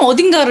몸통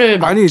어딘가를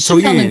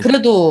맞추면은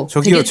그래도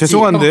저기요 되겠지.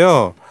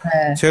 죄송한데요.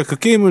 네. 제가 그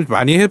게임을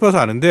많이 해봐서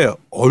아는데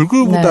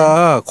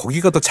얼굴보다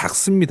거기가 더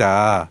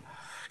작습니다.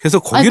 그래서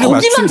거기를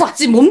거기만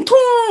작지 몸통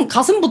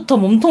가슴부터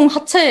몸통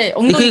하체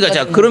엉덩이. 그러니까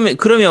자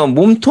그러면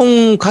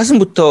몸통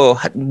가슴부터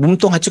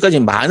몸통 하체까지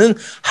많은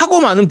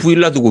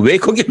부위를 놔두고 왜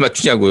거기를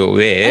맞추냐고요?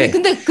 왜? 아니,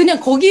 근데 그냥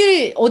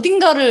거기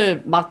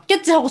어딘가를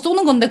맞겠지 하고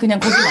쏘는 건데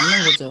그냥 거기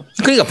맞는 거죠.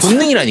 그러니까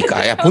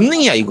본능이라니까. 야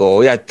본능이야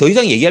이거. 야 더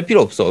이상 얘기할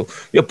필요 없어.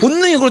 야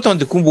본능이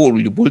그렇다는데 그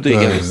뭘 더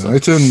얘기하겠어.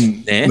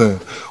 하여튼 네.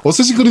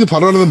 어세신크리드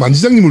발언하는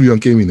만지장님을 위한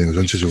게임이네요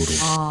전체적으로.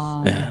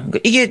 네. 그러니까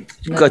이게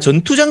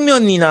전투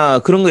장면이나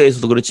그런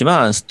거에서도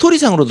그렇지만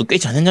스토리상으로도 꽤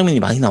잔인한 장면이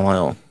많이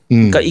나와요.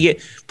 그러니까 이게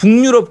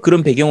북유럽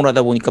그런 배경으로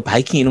하다 보니까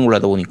바이킹 이런 걸로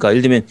하다 보니까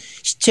예를 들면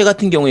시체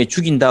같은 경우에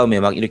죽인 다음에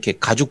막 이렇게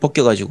가죽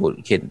벗겨가지고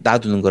이렇게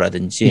놔두는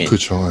거라든지,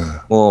 그렇죠.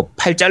 뭐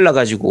팔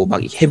잘라가지고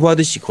막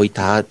해부하듯이 거의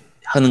다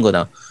하는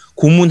거나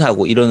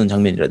고문하고 이러는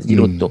장면이라든지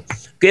이런 것도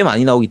꽤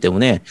많이 나오기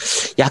때문에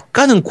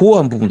약간은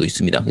고어한 부분도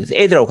있습니다. 그래서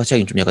애들하고 같이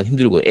하기 좀 약간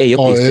힘들고 애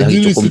옆에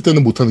애들 있을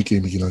때는 못하는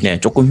게임이긴 하죠. 네,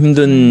 조금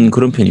힘든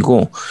그런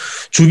편이고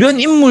주변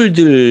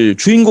인물들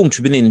주인공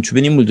주변에 있는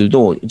주변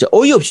인물들도 이제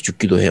어이없이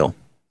죽기도 해요.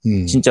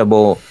 진짜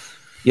뭐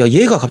야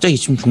얘가 갑자기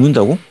지금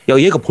죽는다고? 야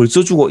얘가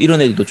벌써 죽어?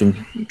 이런 애들도 좀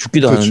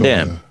죽기도 그렇죠.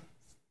 하는데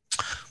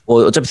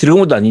뭐 어차피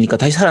드래곤볼도 아니니까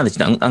다시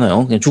살아나지는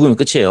않아요. 그냥 죽으면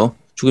끝이에요.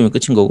 죽으면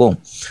끝인 거고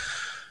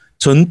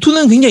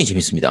전투는 굉장히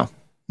재밌습니다.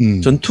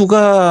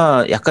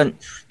 전투가 약간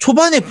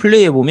초반에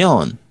플레이해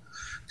보면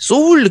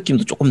소울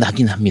느낌도 조금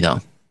나긴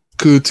합니다.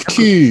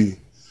 특히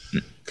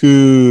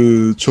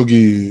그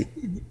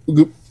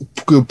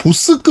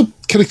보스급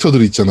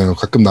캐릭터들이 있잖아요.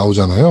 가끔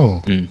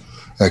나오잖아요.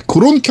 네,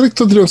 그런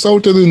캐릭터들이랑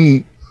싸울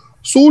때는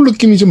소울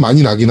느낌이 좀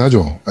많이 나긴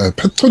하죠. 네,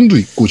 패턴도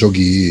있고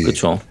저기.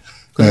 그렇죠.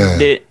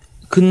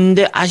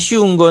 근데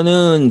아쉬운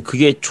거는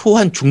그게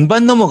초한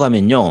중반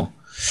넘어가면요.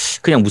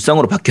 그냥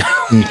무쌍으로 바뀌어요.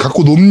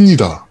 갖고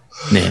놉니다.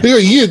 네. 그러니까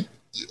이게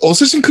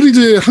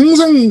어세신크리드의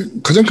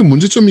항상 가장 큰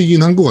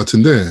문제점이긴 한 것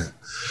같은데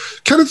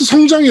캐릭터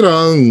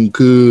성장이랑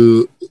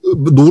그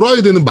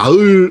놀아야 되는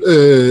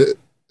마을의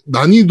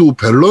난이도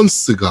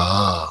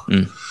밸런스가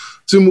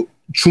지금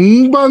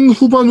중반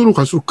후반으로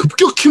갈수록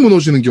급격히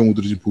무너지는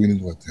경우들이 지금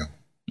보이는 것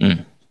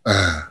같아요.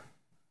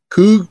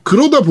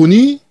 그러다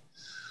보니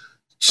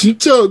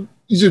진짜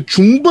이제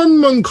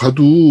중반만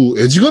가도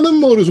애지간한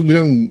마을에서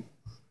그냥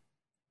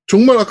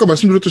정말 아까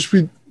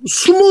말씀드렸다시피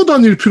숨어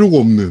다닐 필요가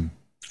없는.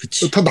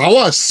 그치. 다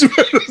나와,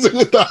 씨발.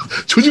 이러면서 다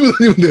조지고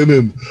다니면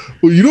되는.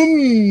 뭐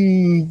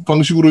이런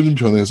방식으로 좀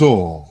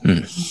변해서.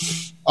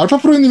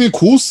 알파프로님이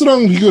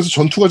고스랑 비교해서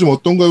전투가 좀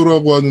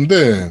어떤가요라고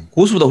하는데.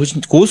 고스가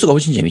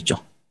훨씬 재밌죠.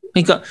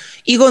 그러니까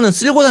이거는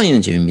쓸고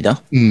다니는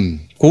재미입니다.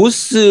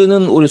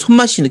 고스는 오히려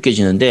손맛이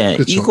느껴지는데.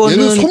 그쵸. 이거는.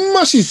 얘는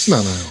손맛이 있진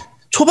않아요.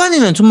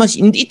 초반에는 손맛이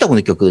있다고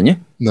느꼈거든요.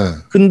 네.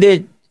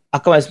 근데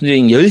아까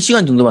말씀드린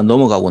 10시간 정도만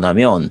넘어가고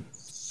나면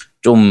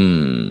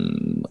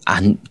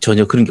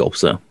전혀 그런 게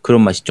없어요.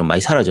 그런 맛이 좀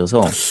많이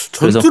사라져서.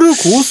 전투를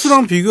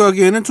고스랑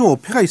비교하기에는 좀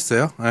어폐가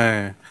있어요.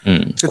 네.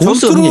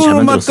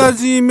 전투로만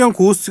따지면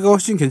고스가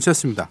훨씬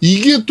괜찮습니다.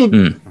 이게 또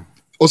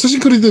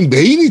어세신크리드는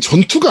메인이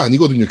전투가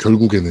아니거든요.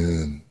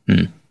 결국에는.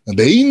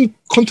 메인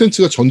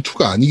컨텐츠가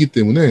전투가 아니기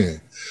때문에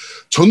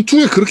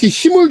전투에 그렇게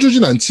힘을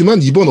주진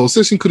않지만 이번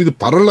어세신크리드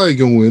바랄라의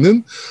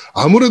경우에는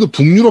아무래도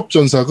북유럽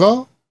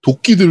전사가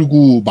도끼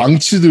들고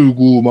망치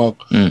들고 막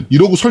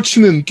이러고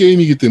설치는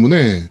게임이기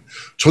때문에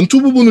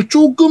전투 부분을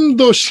조금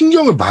더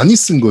신경을 많이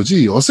쓴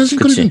거지.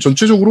 어세신크리드는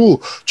전체적으로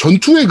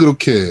전투에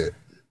그렇게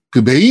그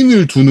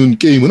메인을 두는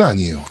게임은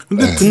아니에요.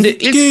 근데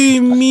이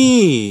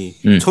게임이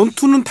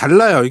전투는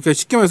달라요. 그러니까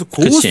쉽게 말해서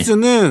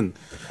고스는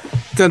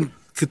그러니까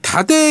그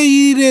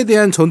다대일에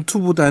대한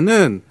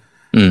전투보다는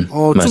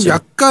좀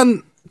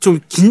약간 좀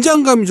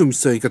긴장감이 좀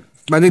있어요. 그러니까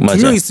만약에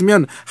두 명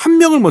있으면 한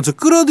명을 먼저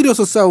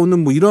끌어들여서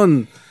싸우는 뭐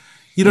이런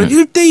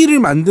 1대1을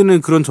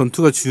만드는 그런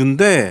전투가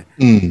주인데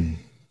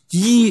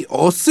이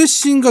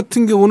어쌔신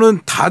같은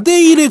경우는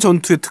다대일의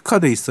전투에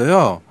특화돼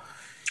있어요.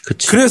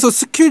 그치. 그래서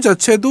스킬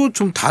자체도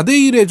좀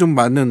다대일에 좀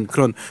많은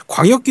그런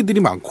광역기들이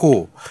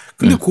많고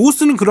근데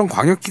고스는 그런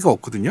광역기가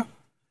없거든요.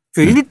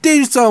 그러니까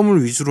 1대1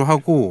 싸움을 위주로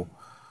하고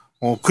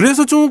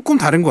그래서 조금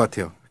다른 것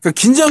같아요. 그러니까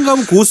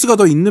긴장감은 고스가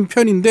더 있는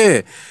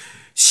편인데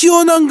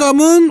시원한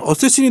감은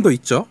어쌔신이 더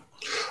있죠.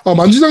 아,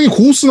 만지장이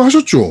고스는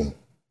하셨죠?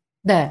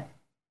 네.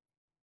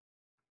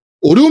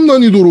 어려운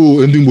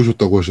난이도로 엔딩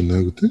보셨다고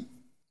하셨나요, 그때?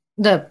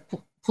 네,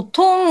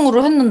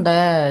 보통으로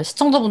했는데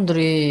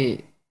시청자분들이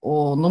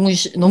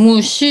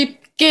너무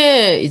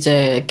쉽게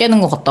이제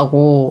깨는 것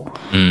같다고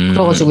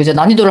그래가지고 이제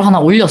난이도를 하나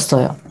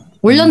올렸어요.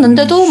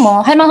 올렸는데도 뭐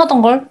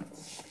할만하던 걸.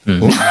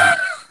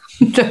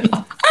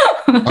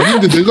 아니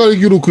근데 내가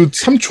알기로 그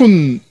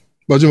삼촌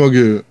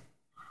마지막에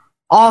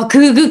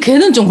그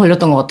걔는 좀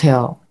걸렸던 것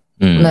같아요.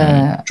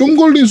 네. 좀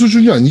걸린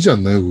수준이 아니지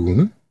않나요,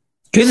 그거는?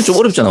 걔는 좀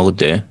어렵잖아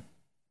그때.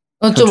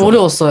 좀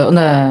어려웠어요.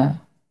 네.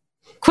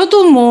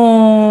 그래도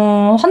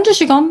뭐 한두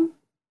시간?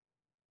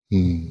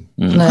 네.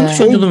 한두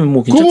시간 정도면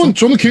뭐 괜찮죠. 그러면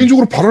저는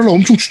개인적으로 바랄라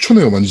엄청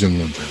추천해요,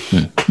 만지장님한테.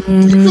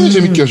 굉장히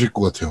재밌게 하실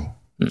것 같아요.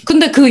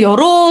 근데 그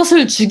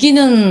여럿을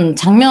죽이는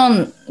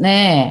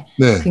장면에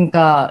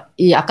그러니까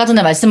이 아까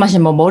전에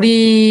말씀하신 뭐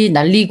머리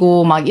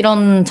날리고 막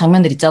이런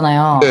장면들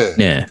있잖아요.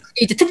 네.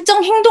 이제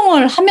특정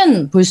행동을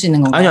하면 볼 수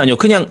있는 건가요? 아니요.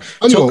 그냥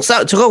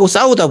적하고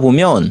싸우다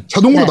보면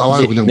자동으로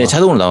나와요, 그냥. 네,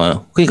 자동으로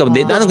나와요. 그러니까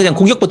나는 그냥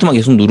공격 버튼만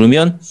계속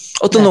누르면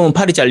어떤 놈은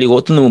팔이 잘리고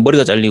어떤 놈은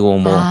머리가 잘리고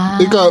뭐.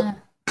 그러니까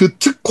그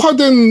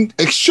특화된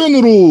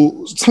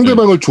액션으로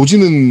상대방을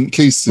조지는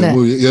케이스.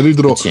 뭐 예를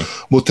들어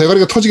뭐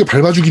대가리가 터지게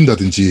밟아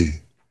죽인다든지.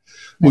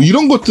 뭐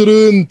이런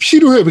것들은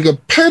필요해요. 그러니까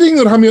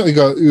패링을 하면,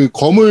 그러니까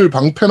검을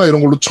방패나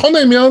이런 걸로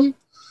쳐내면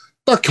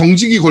딱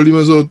경직이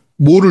걸리면서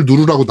뭐를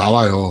누르라고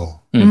나와요.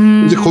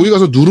 이제 거기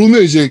가서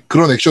누르면 이제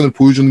그런 액션을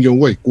보여주는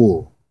경우가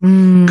있고,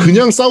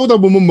 그냥 싸우다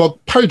보면 막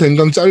팔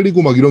댕강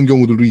잘리고 막 이런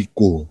경우들도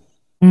있고,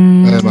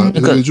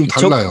 그러니까 좀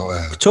달라요.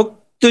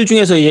 적들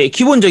중에서 이제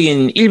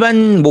기본적인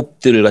일반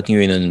몹들 같은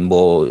경우에는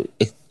뭐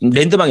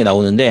랜드방에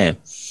나오는데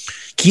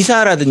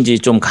기사라든지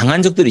좀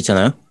강한 적들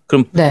있잖아요.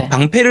 그럼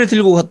방패를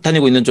들고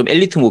다니고 있는 좀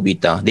엘리트 몹이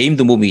있다.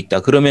 네임드 몹이 있다.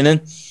 그러면은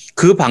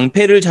그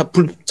방패를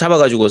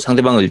잡아가지고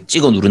상대방을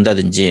찍어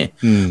누른다든지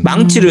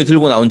망치를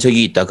들고 나온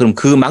적이 있다. 그럼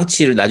그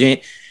망치를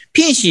나중에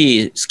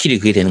피니시 스킬이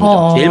그게 되는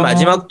거죠. 제일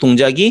마지막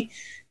동작이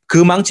그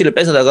망치를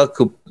뺏어다가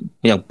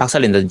그냥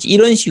박살낸다든지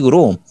이런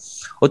식으로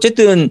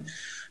어쨌든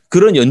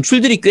그런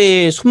연출들이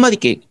꽤 손맛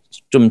있게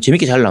좀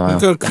재밌게 잘 나와요.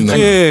 그러니까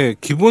그게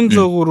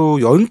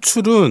기본적으로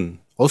연출은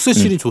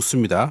어쌔신이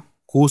좋습니다.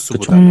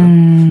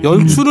 고스보다는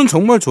연출은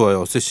정말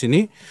좋아요,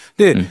 어쌔신이.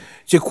 근데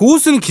이제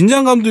고스는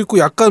긴장감도 있고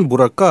약간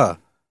뭐랄까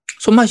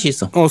손맛이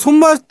있어.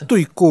 손맛도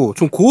있고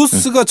좀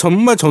고스가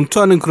정말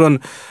전투하는 그런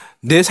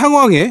내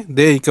상황에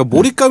그러니까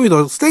몰입감이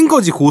더 센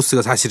거지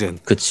고스가 사실은.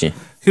 그치.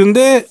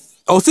 그런데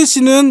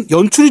어쌔신은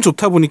연출이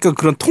좋다 보니까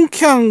그런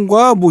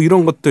통쾌함과 뭐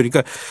이런 것들,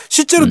 그러니까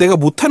실제로 내가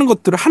못하는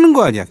것들을 하는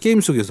거 아니야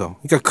게임 속에서.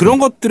 그러니까 그런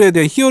것들에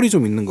대한 희열이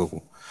좀 있는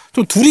거고.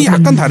 좀 둘이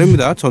약간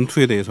다릅니다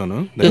전투에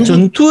대해서는. 네.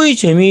 전투의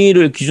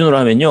재미를 기준으로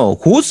하면요,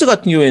 고스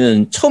같은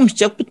경우에는 처음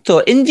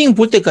시작부터 엔딩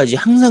볼 때까지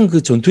항상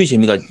그 전투의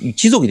재미가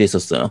지속이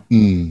됐었어요.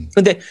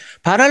 근데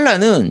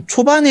바랄라는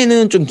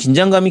초반에는 좀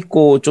긴장감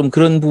있고 좀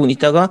그런 부분이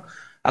있다가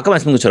아까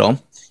말씀드린 것처럼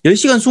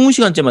 10시간,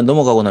 20시간째만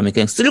넘어가고 나면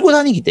그냥 쓸고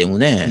다니기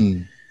때문에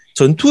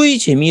전투의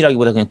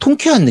재미라기보다 그냥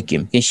통쾌한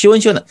느낌, 그냥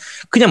시원시원한,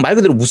 그냥 말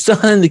그대로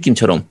무쌍하는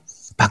느낌처럼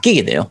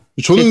바뀌게 돼요.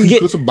 저는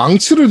그래서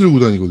망치를 들고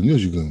다니거든요,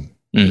 지금.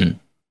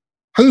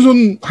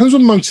 한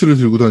손 망치를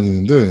들고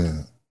다니는데,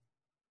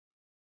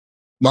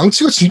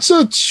 망치가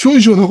진짜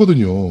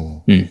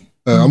시원시원하거든요. 네,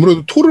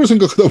 아무래도 토를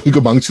생각하다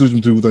보니까 망치를 좀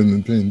들고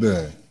다니는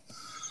편인데,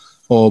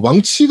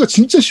 망치가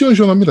진짜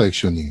시원시원합니다,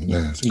 액션이.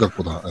 네,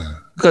 생각보다. 네.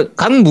 그러니까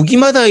각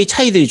무기마다의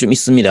차이들이 좀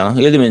있습니다.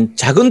 예를 들면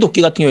작은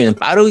도끼 같은 경우에는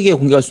빠르게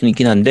공격할 수는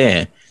있긴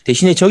한데,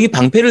 대신에 저기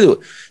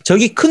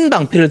큰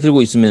방패를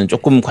들고 있으면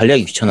조금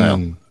관리하기 귀찮아요.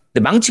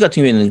 근데 망치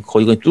같은 경우에는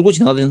거의 뚫고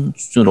지나가는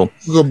수준으로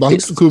그러니까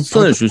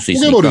선을 줄 수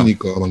있으니까.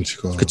 쪼개버리니까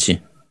망치가.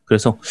 그치.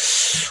 그래서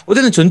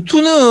어쨌든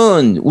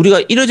전투는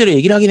우리가 이래저래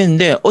얘기를 하긴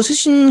했는데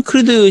어쌔신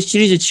크리드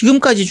시리즈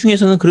지금까지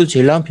중에서는 그래도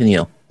제일 나은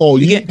편이에요.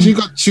 이게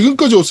그러니까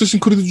지금까지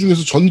어쌔신 크리드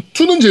중에서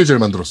전투는 제일 잘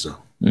만들었어요.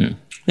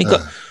 그러니까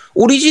네.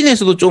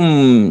 오리진에서도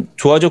좀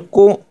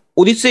좋아졌고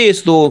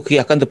오디세이에서도 그게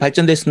약간 더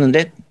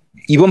발전됐었는데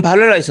이번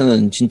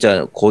발랄라에서는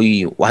진짜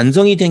거의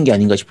완성이 된 게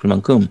아닌가 싶을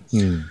만큼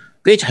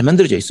꽤 잘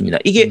만들어져 있습니다.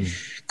 이게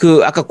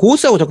아까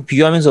고스하고 자꾸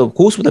비교하면서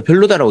고스보다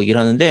별로다라고 얘기를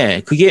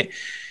하는데 그게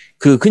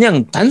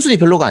그냥 단순히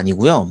별로가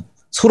아니고요.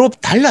 서로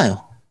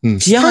달라요.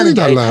 지향하는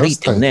게 다르기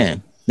때문에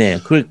네,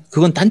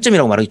 그건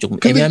단점이라고 말하기 조금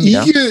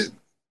애매합니다. 이게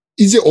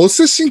이제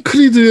어쌔신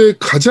크리드의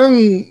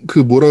가장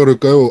뭐라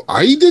그럴까요?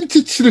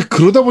 아이덴티티를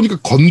그러다 보니까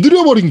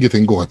건드려버린 게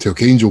된 것 같아요.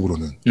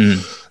 개인적으로는.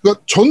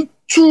 그러니까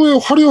전투의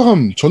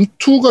화려함,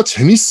 전투가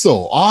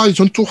재밌어. 이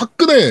전투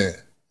화끈해.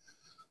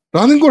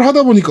 라는 걸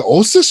하다 보니까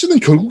어쌔신은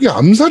결국에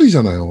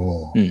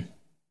암살이잖아요.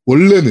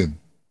 원래는.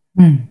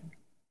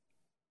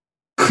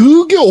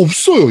 그게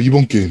없어요,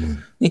 이번 게임은.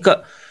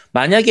 그러니까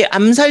만약에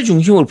암살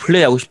중심으로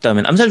플레이하고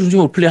싶다면 암살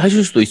중심으로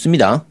플레이하실 수도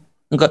있습니다.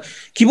 그러니까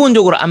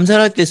기본적으로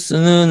암살할 때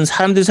쓰는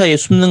사람들 사이에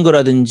숨는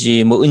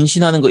거라든지 뭐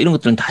은신하는 거 이런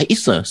것들은 다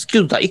있어요.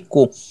 스킬도 다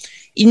있고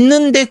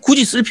있는데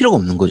굳이 쓸 필요가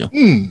없는 거죠.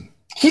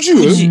 굳이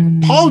왜?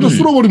 다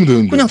쓸어버리면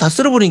되는데. 그냥 다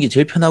쓸어버리는 게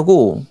제일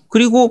편하고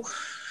그리고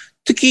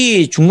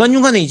특히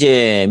중간중간에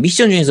이제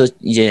미션 중에서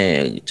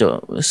이제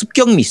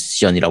습격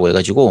미션이라고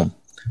해가지고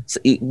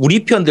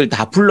우리 편들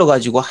다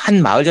불러가지고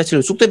한 마을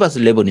자체를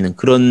쑥대밭을 내버리는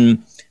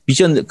그런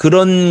미션,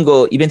 그런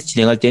거 이벤트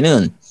진행할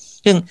때는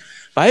그냥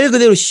말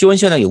그대로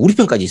시원시원하게 우리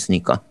편까지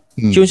있으니까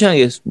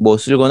시원시원하게 뭐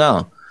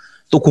쓸거나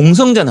또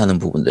공성전 하는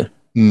부분들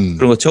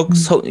그런 거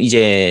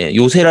이제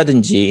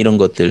요새라든지 이런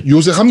것들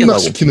요새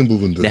함락시키는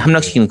부분들 네,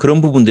 함락시키는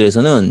그런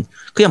부분들에서는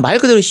그냥 말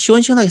그대로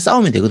시원시원하게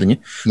싸우면 되거든요.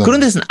 네. 그런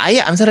데서는 아예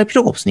암살할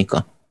필요가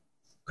없으니까.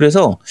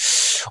 그래서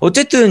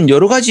어쨌든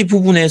여러 가지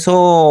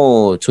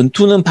부분에서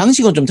전투는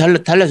방식은 좀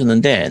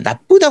달라졌는데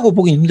나쁘다고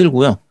보긴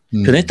힘들고요.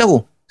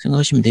 변했다고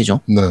생각하시면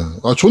되죠. 네.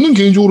 저는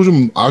개인적으로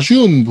좀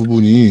아쉬운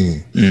부분이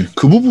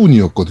그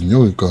부분이었거든요.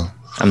 그러니까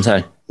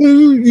암살.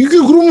 이게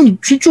그러면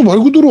진짜 말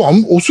그대로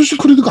어쌔신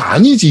크리드가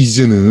아니지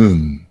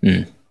이제는.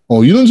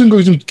 이런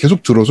생각이 좀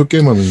계속 들어서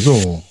게임하면서.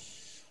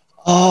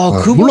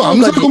 물론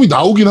암살검이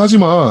나오긴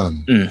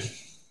하지만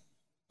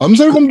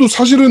암살검도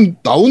사실은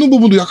나오는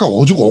부분도 약간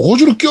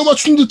어거지로 끼워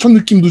맞춘 듯한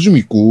느낌도 좀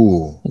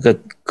있고.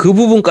 그러니까 그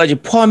부분까지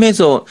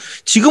포함해서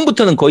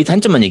지금부터는 거의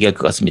단점만 얘기할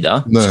것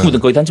같습니다. 네. 지금부터는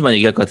거의 단점만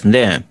얘기할 것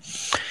같은데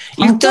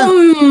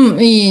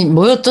장점이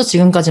뭐였죠?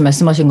 지금까지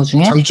말씀하신 것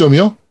중에?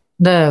 장점이요?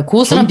 네,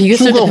 고스랑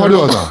비교했을 때 전투가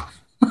화려하다.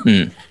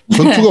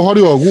 전투가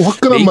화려하고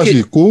화끈한 맛이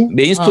있고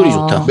메인 스토리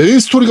좋다. 메인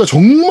스토리가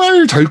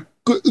정말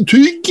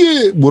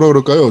되게 뭐라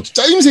그럴까요?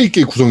 짜임새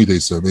있게 구성이 돼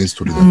있어요. 메인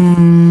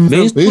스토리는.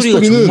 메인 스토리가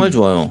정말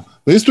좋아요.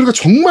 메인 스토리가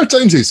정말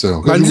짜임새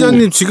있어요.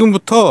 만지자님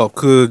지금부터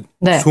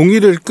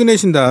종이를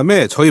꺼내신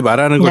다음에 저희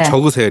말하는 걸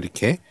적으세요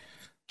이렇게.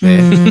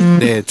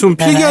 네, 좀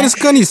필기하는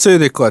습관이 있어야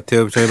될 것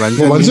같아요. 저희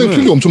만지자님. 만지자님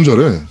필기 엄청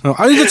잘해.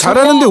 아니 근데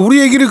잘하는데 우리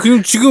얘기를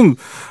그냥 지금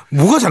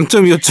뭐가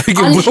장점이었죠? 이게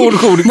물어보는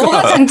거 우리가.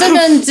 뭐가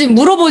장점이었는지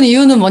물어본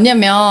이유는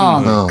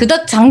뭐냐면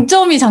그닥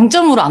장점이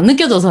장점으로 안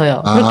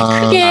느껴져서요. 그렇게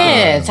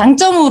크게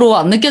장점으로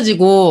안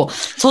느껴지고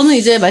저는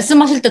이제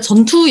말씀하실 때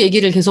전투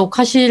얘기를 계속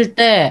하실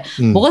때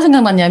뭐가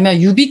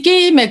생각났냐면 유비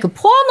게임의 그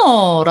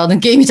포아너라는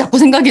게임이 자꾸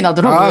생각이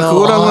나더라고요.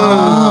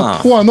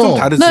 그거랑은 포아너 좀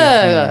다르지.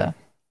 네.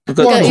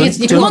 그러니까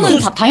그거는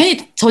당연히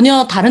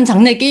전혀 다른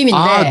장르의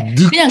게임인데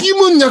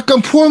느낌은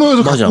약간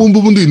포아너에서 갖고 온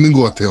부분도 있는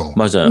것 같아요.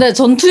 맞아요. 네,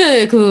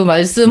 전투의 그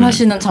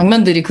말씀하시는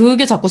장면들이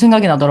그게 자꾸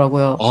생각이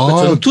나더라고요.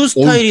 전투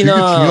스타일이나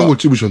되게 중요한 걸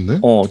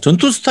찝으셨네.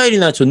 전투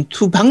스타일이나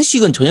전투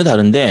방식은 전혀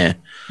다른데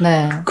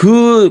네.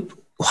 그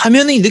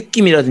화면의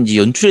느낌이라든지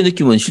연출의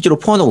느낌은 실제로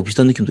포아노하고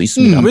비슷한 느낌도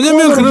있습니다.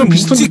 왜냐면 그런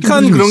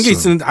묵직한 그런 게 있어.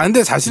 있으는데,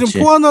 근데 사실은 그치.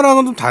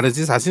 포아노랑은 좀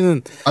다르지.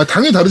 사실은.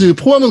 당연히 다르지.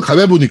 포아노는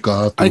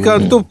가벼보니까.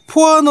 그러니까 또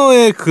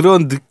포아노의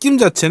그런 느낌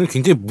자체는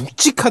굉장히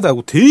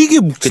묵직하다고, 되게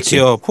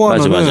묵직해요. 그치.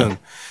 포아노는. 맞아.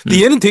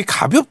 근데 얘는 되게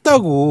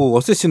가볍다고.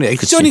 어쌔신은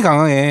액션이 그치.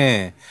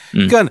 강해.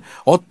 그러니까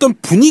어떤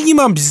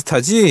분위기만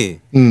비슷하지.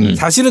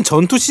 사실은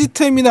전투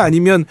시스템이나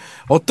아니면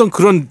어떤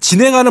그런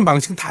진행하는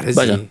방식은 다르지.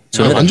 맞아.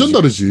 완전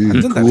다르지.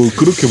 완전 그거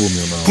그렇게 보면.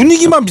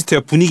 분위기만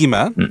비슷해요.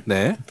 분위기만.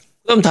 네.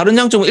 그럼 다른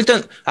장점은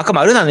일단 아까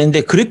말은 안 했는데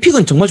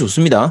그래픽은 정말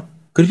좋습니다.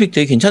 그래픽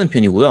되게 괜찮은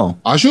편이고요.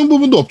 아쉬운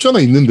부분도 없잖아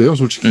있는데요,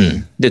 솔직히.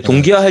 근데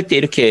동기화할 때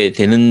이렇게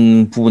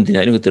되는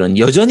부분들이나 이런 것들은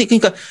여전히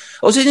그러니까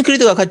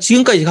어세신크리드가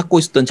지금까지 갖고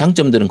있었던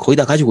장점들은 거의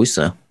다 가지고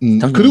있어요.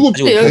 그리고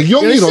가지고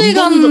배경이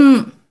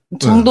 10시간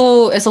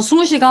정도에서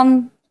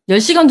 20시간,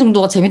 10시간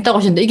정도가 재밌다고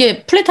하시는데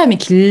이게 플레이 타임이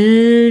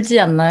길지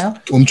않나요?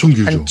 엄청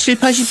길죠. 한 7,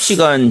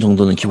 80시간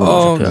정도는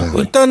기본으로 잡혀요.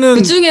 일단은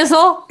그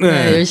중에서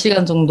네.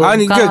 10시간 정도.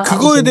 아니 그러니까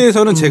그거에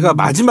대해서는 제가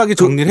마지막에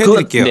정리를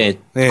해드릴게요. 네,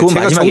 네, 그건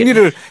제가 마지막에.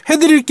 정리를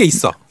해드릴 게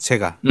있어.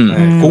 제가.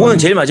 그거는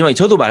제일 마지막에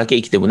저도 말할 게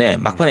있기 때문에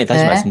막판에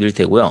다시 네. 말씀드릴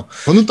테고요.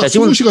 저는 딱 자,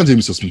 지금- 20시간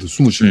재밌었습니다.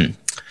 20시간.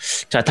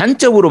 자,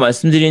 단적으로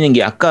말씀드리는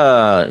게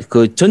아까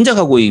그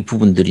전작하고의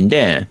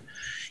부분들인데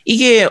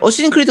이게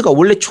어시신크리드가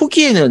원래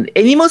초기에는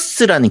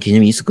애니머스라는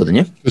개념이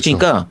있었거든요. 그쵸.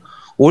 그러니까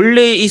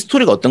원래 이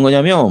스토리가 어떤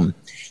거냐면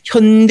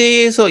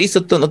현대에서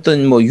있었던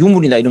어떤 뭐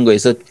유물이나 이런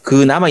거에서 그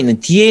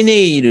남아있는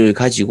DNA를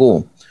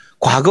가지고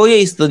과거에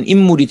있었던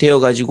인물이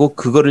되어가지고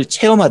그거를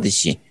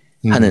체험하듯이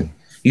하는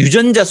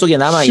유전자 속에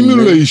남아있는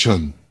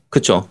시뮬레이션.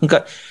 그렇죠.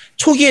 그러니까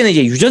초기에는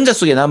이제 유전자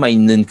속에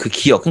남아있는 그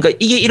기억. 그러니까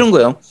이게 이런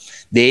거예요.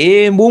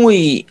 내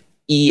몸의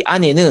이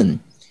안에는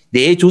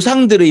내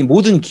조상들의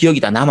모든 기억이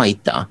다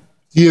남아있다.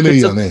 DNA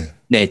그래서- 안에.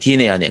 네,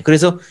 DNA 안에.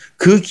 그래서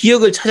그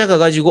기억을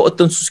찾아가가지고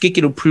어떤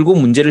수수께끼를 풀고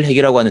문제를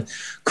해결하고 하는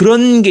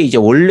그런 게 이제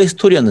원래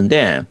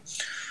스토리였는데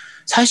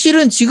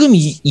사실은 지금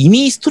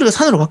이미 스토리가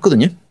산으로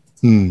갔거든요.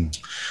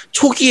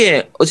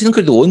 초기에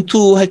어시신크리드 1,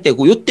 2 할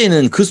때고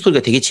요때는 그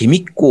스토리가 되게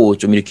재밌고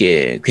좀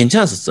이렇게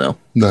괜찮았었어요.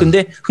 네.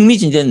 근데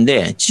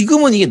흥미진진했는데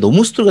지금은 이게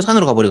너무 스토리가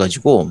산으로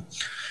가버려가지고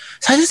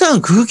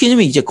사실상 그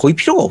개념이 이제 거의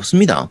필요가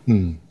없습니다.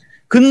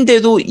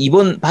 근데도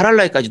이번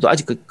발할라에까지도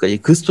아직까지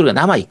그 스토리가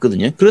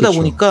남아있거든요. 그러다 그쵸.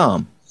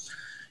 보니까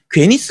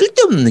괜히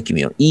쓸데없는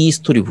느낌이에요. 이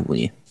스토리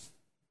부분이.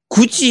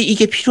 굳이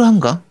이게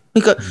필요한가?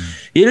 그러니까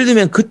예를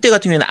들면 그때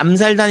같은 경우에는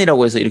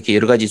암살단이라고 해서 이렇게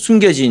여러 가지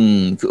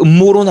숨겨진 그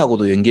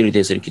음모론하고도 연결이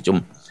돼서 이렇게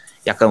좀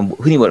약간 뭐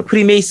흔히 말하는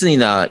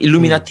프리메이슨이나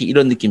일루미나티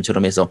이런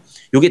느낌처럼 해서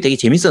요게 되게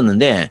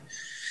재밌었는데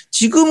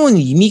지금은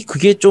이미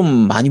그게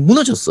좀 많이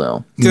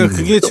무너졌어요. 그러니까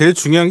그게 제일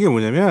중요한 게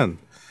뭐냐면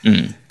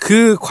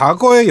그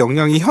과거의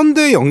영향이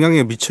현대의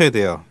영향에 미쳐야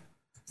돼요.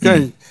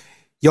 그러니까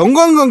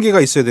연관관계가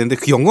있어야 되는데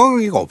그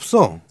연관관계가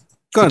없어.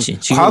 그러니까 그치,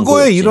 지금은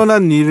과거에 그렇지.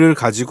 일어난 일을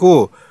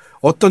가지고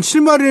어떤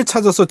실마리를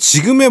찾아서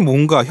지금의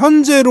뭔가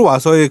현재로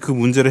와서의 그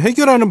문제를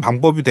해결하는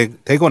방법이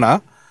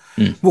되거나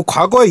뭐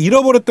과거에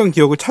잃어버렸던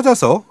기억을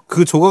찾아서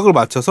그 조각을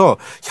맞춰서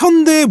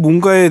현대의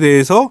뭔가에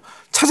대해서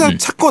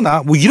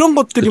찾거나 뭐 이런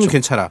것들이면 그쵸.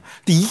 괜찮아.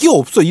 근데 이게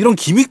없어. 이런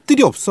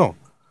기믹들이 없어.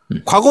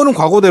 과거는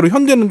과거대로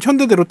현대는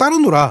현대대로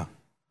따르노라.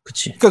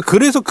 그치. 그러니까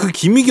그래서 그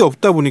기믹이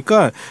없다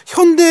보니까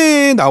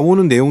현대에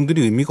나오는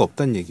내용들이 의미가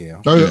없다는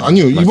얘기예요.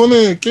 아니요.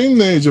 이번에 게임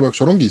내에 이제 막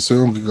저런 게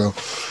있어요. 그러니까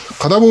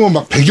가다 보면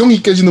막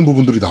배경이 깨지는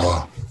부분들이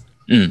나와.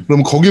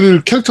 그러면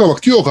거기를 캐릭터가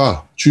막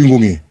뛰어가.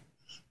 주인공이.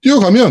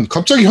 뛰어가면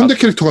갑자기 현대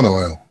캐릭터가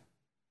나와요.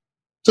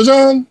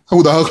 짜잔!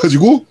 하고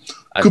나와가지고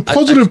그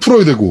퍼즐을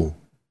풀어야 되고.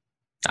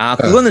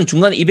 그거는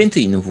중간에 이벤트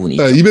있는 부분이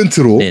있죠.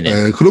 이벤트로.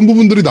 네네. 그런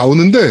부분들이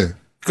나오는데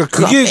그러니까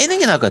그거 그게 빼는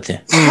게 나을 것 같아.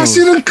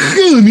 사실은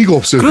크게 의미가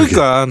없어요.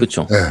 그러니까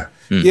그렇죠.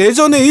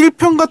 예전에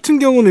 1편 같은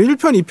경우는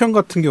 1편, 2편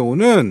같은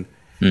경우는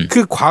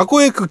그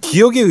과거의 그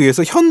기억에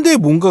의해서 현대에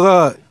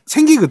뭔가가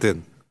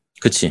생기거든.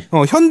 그치.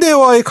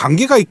 현대와의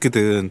관계가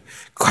있거든.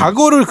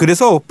 과거를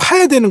그래서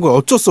파야 되는 거야.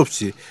 어쩔 수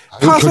없이.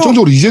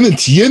 결정적으로 이제는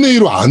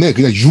DNA로 안 해.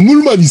 그냥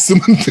유물만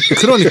있으면 돼.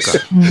 그러니까.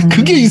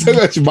 그게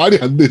이상하지. 말이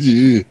안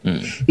되지.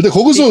 근데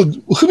거기서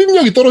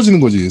흡입력이 떨어지는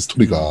거지,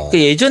 스토리가. 그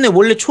예전에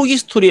원래 초기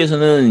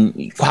스토리에서는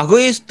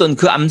과거에 있었던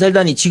그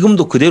암살단이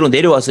지금도 그대로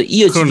내려와서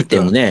이어지기 그러니까.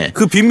 때문에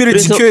그 비밀을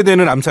그래서- 지켜야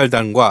되는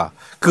암살단과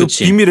그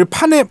그치. 비밀을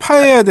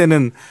파해야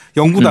되는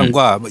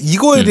연구단과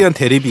이거에 대한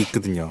대립이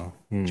있거든요.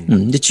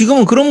 근데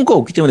지금은 그런 거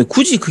없기 때문에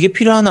굳이 그게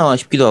필요하나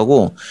싶기도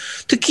하고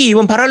특히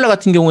이번 발할라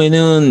같은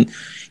경우에는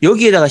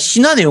여기에다가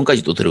신화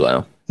내용까지도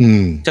들어가요.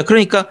 자,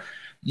 그러니까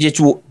이제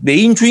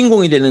메인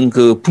주인공이 되는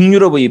그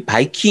북유럽의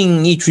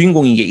바이킹이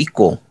주인공인 게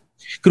있고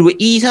그리고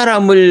이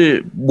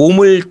사람을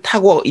몸을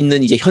타고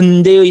있는 이제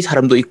현대의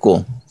사람도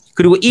있고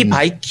그리고 이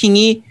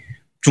바이킹이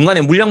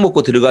중간에 물약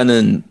먹고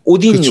들어가는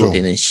오딘으로 그쵸.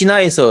 되는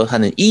신화에서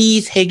하는 이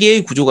세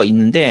개의 구조가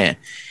있는데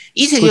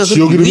이 세 개가 그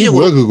지역 이름이 유기적으로-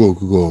 뭐야,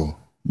 그거.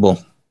 뭐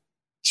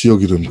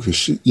지역 이름.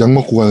 약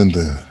먹고 가는데.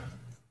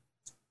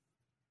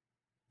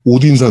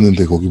 오딘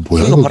사는데 거기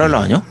뭐야? 거기가 거기? 발할라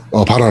아니야?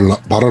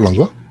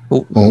 바랄란가?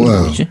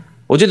 뭐지?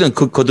 어쨌든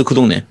그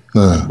동네.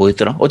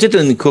 뭐였더라?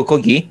 어쨌든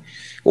거기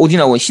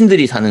오딘하고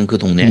신들이 사는 그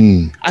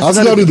동네.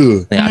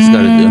 아스가르드. 네,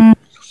 아스가르드.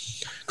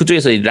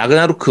 그쪽에서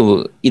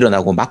라그나로크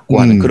일어나고 막고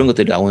하는 그런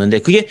것들이 나오는데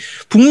그게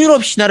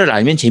북유럽 신화를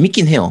알면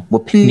재밌긴 해요.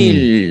 뭐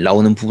펜릴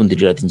나오는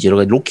부분들이라든지 여러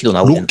가지 로키도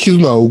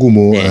나오고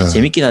뭐. 네,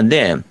 재밌긴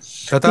한데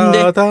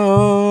근데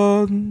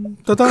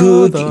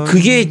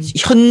그게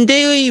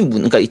현대의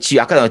그러니까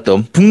아까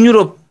나왔던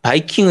북유럽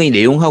바이킹의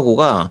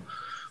내용하고가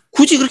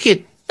굳이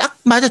그렇게 딱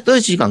맞아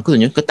떨어지지가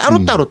않거든요. 그러니까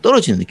따로따로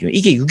떨어지는 느낌이에요.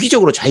 이게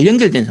유기적으로 잘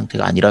연결된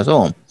상태가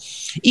아니라서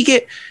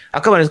이게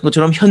아까 말했던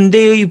것처럼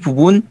현대의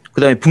부분,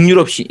 그다음에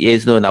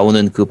북유럽에서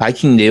나오는 그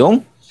바이킹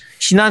내용,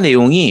 신화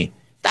내용이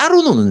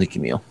따로 노는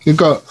느낌이에요.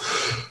 그러니까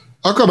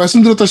아까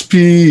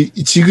말씀드렸다시피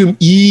지금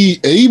이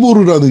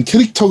에이보르라는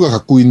캐릭터가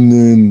갖고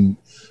있는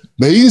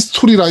메인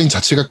스토리 라인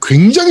자체가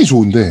굉장히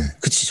좋은데.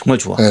 그치, 정말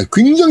좋아. 네,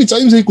 굉장히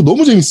짜임새 있고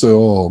너무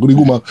재밌어요.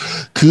 그리고 막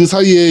그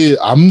사이에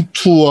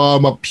암투와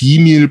막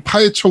비밀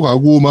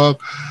파헤쳐가고 막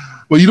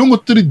이런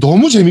것들이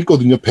너무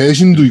재밌거든요.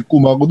 배신도 있고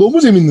막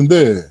너무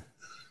재밌는데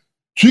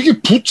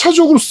되게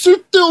부차적으로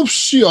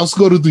쓸데없이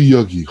아스가르드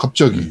이야기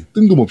갑자기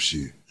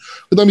뜬금없이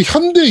그다음에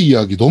현대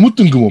이야기 너무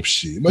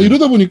뜬금없이 막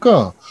이러다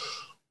보니까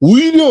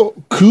오히려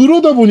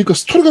그러다 보니까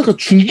스토리가 약간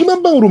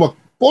중구난방으로 막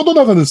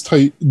뻗어나가는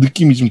스타일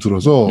느낌이 좀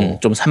들어서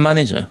좀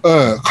산만해져요.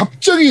 네,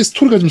 갑자기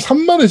스토리가 좀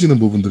산만해지는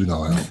부분들이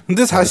나와요.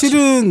 근데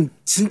사실은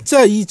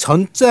진짜 이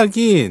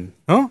전작인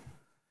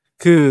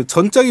그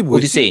전작이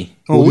뭐지?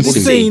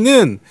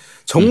 오디세이는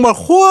정말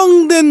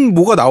호황된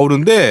뭐가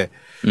나오는데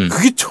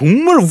그게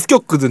정말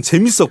웃겼거든.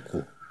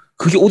 재밌었고.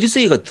 그게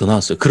오디세이가 더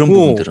나왔어요. 그런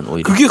부분들은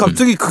오히려. 그게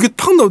갑자기 그게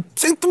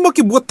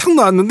생뚱맞게 뭐가 탁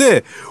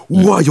나왔는데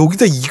우와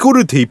여기다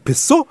이거를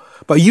대입했어?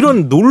 막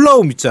이런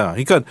놀라움 있잖아.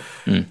 그러니까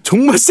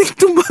정말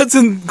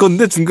생뚱맞은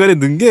건데 중간에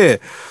넣은 게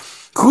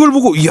그걸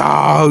보고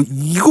이야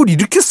이걸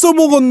이렇게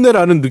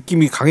써먹었네라는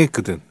느낌이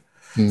강했거든.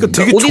 그러니까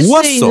되게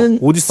좋았어.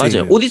 오디세이는.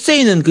 맞아요.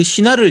 오디세이는 그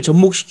신화를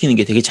접목시키는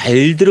게 되게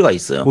잘 들어가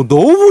있어요.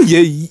 너무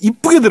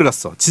이쁘게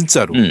들어갔어.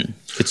 진짜로.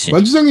 그치.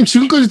 만지장님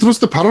지금까지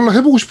들었을 때 발랄라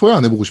해보고 싶어요?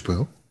 안 해보고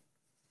싶어요?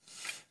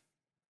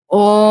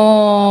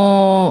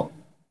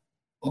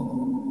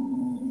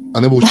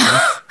 안 해보고 싶어요?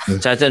 네.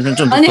 자,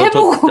 아니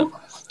해보고.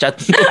 자,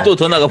 또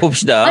더 나가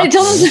봅시다. 아니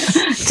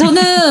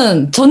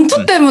저는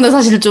전투 때문에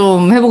사실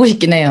좀 해보고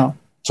싶긴 해요.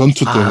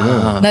 전투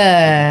때문에.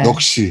 네.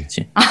 역시.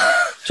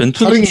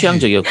 전투는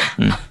취향적이었고.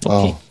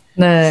 오케이.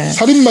 네.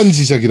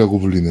 살인만지작이라고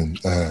불리는.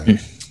 네.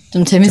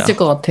 좀 재밌을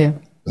것 같아요.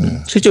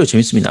 실제로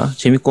재밌습니다.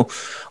 재밌고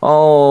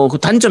그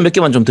단점 몇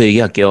개만 좀 더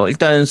얘기할게요.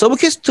 일단 서브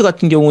퀘스트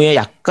같은 경우에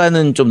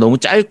약간은 좀 너무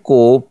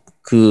짧고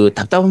그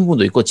답답한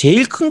부분도 있고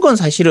제일 큰 건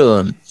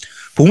사실은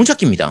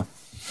보물찾기입니다.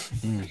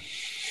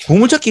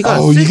 보물찾기가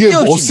이게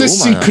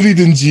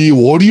어세신크리드인지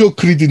워리어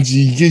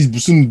크리드인지 이게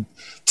무슨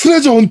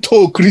트레저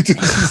헌터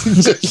크리드인지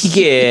진짜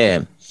이게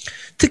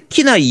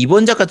특히나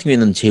이번 작 같은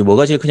경우에는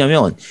뭐가 제일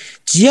크냐면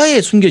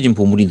지하에 숨겨진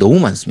보물이 너무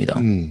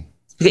많습니다.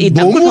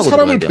 그러니까 너무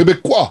사람을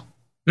베베꽐.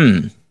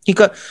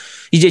 그러니까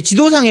이제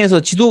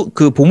지도상에서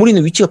그 보물이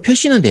있는 위치가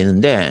표시는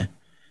되는데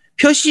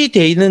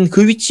표시되어 있는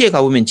그 위치에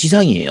가보면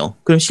지상이에요.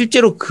 그럼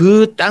실제로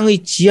그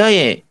땅의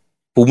지하에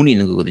보물이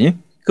있는 거거든요.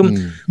 그럼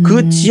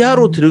그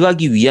지하로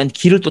들어가기 위한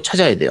길을 또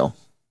찾아야 돼요.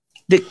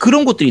 근데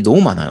그런 것들이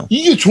너무 많아요.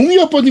 이게 종이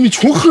아빠님이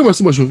정확하게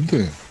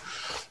말씀하셨는데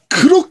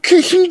그렇게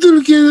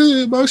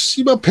힘들게 막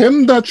씨발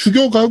뱀 다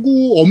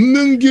죽여가고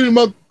없는 길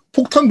막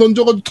폭탄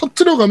던져가지고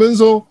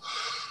터뜨려가면서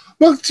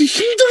막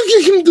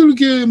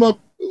힘들게 막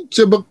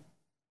이제 막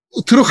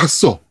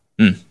들어갔어.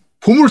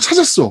 보물을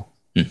찾았어.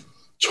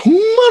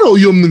 정말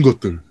어이없는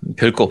것들.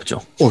 별거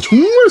없죠.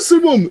 정말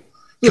쓸모없는.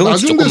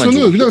 나중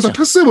돼서는 그냥 다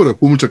패스해버려요.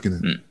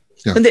 보물찾기는.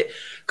 근데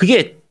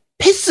그게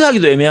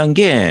패스하기도 애매한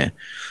게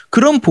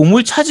그런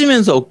보물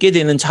찾으면서 얻게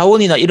되는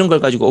자원이나 이런 걸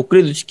가지고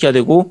업그레이드 시켜야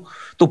되고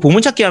또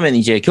보물찾기 하면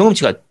이제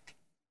경험치가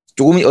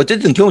조금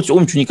어쨌든 경험치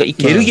조금 주니까 이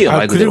게르기예요.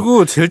 말 그대로.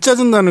 그리고 제일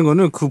짜증나는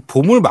거는 그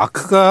보물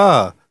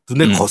마크가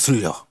눈에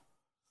거슬려.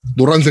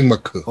 노란색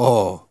마크.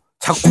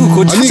 자꾸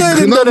그거 찾아야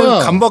된다는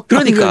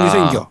감각감이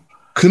생겨.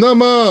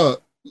 그나마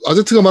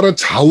아제트가 말한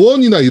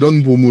자원이나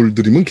이런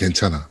보물들이면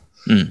괜찮아.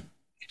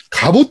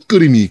 갑옷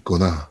그림이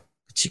있거나.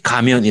 그치,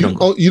 가면 이런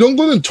거. 이런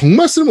거는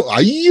정말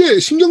아예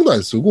신경도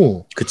안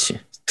쓰고. 그치.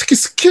 특히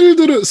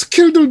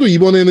스킬들도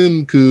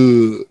이번에는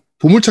그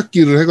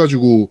보물찾기를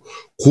해가지고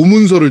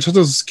고문서를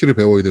찾아서 스킬을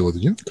배워야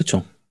되거든요.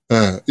 그쵸.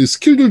 네, 이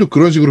스킬들도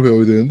그런 식으로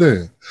배워야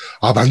되는데,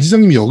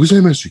 만지장님이 여기서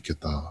헤맬 수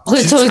있겠다.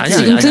 저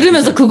지금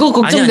들으면서 그거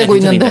걱정되고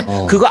있는데.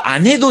 그거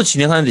안 해도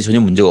진행하는데 전혀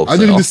문제가 없어요.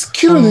 아니, 근데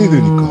스킬은 해야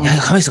되니까. 야,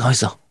 가만있어.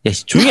 야,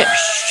 조용히 해.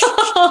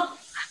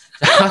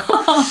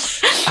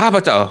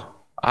 맞다.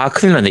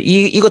 큰일 났네.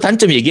 이거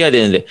단점 얘기해야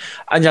되는데.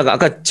 아니,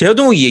 아까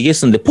제아동욱이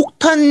얘기했었는데,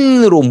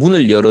 폭탄으로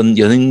문을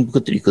여는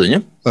것들이 있거든요.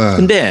 네.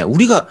 근데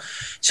우리가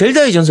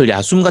젤다의 전설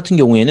야숨 같은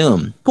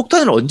경우에는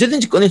폭탄을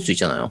언제든지 꺼낼 수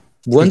있잖아요.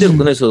 무한대로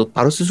꺼내서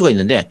바로 쓸 수가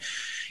있는데,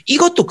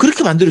 이것도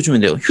그렇게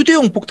만들어주면 돼요.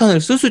 휴대용 폭탄을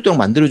쓸 수 있도록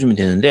만들어주면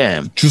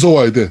되는데,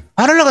 주워와야 돼.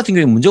 바랄라 같은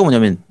경우에 문제가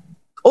뭐냐면,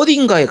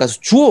 어딘가에 가서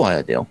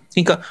주워와야 돼요.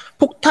 그러니까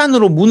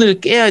폭탄으로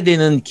문을 깨야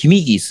되는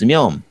기믹이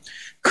있으면,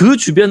 그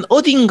주변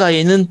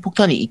어딘가에는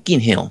폭탄이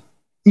있긴 해요.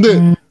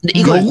 근데 근데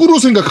이걸 역으로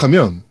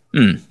생각하면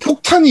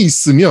폭탄이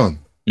있으면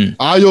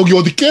아 여기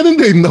어디 깨는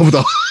데 있나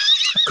보다.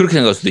 그렇게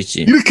생각할 수도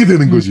있지. 이렇게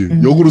되는 거지.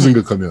 역으로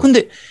생각하면.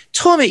 근데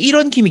처음에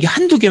이런 기믹이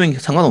한두 개면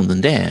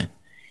상관없는데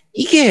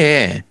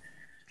이게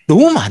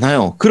너무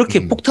많아요.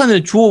 그렇게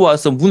폭탄을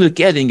주워와서 문을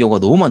깨야 되는 경우가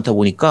너무 많다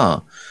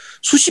보니까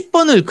수십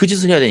번을 그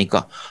짓을 해야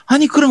되니까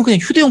아니 그럼 그냥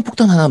휴대용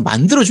폭탄 하나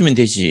만들어주면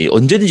되지.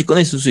 언제든지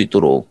꺼내 쓸 수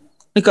있도록.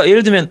 그러니까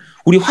예를 들면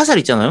우리 화살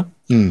있잖아요.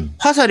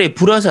 화살에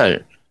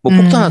불화살, 뭐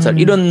폭탄 화살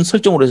이런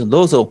설정으로 해서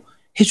넣어서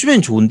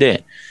해주면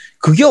좋은데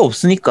그게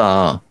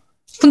없으니까.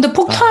 근데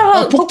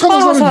폭탄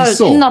화살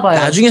있어. 있나 봐요.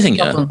 나중에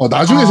생겨요.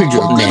 나중에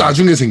생겨요. 꽤 네.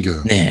 나중에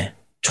생겨요. 네.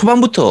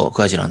 초반부터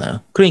그하진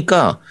않아요.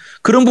 그러니까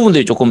그런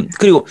부분들이 조금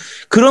그리고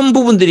그런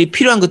부분들이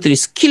필요한 것들이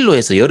스킬로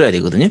해서 열어야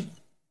되거든요.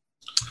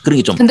 그런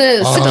게 좀.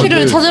 근데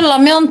스킬을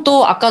찾으려면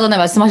또 아까 전에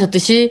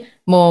말씀하셨듯이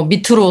뭐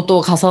밑으로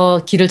또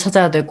가서 길을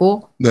찾아야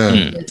되고.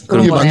 네.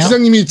 그런 거네요.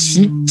 만지장님이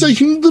진짜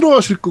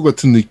힘들어하실 것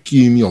같은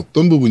느낌이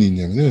어떤 부분이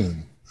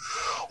있냐면은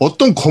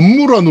어떤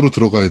건물 안으로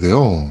들어가야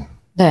돼요.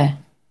 네.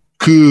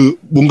 그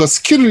뭔가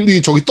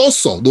스킬이 저기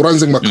떴어.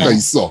 노란색 마크가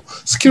있어.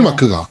 스킬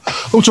마크가.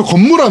 그럼 저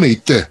건물 안에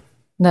있대.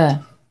 네.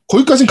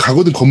 거기까지는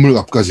가거든. 건물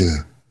앞까지는.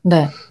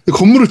 네. 근데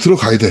건물을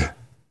들어가야 돼.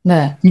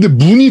 네. 근데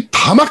문이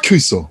다 막혀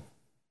있어.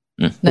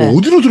 네.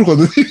 어디로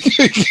들어가는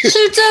이게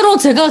실제로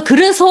제가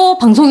그래서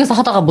방송에서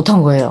하다가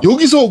못한 거예요.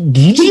 여기서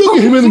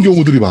무지하게 헤매는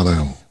경우들이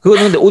많아요.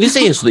 그거는 근데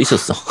오디세이에서도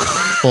있었어.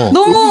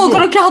 너무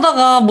그렇게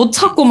하다가 못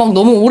찾고 막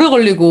너무 오래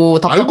걸리고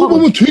알고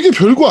보면 되게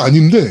별거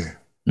아닌데.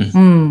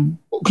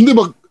 근데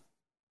막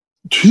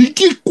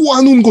되게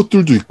꼬아놓은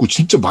것들도 있고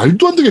진짜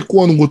말도 안 되게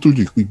꼬아놓은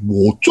것들도 있고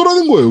뭐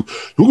어쩌라는 거예요.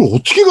 여길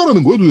어떻게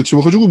가라는 거예요 도대체.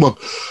 가지고 막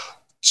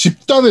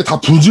집단에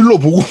다 불질러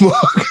보고 막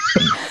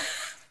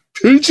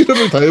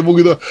별지랄을 다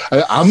해보기도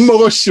아니 안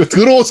먹어 씨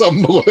들어와서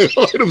안 먹어요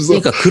이러면서.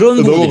 그러니까 그런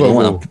부분들이 너무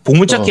많아.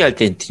 보물찾기 할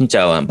때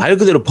진짜 말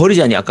그대로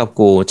버리자니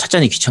아깝고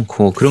찾자니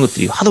귀찮고 그런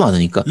것들이 하도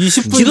많으니까.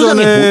 20분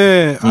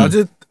전에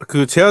아재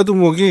그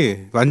제아두목이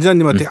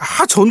만지자님한테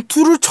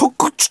전투를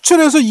적극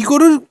추천해서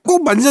이거를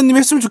꼭 만지자님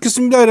했으면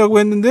좋겠습니다라고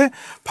했는데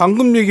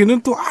방금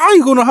얘기는 또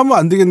이거는 하면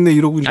안 되겠네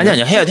이러고 있네.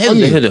 아니 해도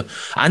돼.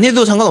 안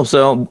해도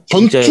상관없어요.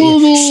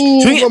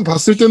 전투만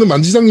봤을 때는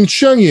만지장님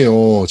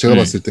취향이에요. 제가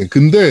봤을 때.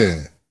 근데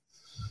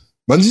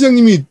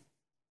만지장님이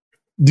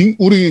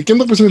우리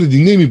겜덕비상의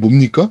닉네임이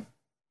뭡니까?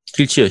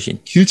 길치 여신.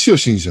 길치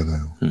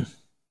여신이잖아요. 근데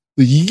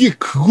이게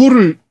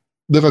그거를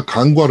내가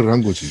간과를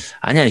한 거지.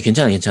 아니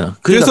괜찮아. 그러니까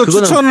그래서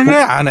추천을 해?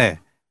 안 해?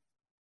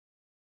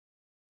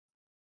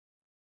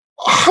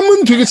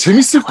 하면 되게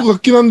재밌을 것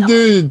같긴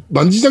한데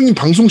만지장님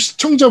방송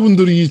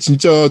시청자분들이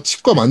진짜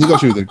치과 많이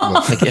가셔야 될 것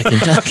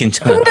같아요.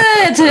 괜찮아.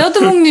 근데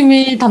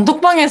제여드목님이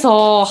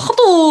단톡방에서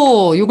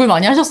하도 욕을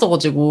많이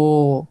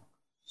하셨어가지고.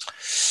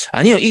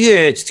 아니요,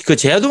 이게 그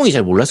제야도목이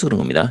잘 몰라서 그런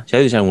겁니다.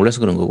 제야도 잘 몰라서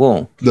그런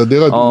거고.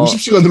 내가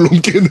 50시간을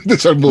넘게 했는데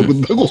잘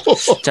모른다고.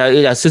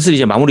 자, 슬슬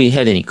이제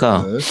마무리해야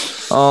되니까. 네.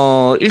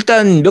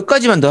 일단 몇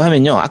가지만 더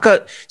하면요.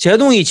 아까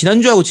제야동이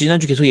지난주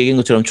계속 얘기한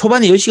것처럼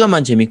초반에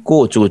 10시간만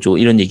재밌고 어쩌고저쩌고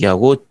이런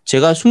얘기하고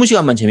제가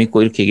 20시간만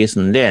재밌고 이렇게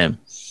얘기했었는데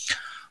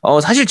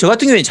사실 저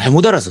같은 경우에는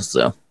잘못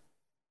알았었어요.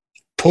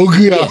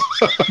 버그야.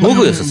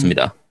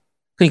 버그였었습니다.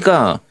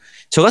 그러니까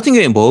저 같은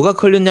경우에 뭐가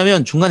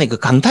걸렸냐면 중간에 그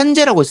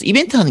강탄제라고 해서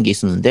이벤트 하는 게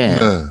있었는데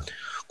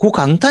그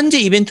강탄제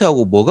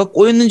이벤트하고 뭐가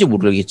꼬였는지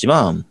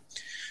모르겠지만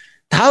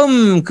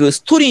다음 그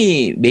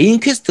스토리 메인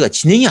퀘스트가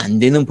진행이 안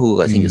되는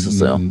버그가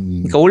생겼었어요.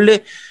 그러니까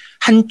원래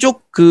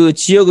한쪽 그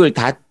지역을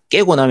다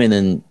깨고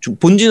나면은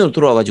본진으로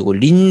돌아와가지고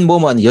린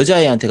뭐만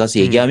여자애한테 가서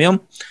얘기하면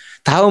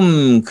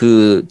다음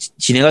그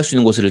진행할 수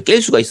있는 곳을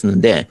깰 수가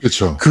있었는데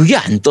그쵸. 그게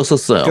안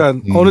떴었어요.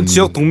 그러니까 어느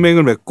지역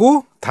동맹을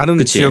맺고 다른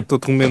그치. 지역도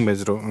동맹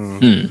맺으러.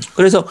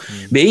 그래서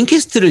메인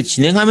퀘스트를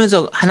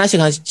진행하면서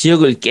하나씩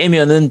지역을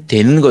깨면은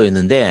되는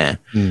거였는데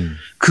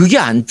그게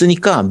안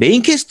뜨니까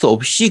메인 퀘스트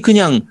없이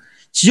그냥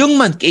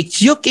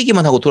지역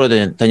깨기만 하고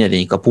돌아다녀야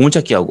되니까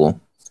보물찾기 하고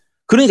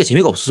그러니까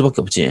재미가 없을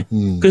수밖에 없지.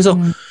 그래서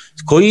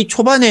거의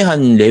초반에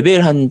한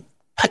레벨 한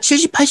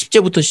 70,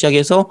 80제부터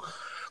시작해서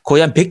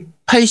거의 한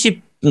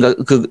 180,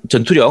 그러니까 그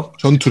전투력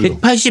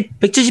 170,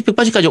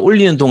 180까지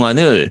올리는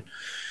동안을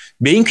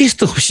메인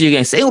퀘스트 없이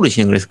그냥 생으로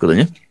진행을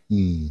했었거든요.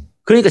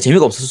 그러니까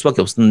재미가 없을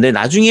수밖에 없었는데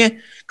나중에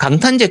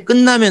강탄제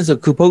끝나면서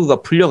그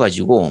버그가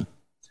풀려가지고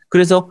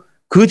그래서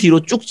그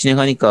뒤로 쭉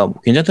진행하니까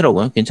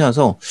괜찮더라고요.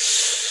 괜찮아서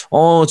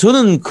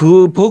저는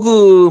그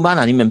버그만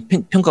아니면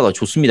평가가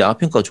좋습니다.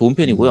 평가가 좋은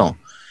편이고요.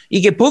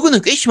 이게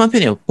버그는 꽤 심한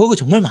편이에요. 버그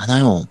정말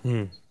많아요.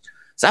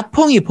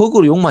 사펑이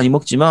버그로 욕 많이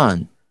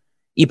먹지만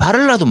이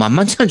바랄라도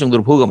만만치 않을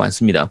정도로 버그가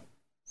많습니다.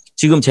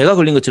 지금 제가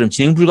걸린 것처럼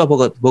진행 불가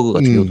버그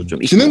같은 경우도 좀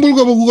있고. 진행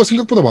불가 버그가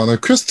생각보다 많아요.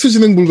 퀘스트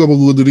진행 불가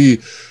버그들이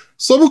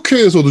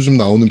서브퀘에서도 좀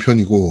나오는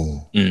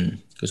편이고.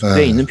 그래서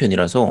꽤 있는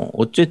편이라서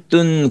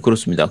어쨌든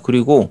그렇습니다.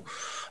 그리고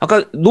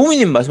아까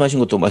노미님 말씀하신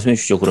것도 말씀해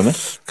주시죠. 그러면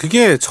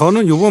그게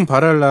저는 이번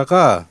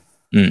바랄라가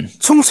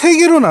총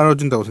 3개로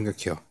나눠진다고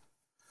생각해요.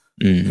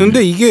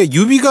 근데 이게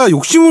유비가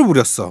욕심을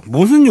부렸어.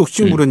 무슨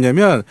욕심을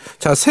부렸냐면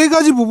자,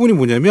 3가지 부분이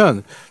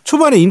뭐냐면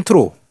초반에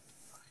인트로가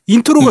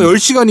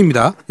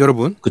 10시간입니다.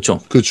 여러분. 그렇죠.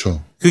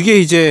 그렇죠. 그게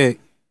이제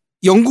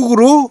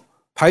영국으로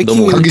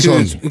바이킹 가기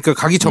전. 그러니까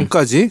가기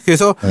전까지.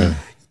 그래서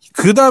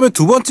그 다음에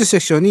두 번째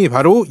섹션이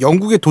바로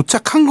영국에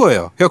도착한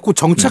거예요. 그래갖고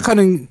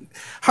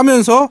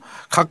하면서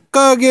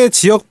각각의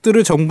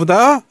지역들을 전부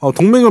다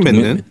동맹을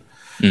맺는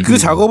그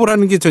작업을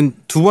하는 게 전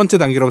두 번째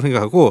단계라고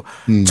생각하고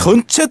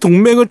전체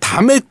동맹을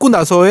다 맺고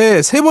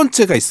나서의 세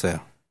번째가 있어요.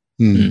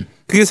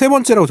 그게 세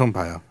번째라고 저는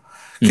봐요.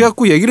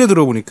 그래갖고 얘기를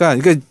들어보니까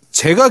그러니까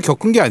제가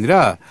겪은 게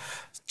아니라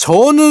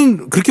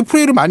저는 그렇게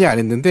플레이를 많이 안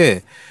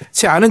했는데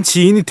제 아는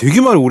지인이 되게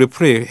많이 오래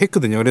플레이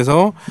했거든요.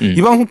 그래서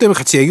이 방송 때문에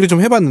같이 얘기를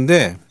좀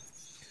해봤는데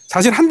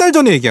사실 한 달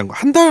전에 얘기한 거.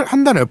 한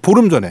달에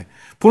보름 전에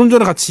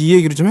같이 이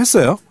얘기를 좀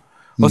했어요.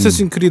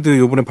 어세신크리드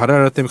요번에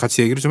발랄 때문에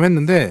같이 얘기를 좀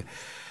했는데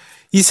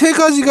이 세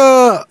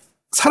가지가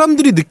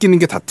사람들이 느끼는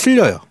게 다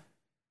틀려요.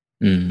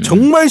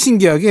 정말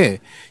신기하게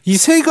이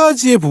세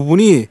가지의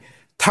부분이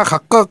다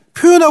각각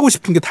표현하고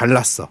싶은 게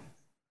달랐어.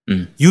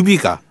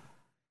 유비가.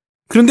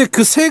 그런데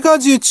그 세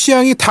가지의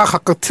취향이 다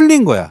각각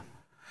틀린 거야.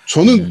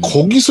 저는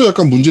거기서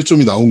약간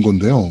문제점이 나온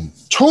건데요.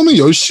 처음에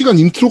 10시간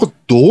인트로가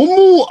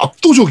너무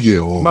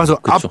압도적이에요. 맞아.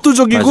 그쵸.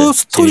 압도적이고 맞아요.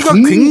 스토리가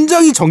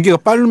굉장히 전개가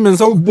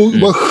빠르면서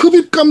막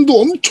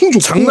흡입감도 엄청 좋고.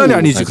 장난이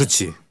아니지.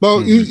 그렇지.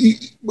 막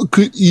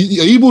이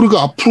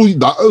에이보르가 앞으로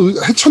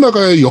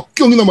헤쳐나가야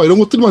역경이나 막 이런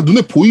것들이 막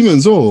눈에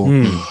보이면서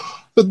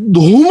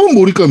너무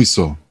몰입감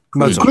있어.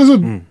 맞아. 그래서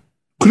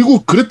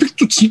그리고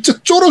그래픽도 진짜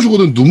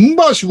쩔어주거든. 눈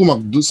마시고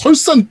막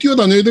설산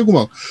뛰어다녀야 되고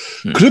막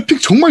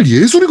그래픽 정말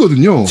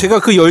예술이거든요. 제가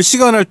그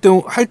 10시간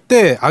할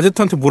때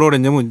아제트한테 뭐라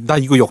그랬냐면 나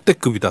이거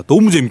역대급이다.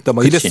 너무 재밌다.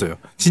 막 그치. 이랬어요.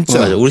 진짜.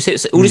 맞아. 우리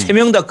세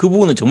명 다 그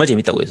부분은 정말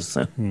재밌다고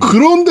했었어요.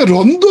 그런데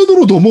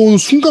런던으로 넘어오는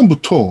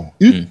순간부터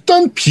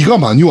일단 비가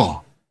많이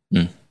와.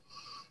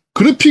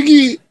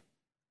 그래픽이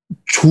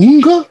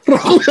좋은가?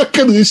 라고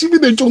약간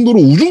의심이 될 정도로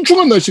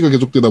우중충한 날씨가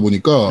계속되다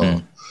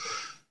보니까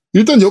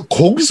일단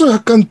거기서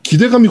약간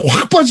기대감이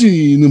확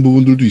빠지는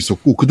부분들도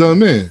있었고 그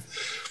다음에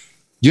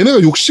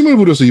얘네가 욕심을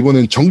부려서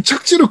이번엔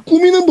정착지를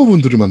꾸미는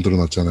부분들을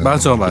만들어놨잖아요.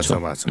 맞아.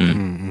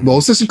 뭐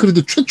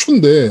어세신크리드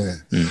최초인데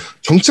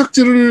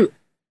정착지를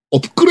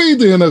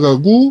업그레이드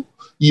해나가고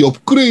이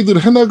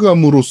업그레이드를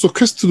해나감으로써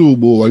퀘스트도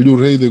뭐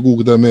완료를 해야 되고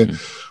그 다음에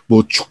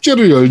뭐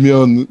축제를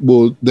열면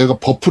뭐 내가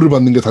버프를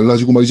받는 게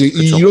달라지고 막 이제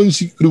이런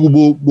식 그리고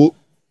뭐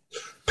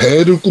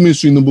배를 꾸밀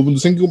수 있는 부분도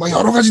생기고 막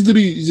여러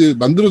가지들이 이제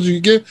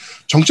만들어지게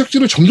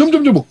정착지를 점점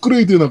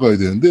업그레이드 해 나가야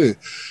되는데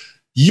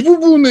이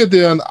부분에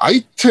대한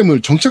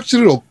아이템을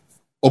정착지를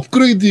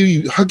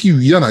업그레이드 하기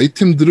위한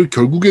아이템들을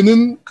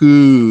결국에는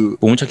그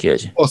보물찾기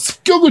해야지.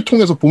 습격을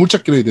통해서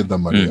보물찾기를 해야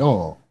된단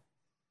말이에요.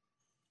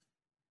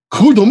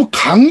 그걸 너무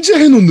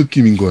강제해 놓은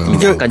느낌인 거야.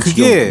 그러니까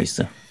그게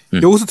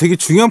여기서 되게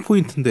중요한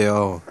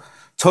포인트인데요.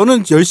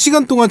 저는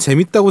 10시간 동안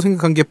재밌다고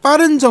생각한 게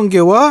빠른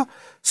전개와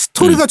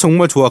스토리가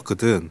정말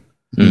좋았거든.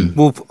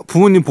 뭐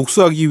부모님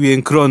복수하기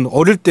위한 그런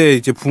어릴 때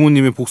이제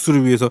부모님의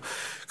복수를 위해서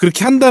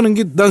그렇게 한다는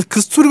게 난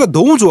그 스토리가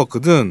너무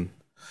좋았거든.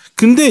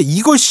 근데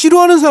이걸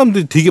싫어하는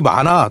사람들이 되게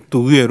많아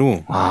또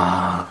의외로.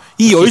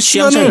 이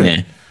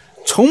 10시간을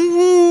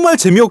정말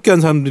재미없게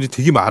한 사람들이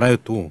되게 많아요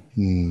또.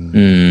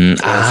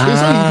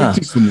 세상 이펙트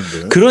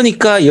있었는데.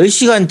 그러니까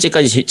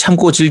 10시간째까지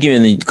참고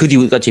즐기면 그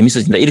뒤가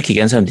재밌어진다 이렇게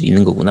얘기하는 사람들이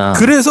있는 거구나.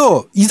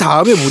 그래서 이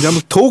다음에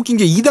뭐냐면 더 웃긴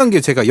게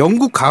 2단계 제가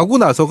영국 가고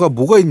나서가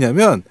뭐가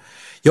있냐면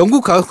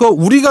영국 가서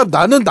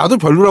나도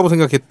별로라고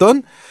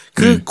생각했던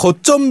그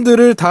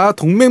거점들을 다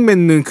동맹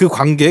맺는 그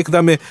관계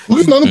그다음에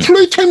그게 나는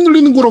플레이 타임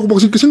늘리는 거라고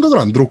막 이렇게 생각을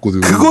안 들었거든.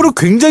 그거를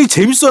굉장히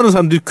재밌어하는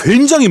사람들이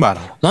굉장히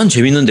많아. 난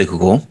재밌는데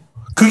그거.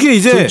 그게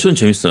이제 전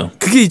재밌어요.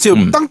 그게 이제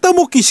땅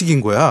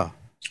따먹기식인 거야.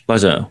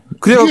 맞아요.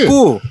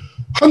 그래갖고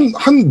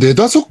한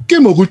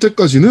 4-5개 먹을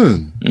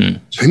때까지는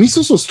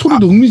재밌었어.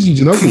 스토리도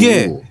흥미진진하고.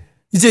 그게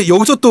이제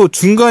여기서 또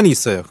중간이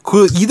있어요.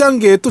 그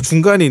 2단계에 또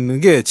중간이 있는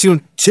게 지금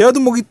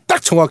제아도목이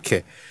딱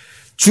정확해.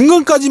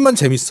 중간까지만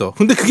재밌어.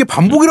 근데 그게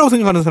반복이라고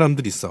생각하는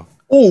사람들이 있어.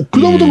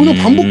 그다음부터 그냥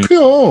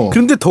반복해요.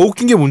 그런데 더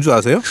웃긴 게 뭔 줄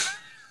아세요?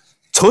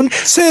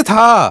 전체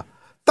다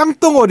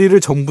땅덩어리를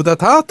전부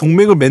다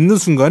동맹을 맺는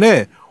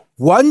순간에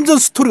완전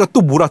스토리가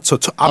또 몰아쳐.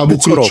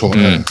 앞에처럼.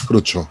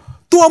 그렇죠.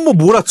 또 한 번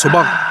몰아쳐.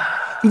 막.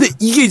 근데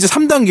이게 이제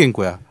 3단계인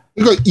거야.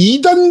 그러니까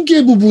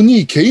 2단계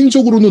부분이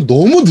개인적으로는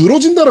너무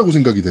늘어진다라고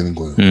생각이 되는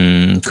거예요.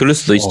 그럴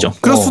수도 있죠.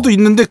 그럴 수도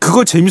있는데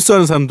그걸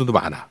재밌어하는 사람들도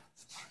많아.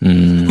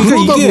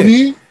 그러다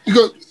보니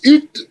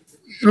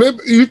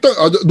그러니까 일단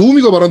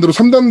노우미가 말한 대로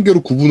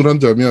 3단계로 구분을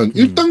한다면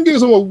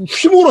 1단계에서 막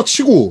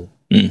휘몰아치고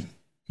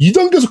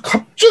 2단계에서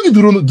갑자기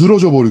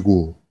늘어져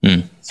버리고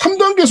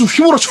 3단계에서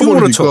휘몰아쳐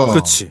버리니까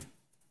그렇지.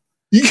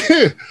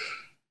 이게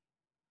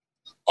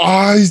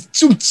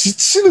좀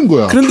지치는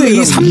거야. 그런데 이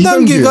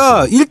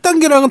 3단계가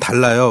 1단계랑은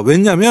달라요.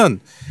 왜냐면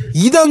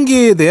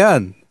 2단계에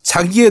대한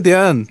자기에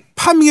대한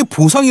파밍의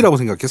보상이라고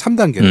생각해.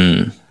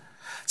 3단계는.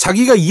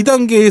 자기가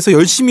 2단계에서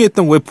열심히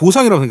했던 거에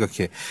보상이라고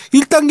생각해.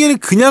 1단계는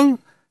그냥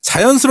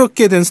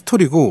자연스럽게 된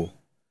스토리고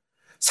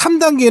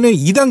 3단계는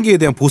 2단계에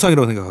대한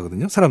보상이라고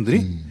생각하거든요.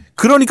 사람들이.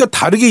 그러니까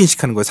다르게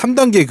인식하는 거예요.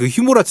 3단계의 그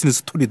휘몰아치는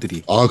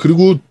스토리들이.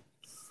 그리고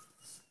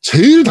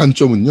제일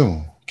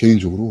단점은요.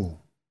 개인적으로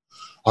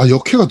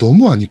역해가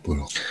너무 안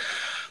이뻐요.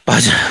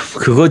 맞아요.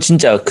 그거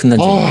진짜 큰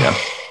단점입니다.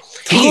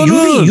 이게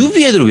그거는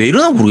유비 애들 왜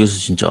이러나 모르겠어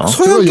진짜.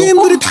 서양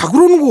게임들이 다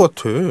그러는 것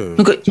같아.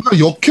 그러니까 제가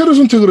역캐를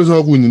선택을 해서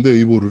하고 있는데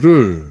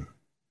이보르를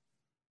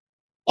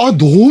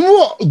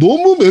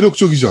너무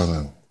매력적이지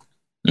않아요.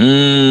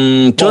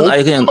 전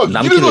아예 그냥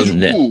남캐로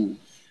했는데.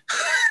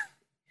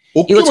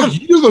 어깨가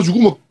이래가지고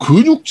막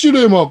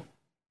근육질에 막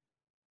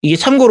이게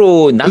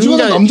참고로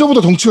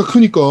남자보다 덩치가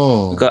크니까.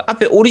 그러니까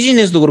앞에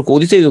오리진에서도 그렇고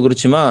오디세이도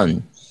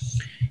그렇지만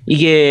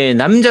이게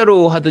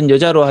남자로 하든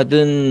여자로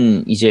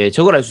하든 이제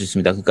저걸 할 수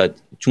있습니다. 그러니까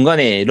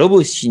중간에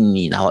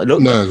러브씬이 나와.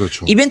 네,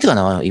 그렇죠. 이벤트가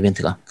나와요.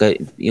 이벤트가.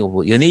 그러니까 이거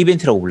뭐 연애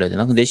이벤트라고 불러야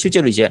되나? 근데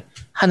실제로 이제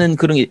하는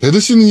그런 게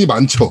배드씬이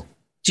많죠.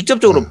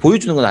 직접적으로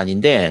보여주는 건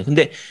아닌데,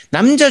 근데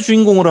남자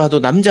주인공으로 하도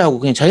남자하고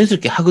그냥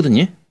자연스럽게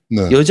하거든요.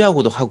 네.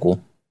 여자하고도 하고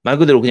말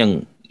그대로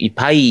그냥 이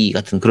바이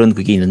같은 그런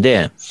그게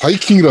있는데.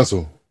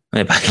 바이킹이라서.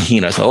 네,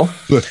 바이킹이라서.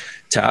 네.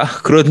 자,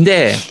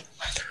 그런데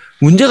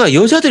문제가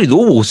여자들이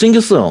너무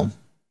못생겼어요.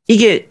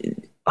 이게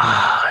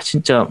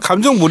진짜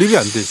감정 몰입이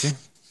안 되지.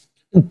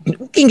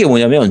 웃긴 게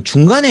뭐냐면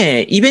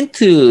중간에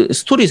이벤트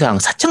스토리상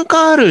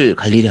사창가를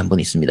갈 일이 한 번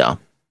있습니다.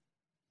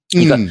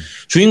 그러니까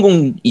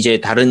주인공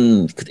이제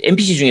다른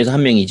NPC 중에서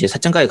한 명이 이제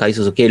사창가에 가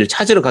있어서 걔를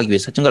찾으러 가기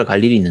위해서 사창가를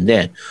갈 일이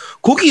있는데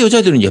거기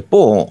여자들은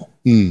예뻐.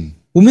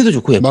 몸매도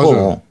좋고 예뻐.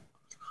 맞아요.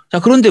 자,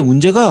 그런데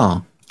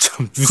문제가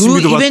참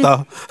유심히도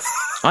봤다.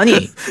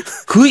 아니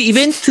그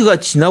이벤트가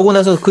지나고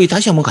나서 거기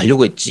다시 한번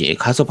가려고 했지.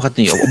 가서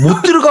봤더니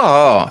못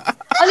들어가.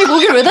 아니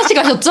거길 왜 다시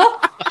가셨죠?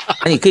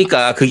 아니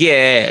그러니까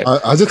그게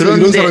아제트가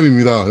이런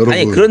사람입니다, 여러분.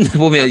 아니 그런데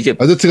보면 이제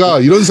아제트가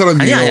이런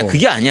사람이에요. 아니야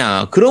그게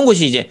아니야. 그런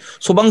것이 이제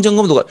소방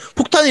점검도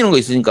폭탄 이런 거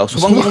있으니까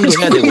소방 점검도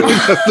해야 되고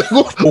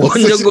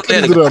보건 점검도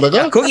해야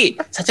되고 거기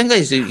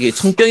사창가에서 이게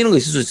청병 이런 거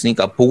있을 수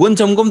있으니까 보건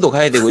점검도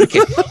가야 되고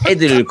이렇게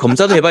애들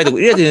검사도 해봐야 되고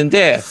이래야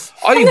되는데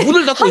아니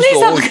문을 닫고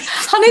있어.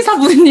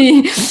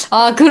 한의사분이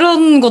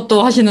그런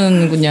것도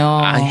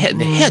하시는군요.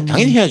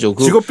 당연히 해야죠.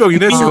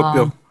 직업병이네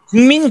직업병.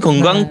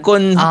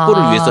 국민건강권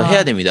확보를 위해서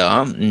해야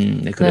됩니다.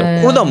 네, 그래요.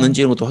 네. 코로나 없는지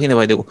이런 것도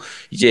확인해봐야 되고,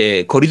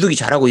 이제 거리두기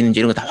잘하고 있는지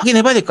이런 거 다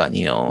확인해봐야 될 거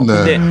아니에요.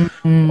 네.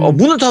 근데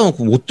문을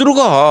닫아놓고 못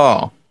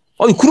들어가.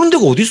 아니 그런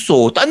데가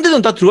어딨어. 딴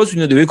데는 다 들어갈 수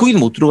있는데 왜 거기는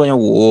못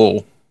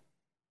들어가냐고.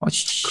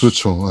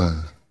 그렇죠. 네.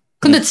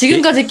 근데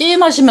지금까지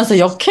게임하시면서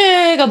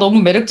역해가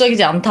너무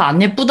매력적이지 않다,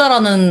 안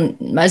예쁘다라는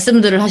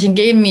말씀들을 하신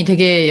게임이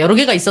되게 여러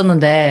개가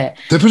있었는데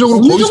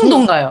대표적으로 어느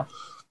정도인가요?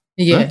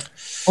 이게 네?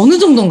 어느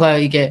정도인가요,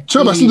 이게?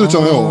 제가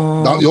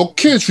말씀드렸잖아요.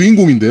 역해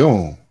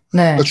주인공인데요.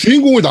 네. 그러니까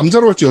주인공을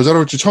남자로 할지 여자로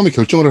할지 처음에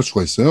결정을 할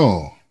수가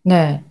있어요.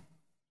 네.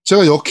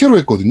 제가 역해로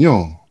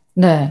했거든요.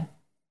 네.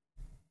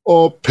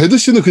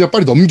 배드씨는 그냥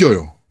빨리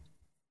넘겨요.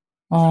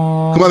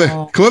 그만해.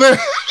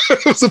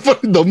 그래서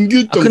빨리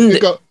넘길 정.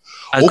 그러니까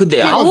근데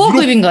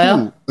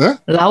라오급인가요? 네?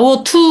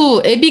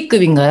 라오2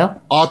 에비급인가요?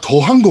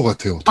 더한 것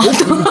같아요.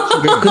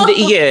 근데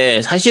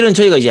이게 사실은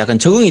저희가 이제 약간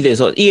적응이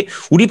돼서 이게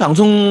우리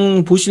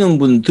방송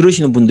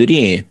들으시는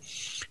분들이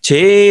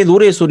제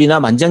노래 소리나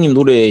만장님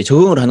노래에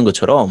적응을 하는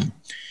것처럼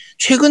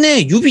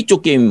최근에 유비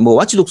쪽 게임 뭐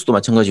와치독스도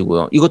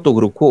마찬가지고요. 이것도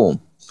그렇고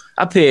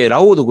앞에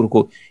라오도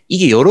그렇고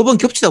이게 여러 번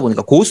겹치다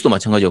보니까 고스도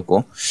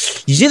마찬가지였고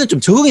이제는 좀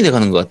적응이 돼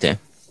가는 것 같아.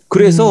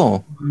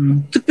 그래서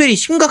특별히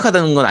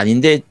심각하다는 건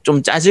아닌데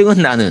좀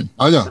짜증은 나는.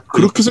 아니야.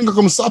 그렇게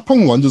생각하면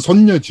사펑은 완전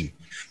선녀지.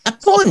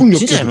 사펑은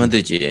진짜 잘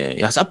만들지.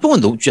 야,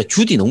 사펑은 진짜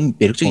주디 너무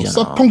매력적이잖아.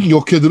 사펑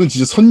역해들은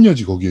진짜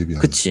선녀지 거기에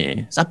비하면.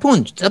 그치.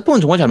 사펑은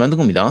정말 잘 만든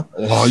겁니다.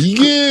 와,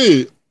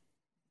 이게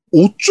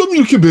어쩜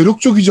이렇게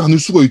매력적이지 않을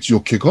수가 있지,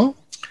 역해가?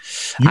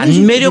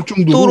 안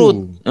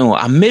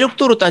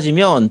매력도로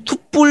따지면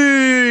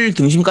툭불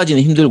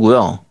등심까지는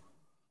힘들고요.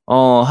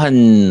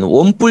 한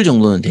원뿔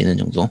정도는 되는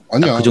정도.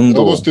 아니야. 그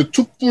정도. 내가 봤을 때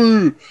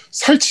툭불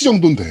살치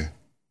정도는 돼.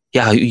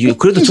 야,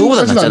 그래도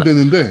저거보다 낫잖아. 안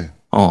되는데.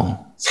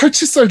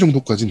 살치살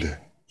정도까지는 돼.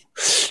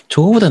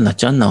 저거보다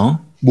낫지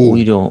않나?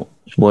 오히려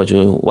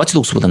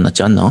와치독스보다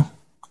낫지 않나?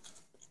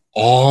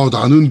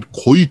 나는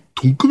거의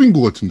동급인 것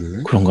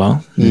같은데.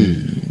 그런가? 네,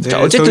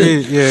 자,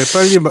 어쨌든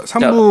빨리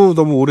 3부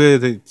너무 오래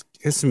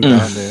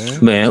했습니다.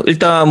 네,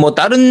 일단 뭐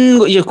다른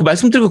거 이제 그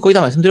말씀드린 거 거의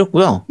다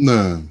말씀드렸고요. 네.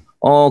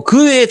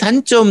 그 외에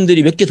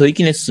단점들이 몇 개 더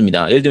있긴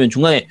했습니다. 예를 들면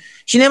중간에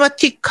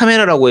시네마틱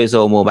카메라라고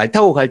해서 뭐 말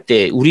타고 갈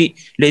때 우리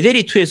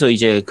레데리 2에서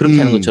이제 그렇게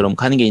하는 것처럼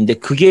가는 게 있는데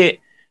그게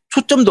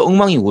초점도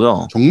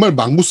엉망이고요. 정말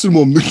망부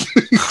쓸모없는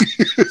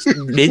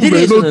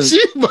레데리에서는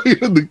막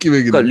이런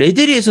느낌이긴. 그러니까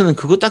레데리에서는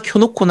그거 딱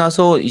켜놓고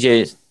나서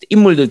이제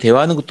인물들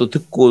대화하는 것도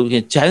듣고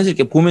그냥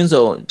자연스럽게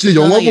보면서 진짜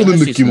영화 보는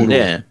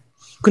느낌으로.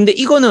 근데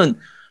이거는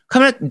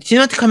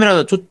시네마틱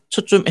카메라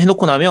초점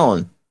해놓고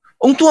나면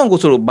엉뚱한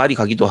곳으로 말이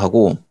가기도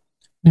하고.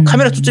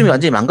 카메라 초점이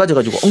완전히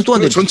망가져가지고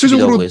엉뚱한 데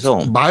전체적으로 해서.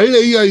 말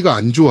AI가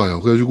안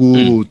좋아요.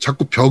 그래가지고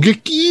자꾸 벽에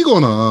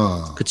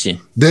끼거나 그치.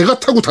 내가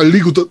타고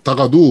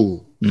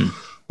달리다가도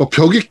막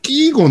벽에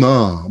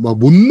끼거나 막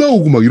못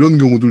나오고 막 이런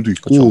경우들도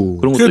있고.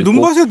 그런 것도 있고.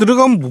 눈밭에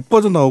들어가면 못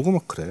빠져나오고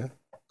막 그래.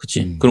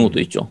 그치. 그런 것도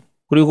있죠.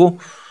 그리고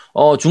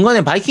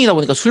중간에 바이킹이다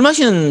보니까 술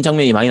마시는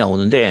장면이 많이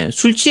나오는데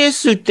술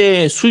취했을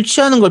때 술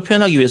취하는 걸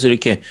표현하기 위해서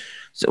이렇게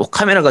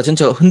카메라가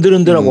전체가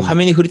흔들흔들하고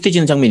화면이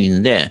흐릿해지는 장면이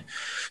있는데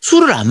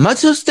술을 안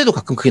마셨을 때도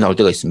가끔 그게 나올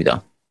때가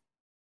있습니다.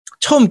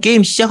 처음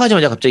게임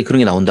시작하자마자 갑자기 그런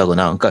게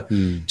나온다거나, 그러니까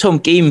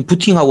처음 게임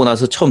부팅하고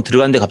나서 처음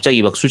들어갔는데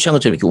갑자기 막 술 취한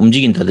것처럼 이렇게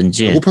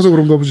움직인다든지. 배고파서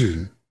그런가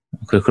보지.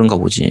 그래, 그런가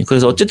보지.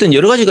 그래서 어쨌든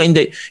여러 가지가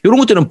있는데, 이런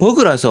것들은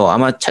버그라서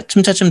아마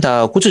차츰차츰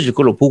다 고쳐질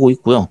걸로 보고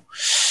있고요.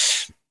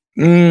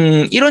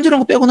 이런저런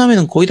거 빼고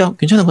나면은 거의 다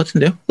괜찮은 것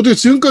같은데요? 어떻게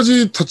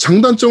지금까지 다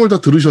장단점을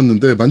다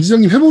들으셨는데,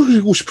 만지장님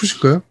해보시고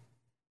싶으실까요?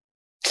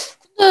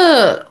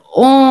 근데,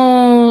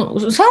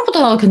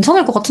 생각보다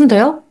괜찮을 것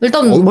같은데요?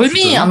 일단,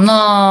 멀미 진짜요? 안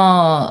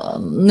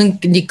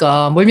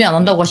나니까, 멀미 안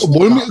한다고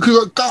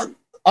하시니까.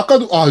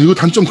 아까도, 이거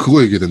단점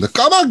그거 얘기해야 된다.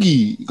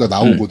 까마귀가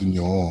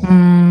나오거든요.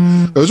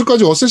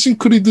 여기까지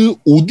어세신크리드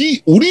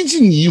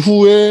오리진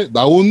이후에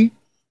나온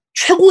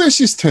최고의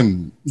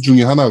시스템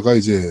중에 하나가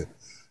이제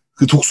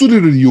그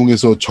독수리를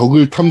이용해서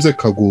적을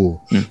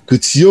탐색하고 그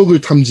지역을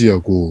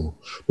탐지하고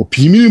뭐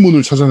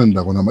비밀문을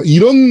찾아낸다거나 막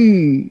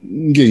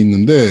이런 게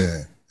있는데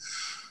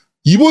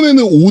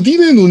이번에는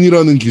오딘의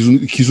눈이라는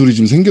기술이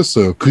좀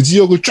생겼어요. 그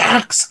지역을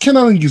쫙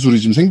스캔하는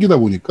기술이 좀 생기다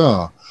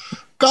보니까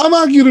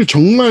까마귀를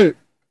정말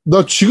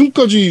나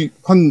지금까지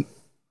한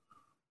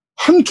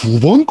두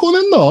번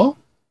꺼냈나?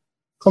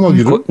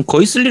 까마귀를?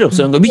 거의 쓸 일이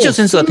없어요. 그러니까 미처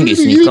센스 같은 게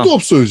있으니까. 1도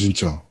없어요,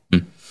 진짜.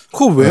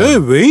 그거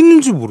왜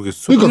있는지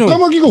모르겠어. 그러니까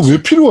까마귀가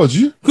왜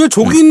필요하지? 그냥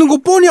저기 있는 거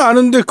뻔히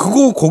아는데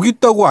그거 거기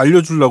있다고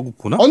알려주려고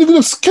보나? 아니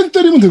그냥 스캔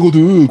때리면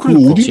되거든. 그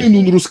오딘의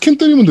눈으로 스캔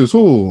때리면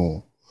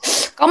돼서.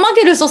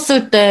 까마귀를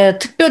썼을 때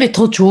특별히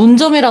더 좋은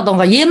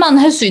점이라던가 얘만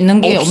할 수 있는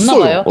게 없나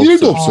봐요?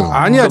 1도 없어요.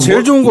 아니야,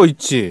 제일 좋은 거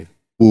있지.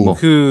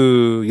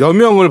 그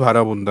여명을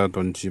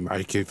바라본다든지 막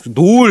이렇게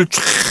노을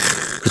쫙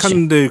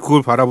하는데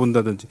그걸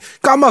바라본다든지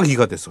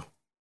까마귀가 돼서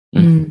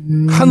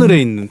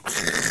하늘에 있는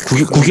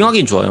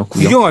구경하기는 좋아요.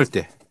 구경할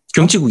때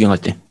경치 구경할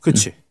때.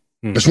 그렇지.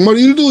 정말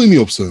 1도 의미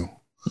없어요.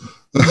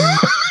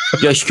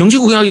 야, 경치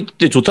구경할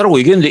때 좋다라고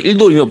얘기했는데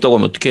 1도 의미 없다고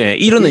하면 어떡해.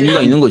 이런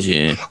의미가 있는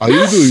거지.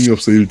 1도 의미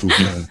없어. 1도.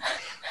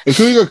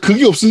 그러니까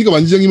그게 없으니까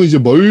만지장님은 이제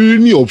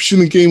멀미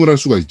없이는 게임을 할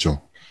수가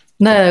있죠.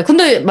 네,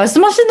 근데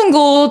말씀하시는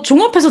거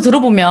종합해서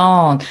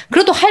들어보면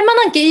그래도 할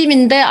만한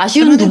게임인데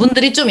아쉬운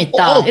부분들이 좀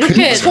있다. 이렇게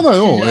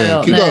괜찮아요.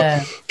 네.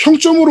 그러니까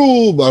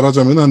평점으로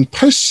말하자면 한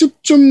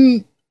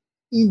 80점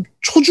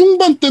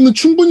초중반 때는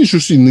충분히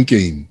줄 수 있는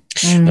게임.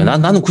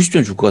 나는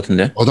 90점 줄 것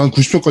같은데. 난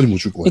 90점까지 못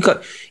줄 것 같아.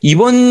 그러니까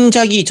이번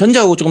작이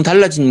전작하고 조금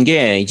달라진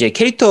게 이제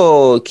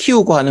캐릭터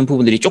키우고 하는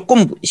부분들이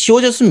조금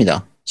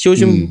쉬워졌습니다.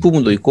 쉬워진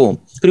부분도 있고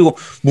그리고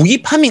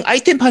무기 파밍,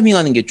 아이템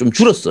파밍하는 게 좀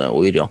줄었어요.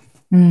 오히려.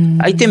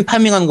 아이템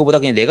파밍하는 것보다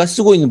그냥 내가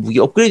쓰고 있는 무기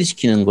업그레이드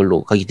시키는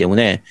걸로 가기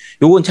때문에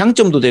요건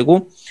장점도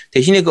되고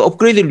대신에 그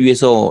업그레이드를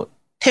위해서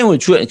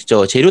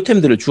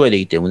재료템들을 주어야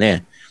되기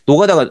때문에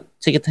노가다가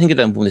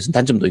생겼다는 부분에서는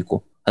단점도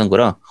있고 하는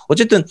거라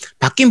어쨌든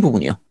바뀐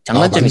부분이에요.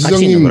 장단점이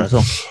같이 있는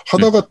거라서.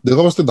 하다가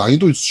내가 봤을 때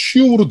난이도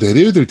쉬움으로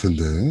내려야 될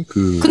텐데.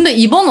 근데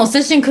이번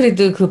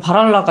어세신크리드 그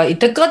바랄라가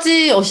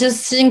이때까지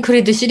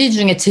어세신크리드 시리즈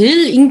중에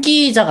제일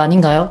인기작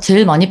아닌가요?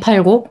 제일 많이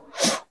팔고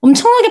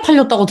엄청나게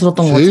팔렸다고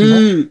들었던 것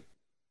같은데.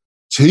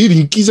 제일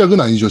인기작은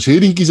아니죠.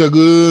 제일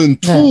인기작은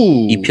 2.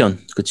 2편.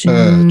 그치. 네,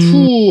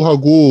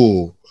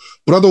 2하고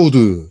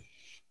브라더우드.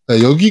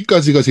 네,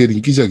 여기까지가 제일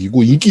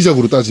인기작이고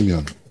인기작으로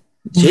따지면.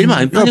 제일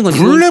많이 팔린 건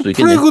블랙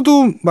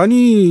프래그도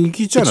많이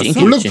인기 있지 않았어?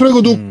 블랙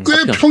프래그도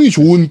꽤 평이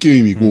좋은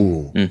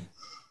게임이고. 네,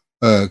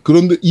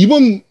 그런데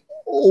이번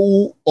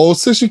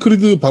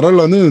어세신크리드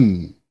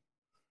바랄라는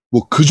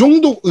뭐 그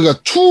정도 그러니까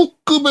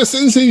 2급의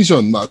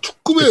센세이션, 막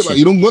 2급의 막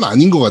이런 건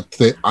아닌 것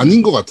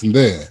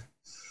같은데.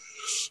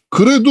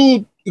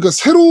 그래도 그러니까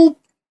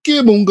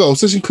새롭게 뭔가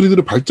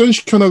어세신크리드를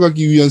발전시켜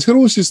나가기 위한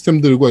새로운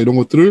시스템들과 이런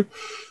것들을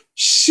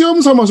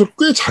시험 삼아서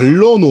꽤 잘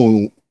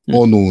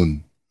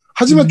넣어놓은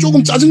하지만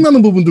조금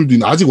짜증나는 부분들도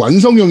있는 아직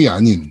완성형이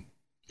아닌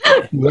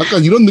뭐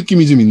약간 이런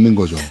느낌이 좀 있는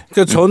거죠.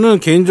 그러니까 저는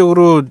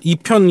개인적으로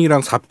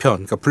 2편이랑 4편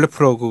그러니까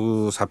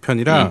블랙프러그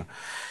 4편이랑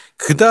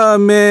그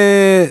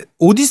다음에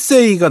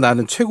오디세이가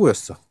나는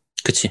최고였어.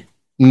 그치.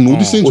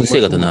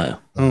 오디세이가 더 나아요.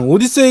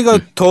 오디세이가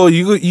더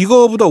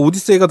이거보다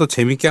오디세이가 더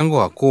재밌게 한 것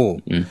같고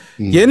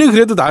얘는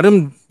그래도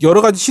나름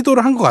여러 가지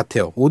시도를 한 것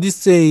같아요.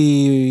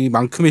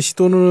 오디세이만큼의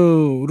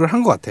시도를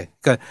한 것 같아.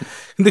 그러니까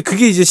근데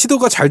그게 이제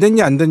시도가 잘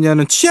됐냐 안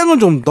됐냐는 취향을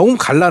좀 너무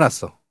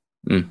갈라놨어.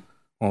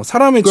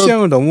 사람의 그러니까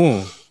취향을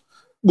너무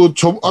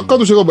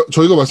아까도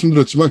저희가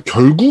말씀드렸지만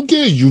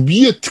결국에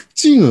유비의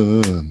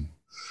특징은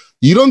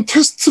이런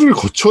테스트를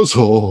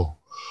거쳐서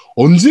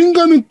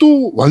언젠가는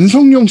또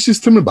완성형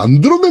시스템을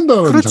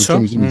만들어낸다는 그렇죠.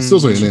 장점이 좀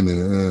있어서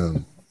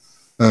얘네는.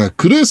 네,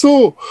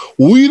 그래서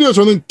오히려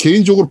저는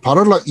개인적으로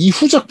바랄라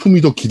이후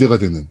작품이 더 기대가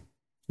되는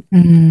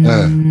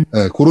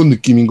그런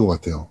느낌인 것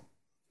같아요.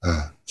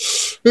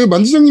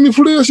 만지장님이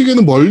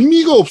플레이하시기에는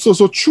멀미가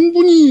없어서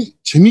충분히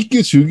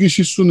재밌게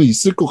즐기실 수는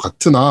있을 것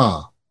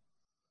같으나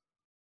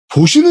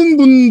보시는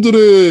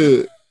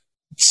분들의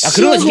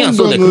치아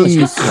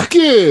건강은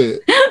크게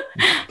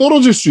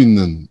떨어질 수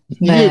있는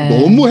이게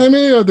너무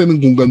헤매야 되는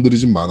공간들이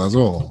좀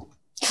많아서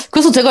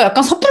그래서 제가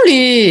약간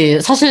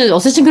섣불리 사실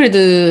어쌔신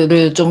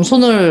크리드를 좀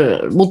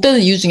손을 못 대는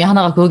이유 중에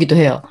하나가 그거기도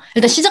해요.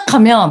 일단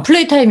시작하면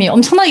플레이 타임이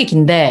엄청나게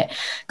긴데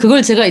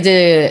그걸 제가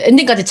이제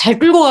엔딩까지 잘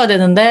끌고 가야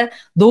되는데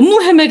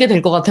너무 헤매게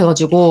될 것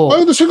같아가지고.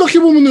 아니 근데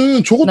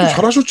생각해보면은 저것도 네.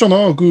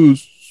 잘하셨잖아. 그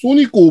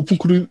소닉 거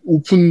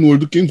오픈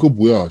월드 게임 그거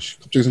뭐야?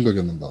 갑자기 생각이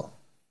안 난다.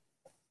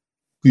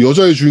 그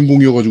여자의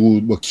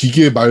주인공이어가지고 막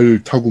기계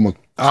말 타고 막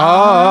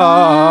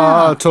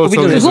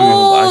그거는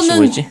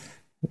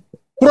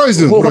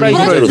호라이즌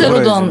호라이즌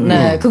제로던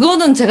네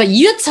그거는 제가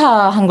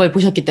 2회차 한 걸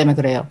보셨기 때문에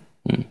그래요.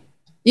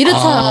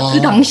 1회차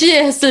그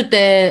당시에 했을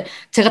때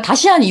제가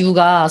다시 한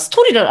이유가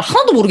스토리를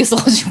하나도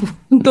모르겠어가지고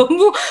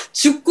너무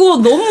죽고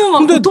너무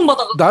막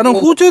고통받아가지고. 나는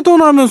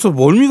호재던 하면서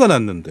멀미가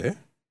났는데.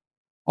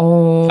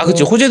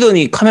 그치.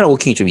 호재던이 카메라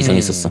워킹이 좀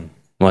이상했었어.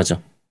 맞아.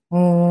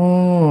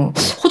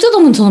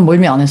 호재던은 저는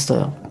멀미 안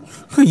했어요.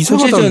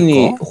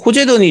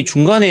 호재던이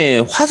중간에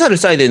화살을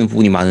쏴야 되는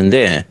부분이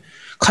많은데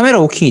카메라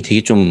워킹이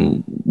되게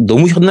좀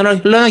너무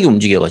현란하게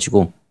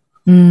움직여가지고.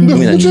 근데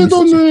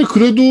호재던을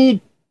그래도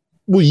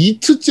뭐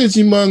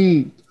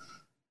이트째지만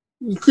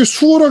꽤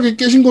수월하게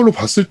깨신 걸로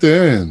봤을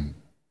땐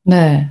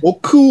네.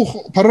 워크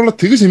바랄라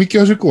되게 재밌게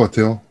하실 것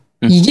같아요.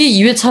 이게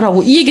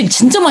 2회차라고 이 얘기는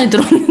진짜 많이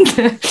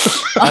들었는데.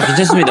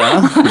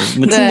 괜찮습니다.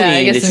 뭐 충분히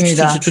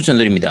알겠습니다.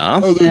 추천드립니다.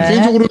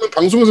 개인적으로는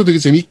방송에서 되게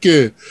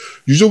재밌게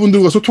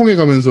유저분들과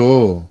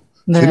소통해가면서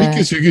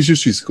재밌게 즐기실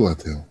수 있을 것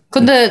같아요.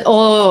 근데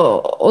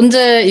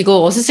언제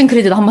이거 어쌔신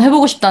크리드를 한번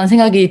해보고 싶다는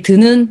생각이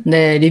드는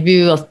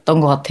리뷰였던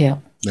것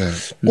같아요. 네,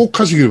 꼭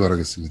하시길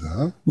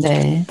바라겠습니다.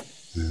 네.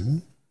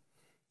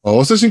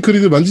 어쌔신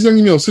크리드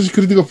만지장님이 어쌔신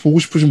크리드가 보고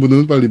싶으신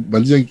분은 빨리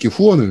만지장님께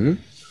후원을.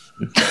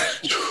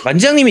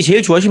 만지장님이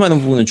제일 좋아하실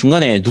만한 부분은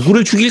중간에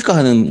누구를 죽일까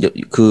하는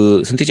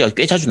그 선택지가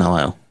꽤 자주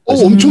나와요.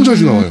 엄청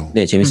자주 나와요.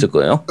 네, 재밌을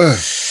거예요. 네.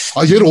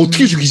 얘를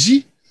어떻게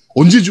죽이지?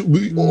 언제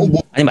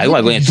아니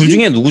말고 그냥 둘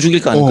중에 누구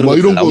죽일까 하는 그런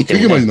이런 거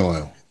되게 많이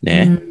나와요.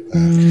 네.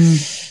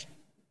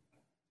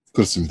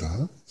 그렇습니다.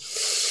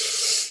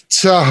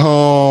 자,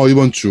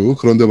 이번 주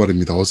그런데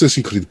말입니다.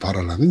 어쌔신 크리드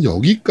바랄라는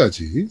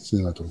여기까지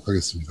진행하도록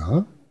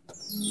하겠습니다.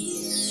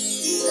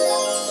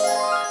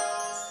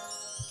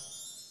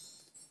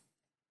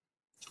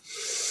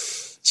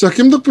 자,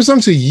 겜덕비상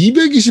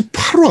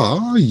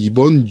제228화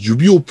이번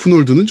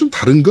유비오픈월드는 좀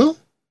다른가?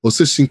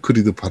 어세신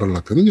크리드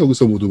바랄라 편은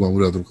여기서 모두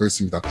마무리하도록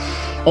하겠습니다.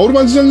 우리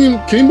만지장님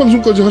개인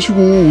방송까지 하시고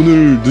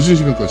오늘 늦은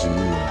시간까지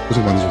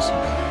고생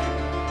많으셨습니다.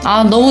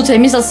 너무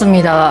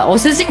재밌었습니다.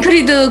 어세신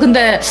크리드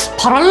근데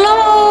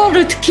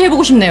바랄라를 특히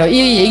해보고 싶네요.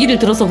 이 얘기를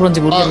들어서 그런지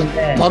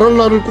모르겠는데.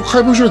 바랄라를 꼭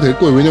해보셔야 될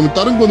거예요. 왜냐면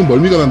다른 거는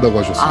멀미가 난다고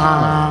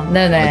하셨어요.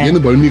 네네.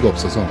 얘는 멀미가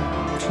없어서.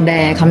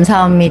 네,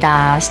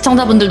 감사합니다.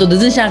 시청자분들도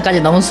늦은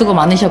시간까지 너무 수고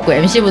많으셨고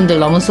MC분들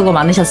너무 수고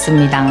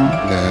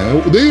많으셨습니다.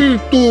 네, 내일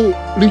또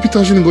링피트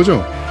하시는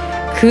거죠?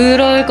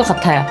 그럴 것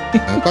같아요.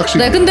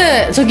 네,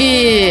 근데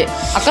저기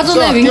아까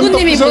전에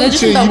윙구님이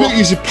보내주신다고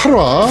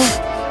 228화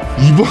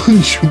이번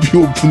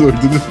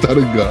유비오픈월드는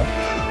다른가?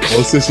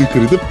 어쌔신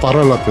크리드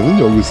바랄라 편은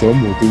여기서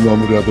모두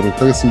마무리하도록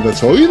하겠습니다.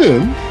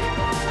 저희는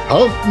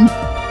다음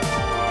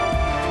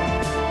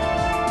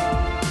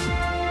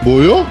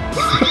뭐요?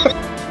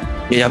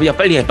 야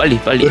빨리 해 빨리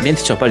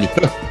멘트 쳐 빨리.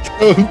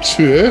 다음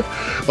주에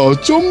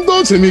좀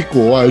더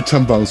재밌고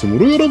알찬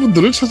방송으로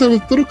여러분들을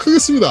찾아뵙도록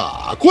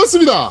하겠습니다.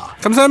 고맙습니다.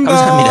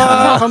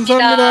 감사합니다.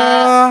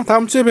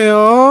 다음 주에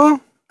봬요.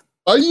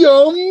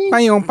 빠이용.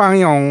 빠이용.